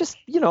negative way, but just,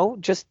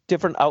 just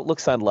different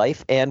outlooks on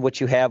life and what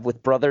you have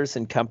with brothers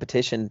and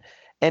competition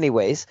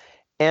anyways.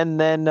 And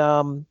then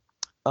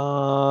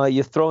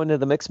you throw into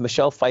the mix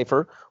Michelle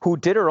Pfeiffer, who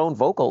did her own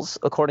vocals,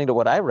 according to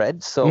what I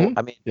read. So,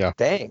 I mean,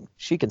 dang,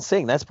 she can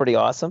sing. That's pretty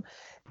awesome.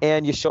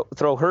 And you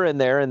throw her in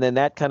there, and then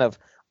that kind of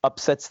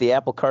upsets the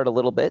apple cart a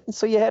little bit. And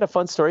so you had a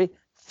fun story,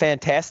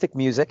 fantastic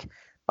music.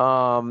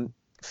 And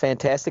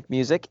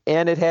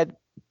it had,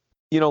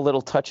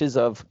 little touches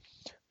of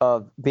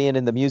being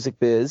in the music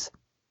biz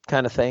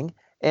kind of thing.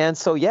 And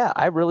so, yeah,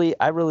 I really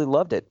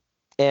loved it.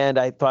 And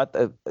I thought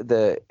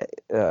the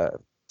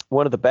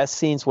one of the best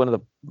scenes,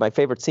 my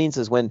favorite scenes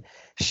is when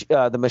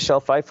the Michelle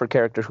Pfeiffer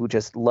character, who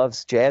just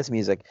loves jazz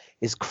music,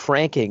 is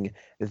cranking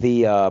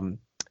the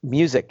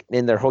music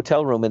in their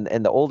hotel room,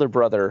 and the older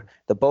brother,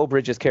 the Beau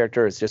Bridges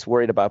character, is just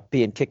worried about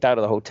being kicked out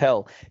of the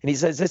hotel. And he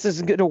says, this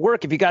isn't going to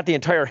work if you got the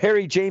entire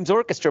Harry James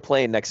Orchestra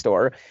playing next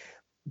door.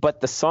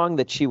 But the song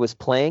that she was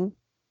playing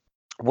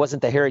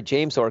wasn't the Harry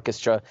James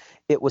Orchestra.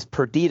 It was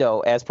Perdido,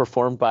 as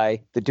performed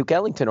by the Duke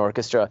Ellington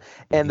Orchestra.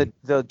 And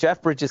the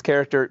Jeff Bridges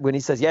character, when he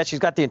says, yeah, she's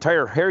got the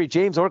entire Harry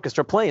James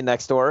Orchestra playing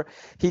next door,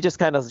 he just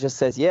kind of just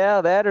says,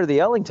 yeah, that or the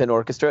Ellington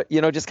Orchestra,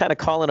 just kind of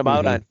calling him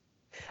out on.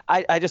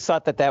 I just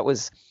thought that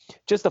was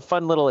just a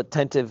fun little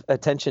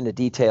attention to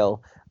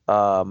detail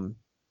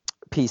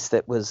piece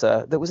that was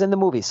in the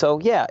movie. So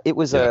yeah, it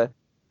was a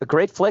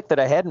great flick that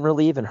I hadn't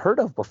really even heard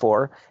of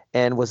before,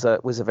 and was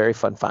a very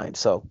fun find.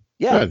 So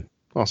yeah. Good.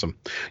 Awesome.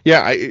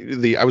 Yeah,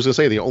 I was gonna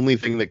say the only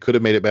thing that could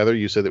have made it better,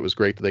 you said it was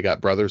great that they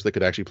got brothers that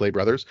could actually play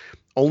brothers.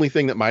 Only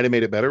thing that might have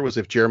made it better was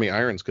if Jeremy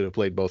Irons could have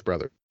played both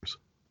brothers.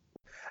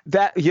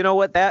 That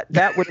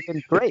that would have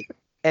been great.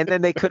 And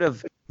then they could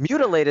have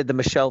mutilated the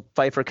Michelle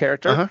Pfeiffer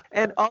character,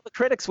 and all the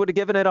critics would have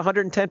given it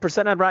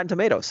 110% on Rotten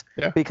Tomatoes,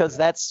 because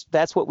that's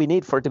what we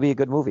need for it to be a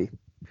good movie.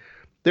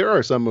 There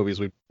are some movies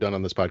we've done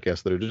on this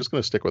podcast that are just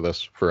going to stick with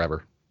us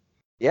forever.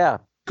 Yeah.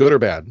 Good or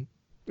bad,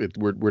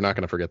 we're not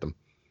going to forget them.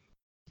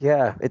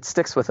 Yeah, it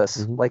sticks with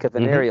us like a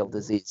venereal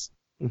disease.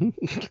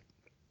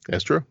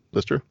 That's true.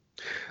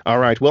 All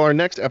right. Well, our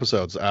next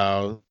episodes,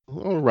 we'll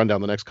run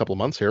down the next couple of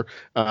months here.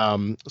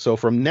 So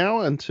from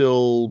now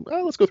until,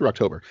 let's go through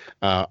October.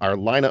 Our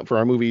lineup for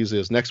our movies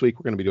is next week,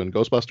 we're going to be doing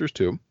Ghostbusters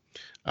 2.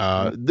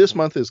 This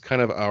month is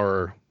kind of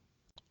our,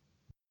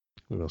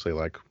 I'm going to say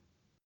like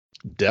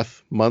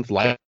death month,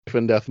 life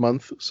and death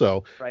month.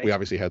 So we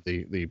obviously had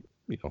the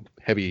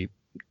heavy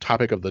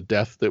topic of the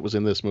death that was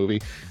in this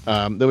movie.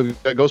 Then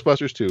we've got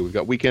Ghostbusters 2. We've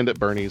got Weekend at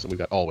Bernie's, and we've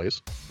got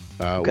Always.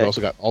 We've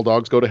also got All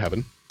Dogs Go to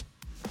Heaven.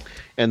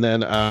 And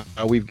then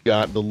we've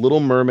got The Little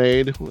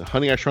Mermaid,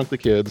 Honey, I Shrunk the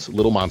Kids,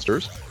 Little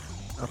Monsters.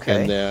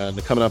 Okay. And then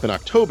coming up in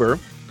October,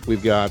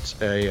 we've got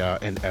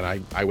and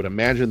I would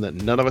imagine that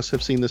none of us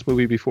have seen this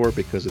movie before,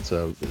 because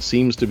it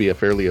seems to be a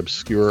fairly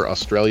obscure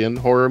Australian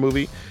horror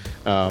movie,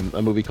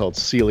 a movie called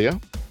Celia.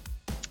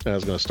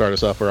 Is going to start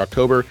us off for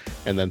October,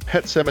 and then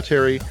Pet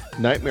Sematary,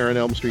 Nightmare on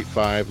Elm Street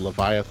 5,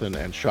 Leviathan,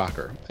 and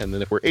Shocker. And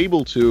then if we're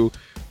able to,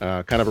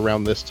 kind of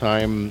around this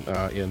time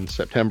in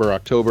September,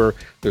 October,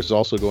 there's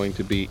also going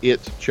to be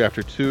It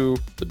Chapter 2,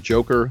 the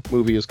Joker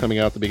movie is coming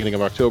out at the beginning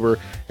of October,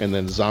 and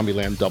then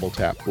Zombieland Double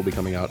Tap will be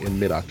coming out in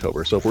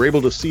mid-October. So if we're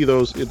able to see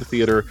those in the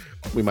theater,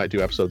 we might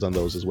do episodes on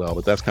those as well,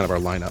 but that's kind of our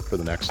lineup for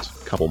the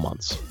next couple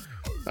months.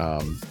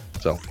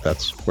 So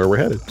that's where we're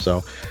headed.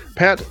 So,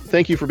 Pat,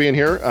 thank you for being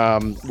here.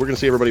 We're going to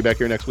see everybody back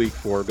here next week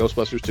for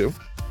Ghostbusters 2.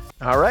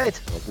 All right.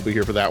 We'll be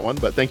here for that one,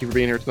 but thank you for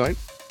being here tonight.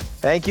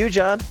 Thank you,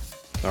 John.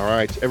 All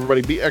right.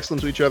 Everybody be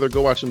excellent to each other.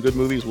 Go watch some good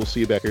movies. We'll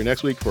see you back here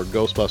next week for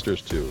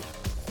Ghostbusters 2.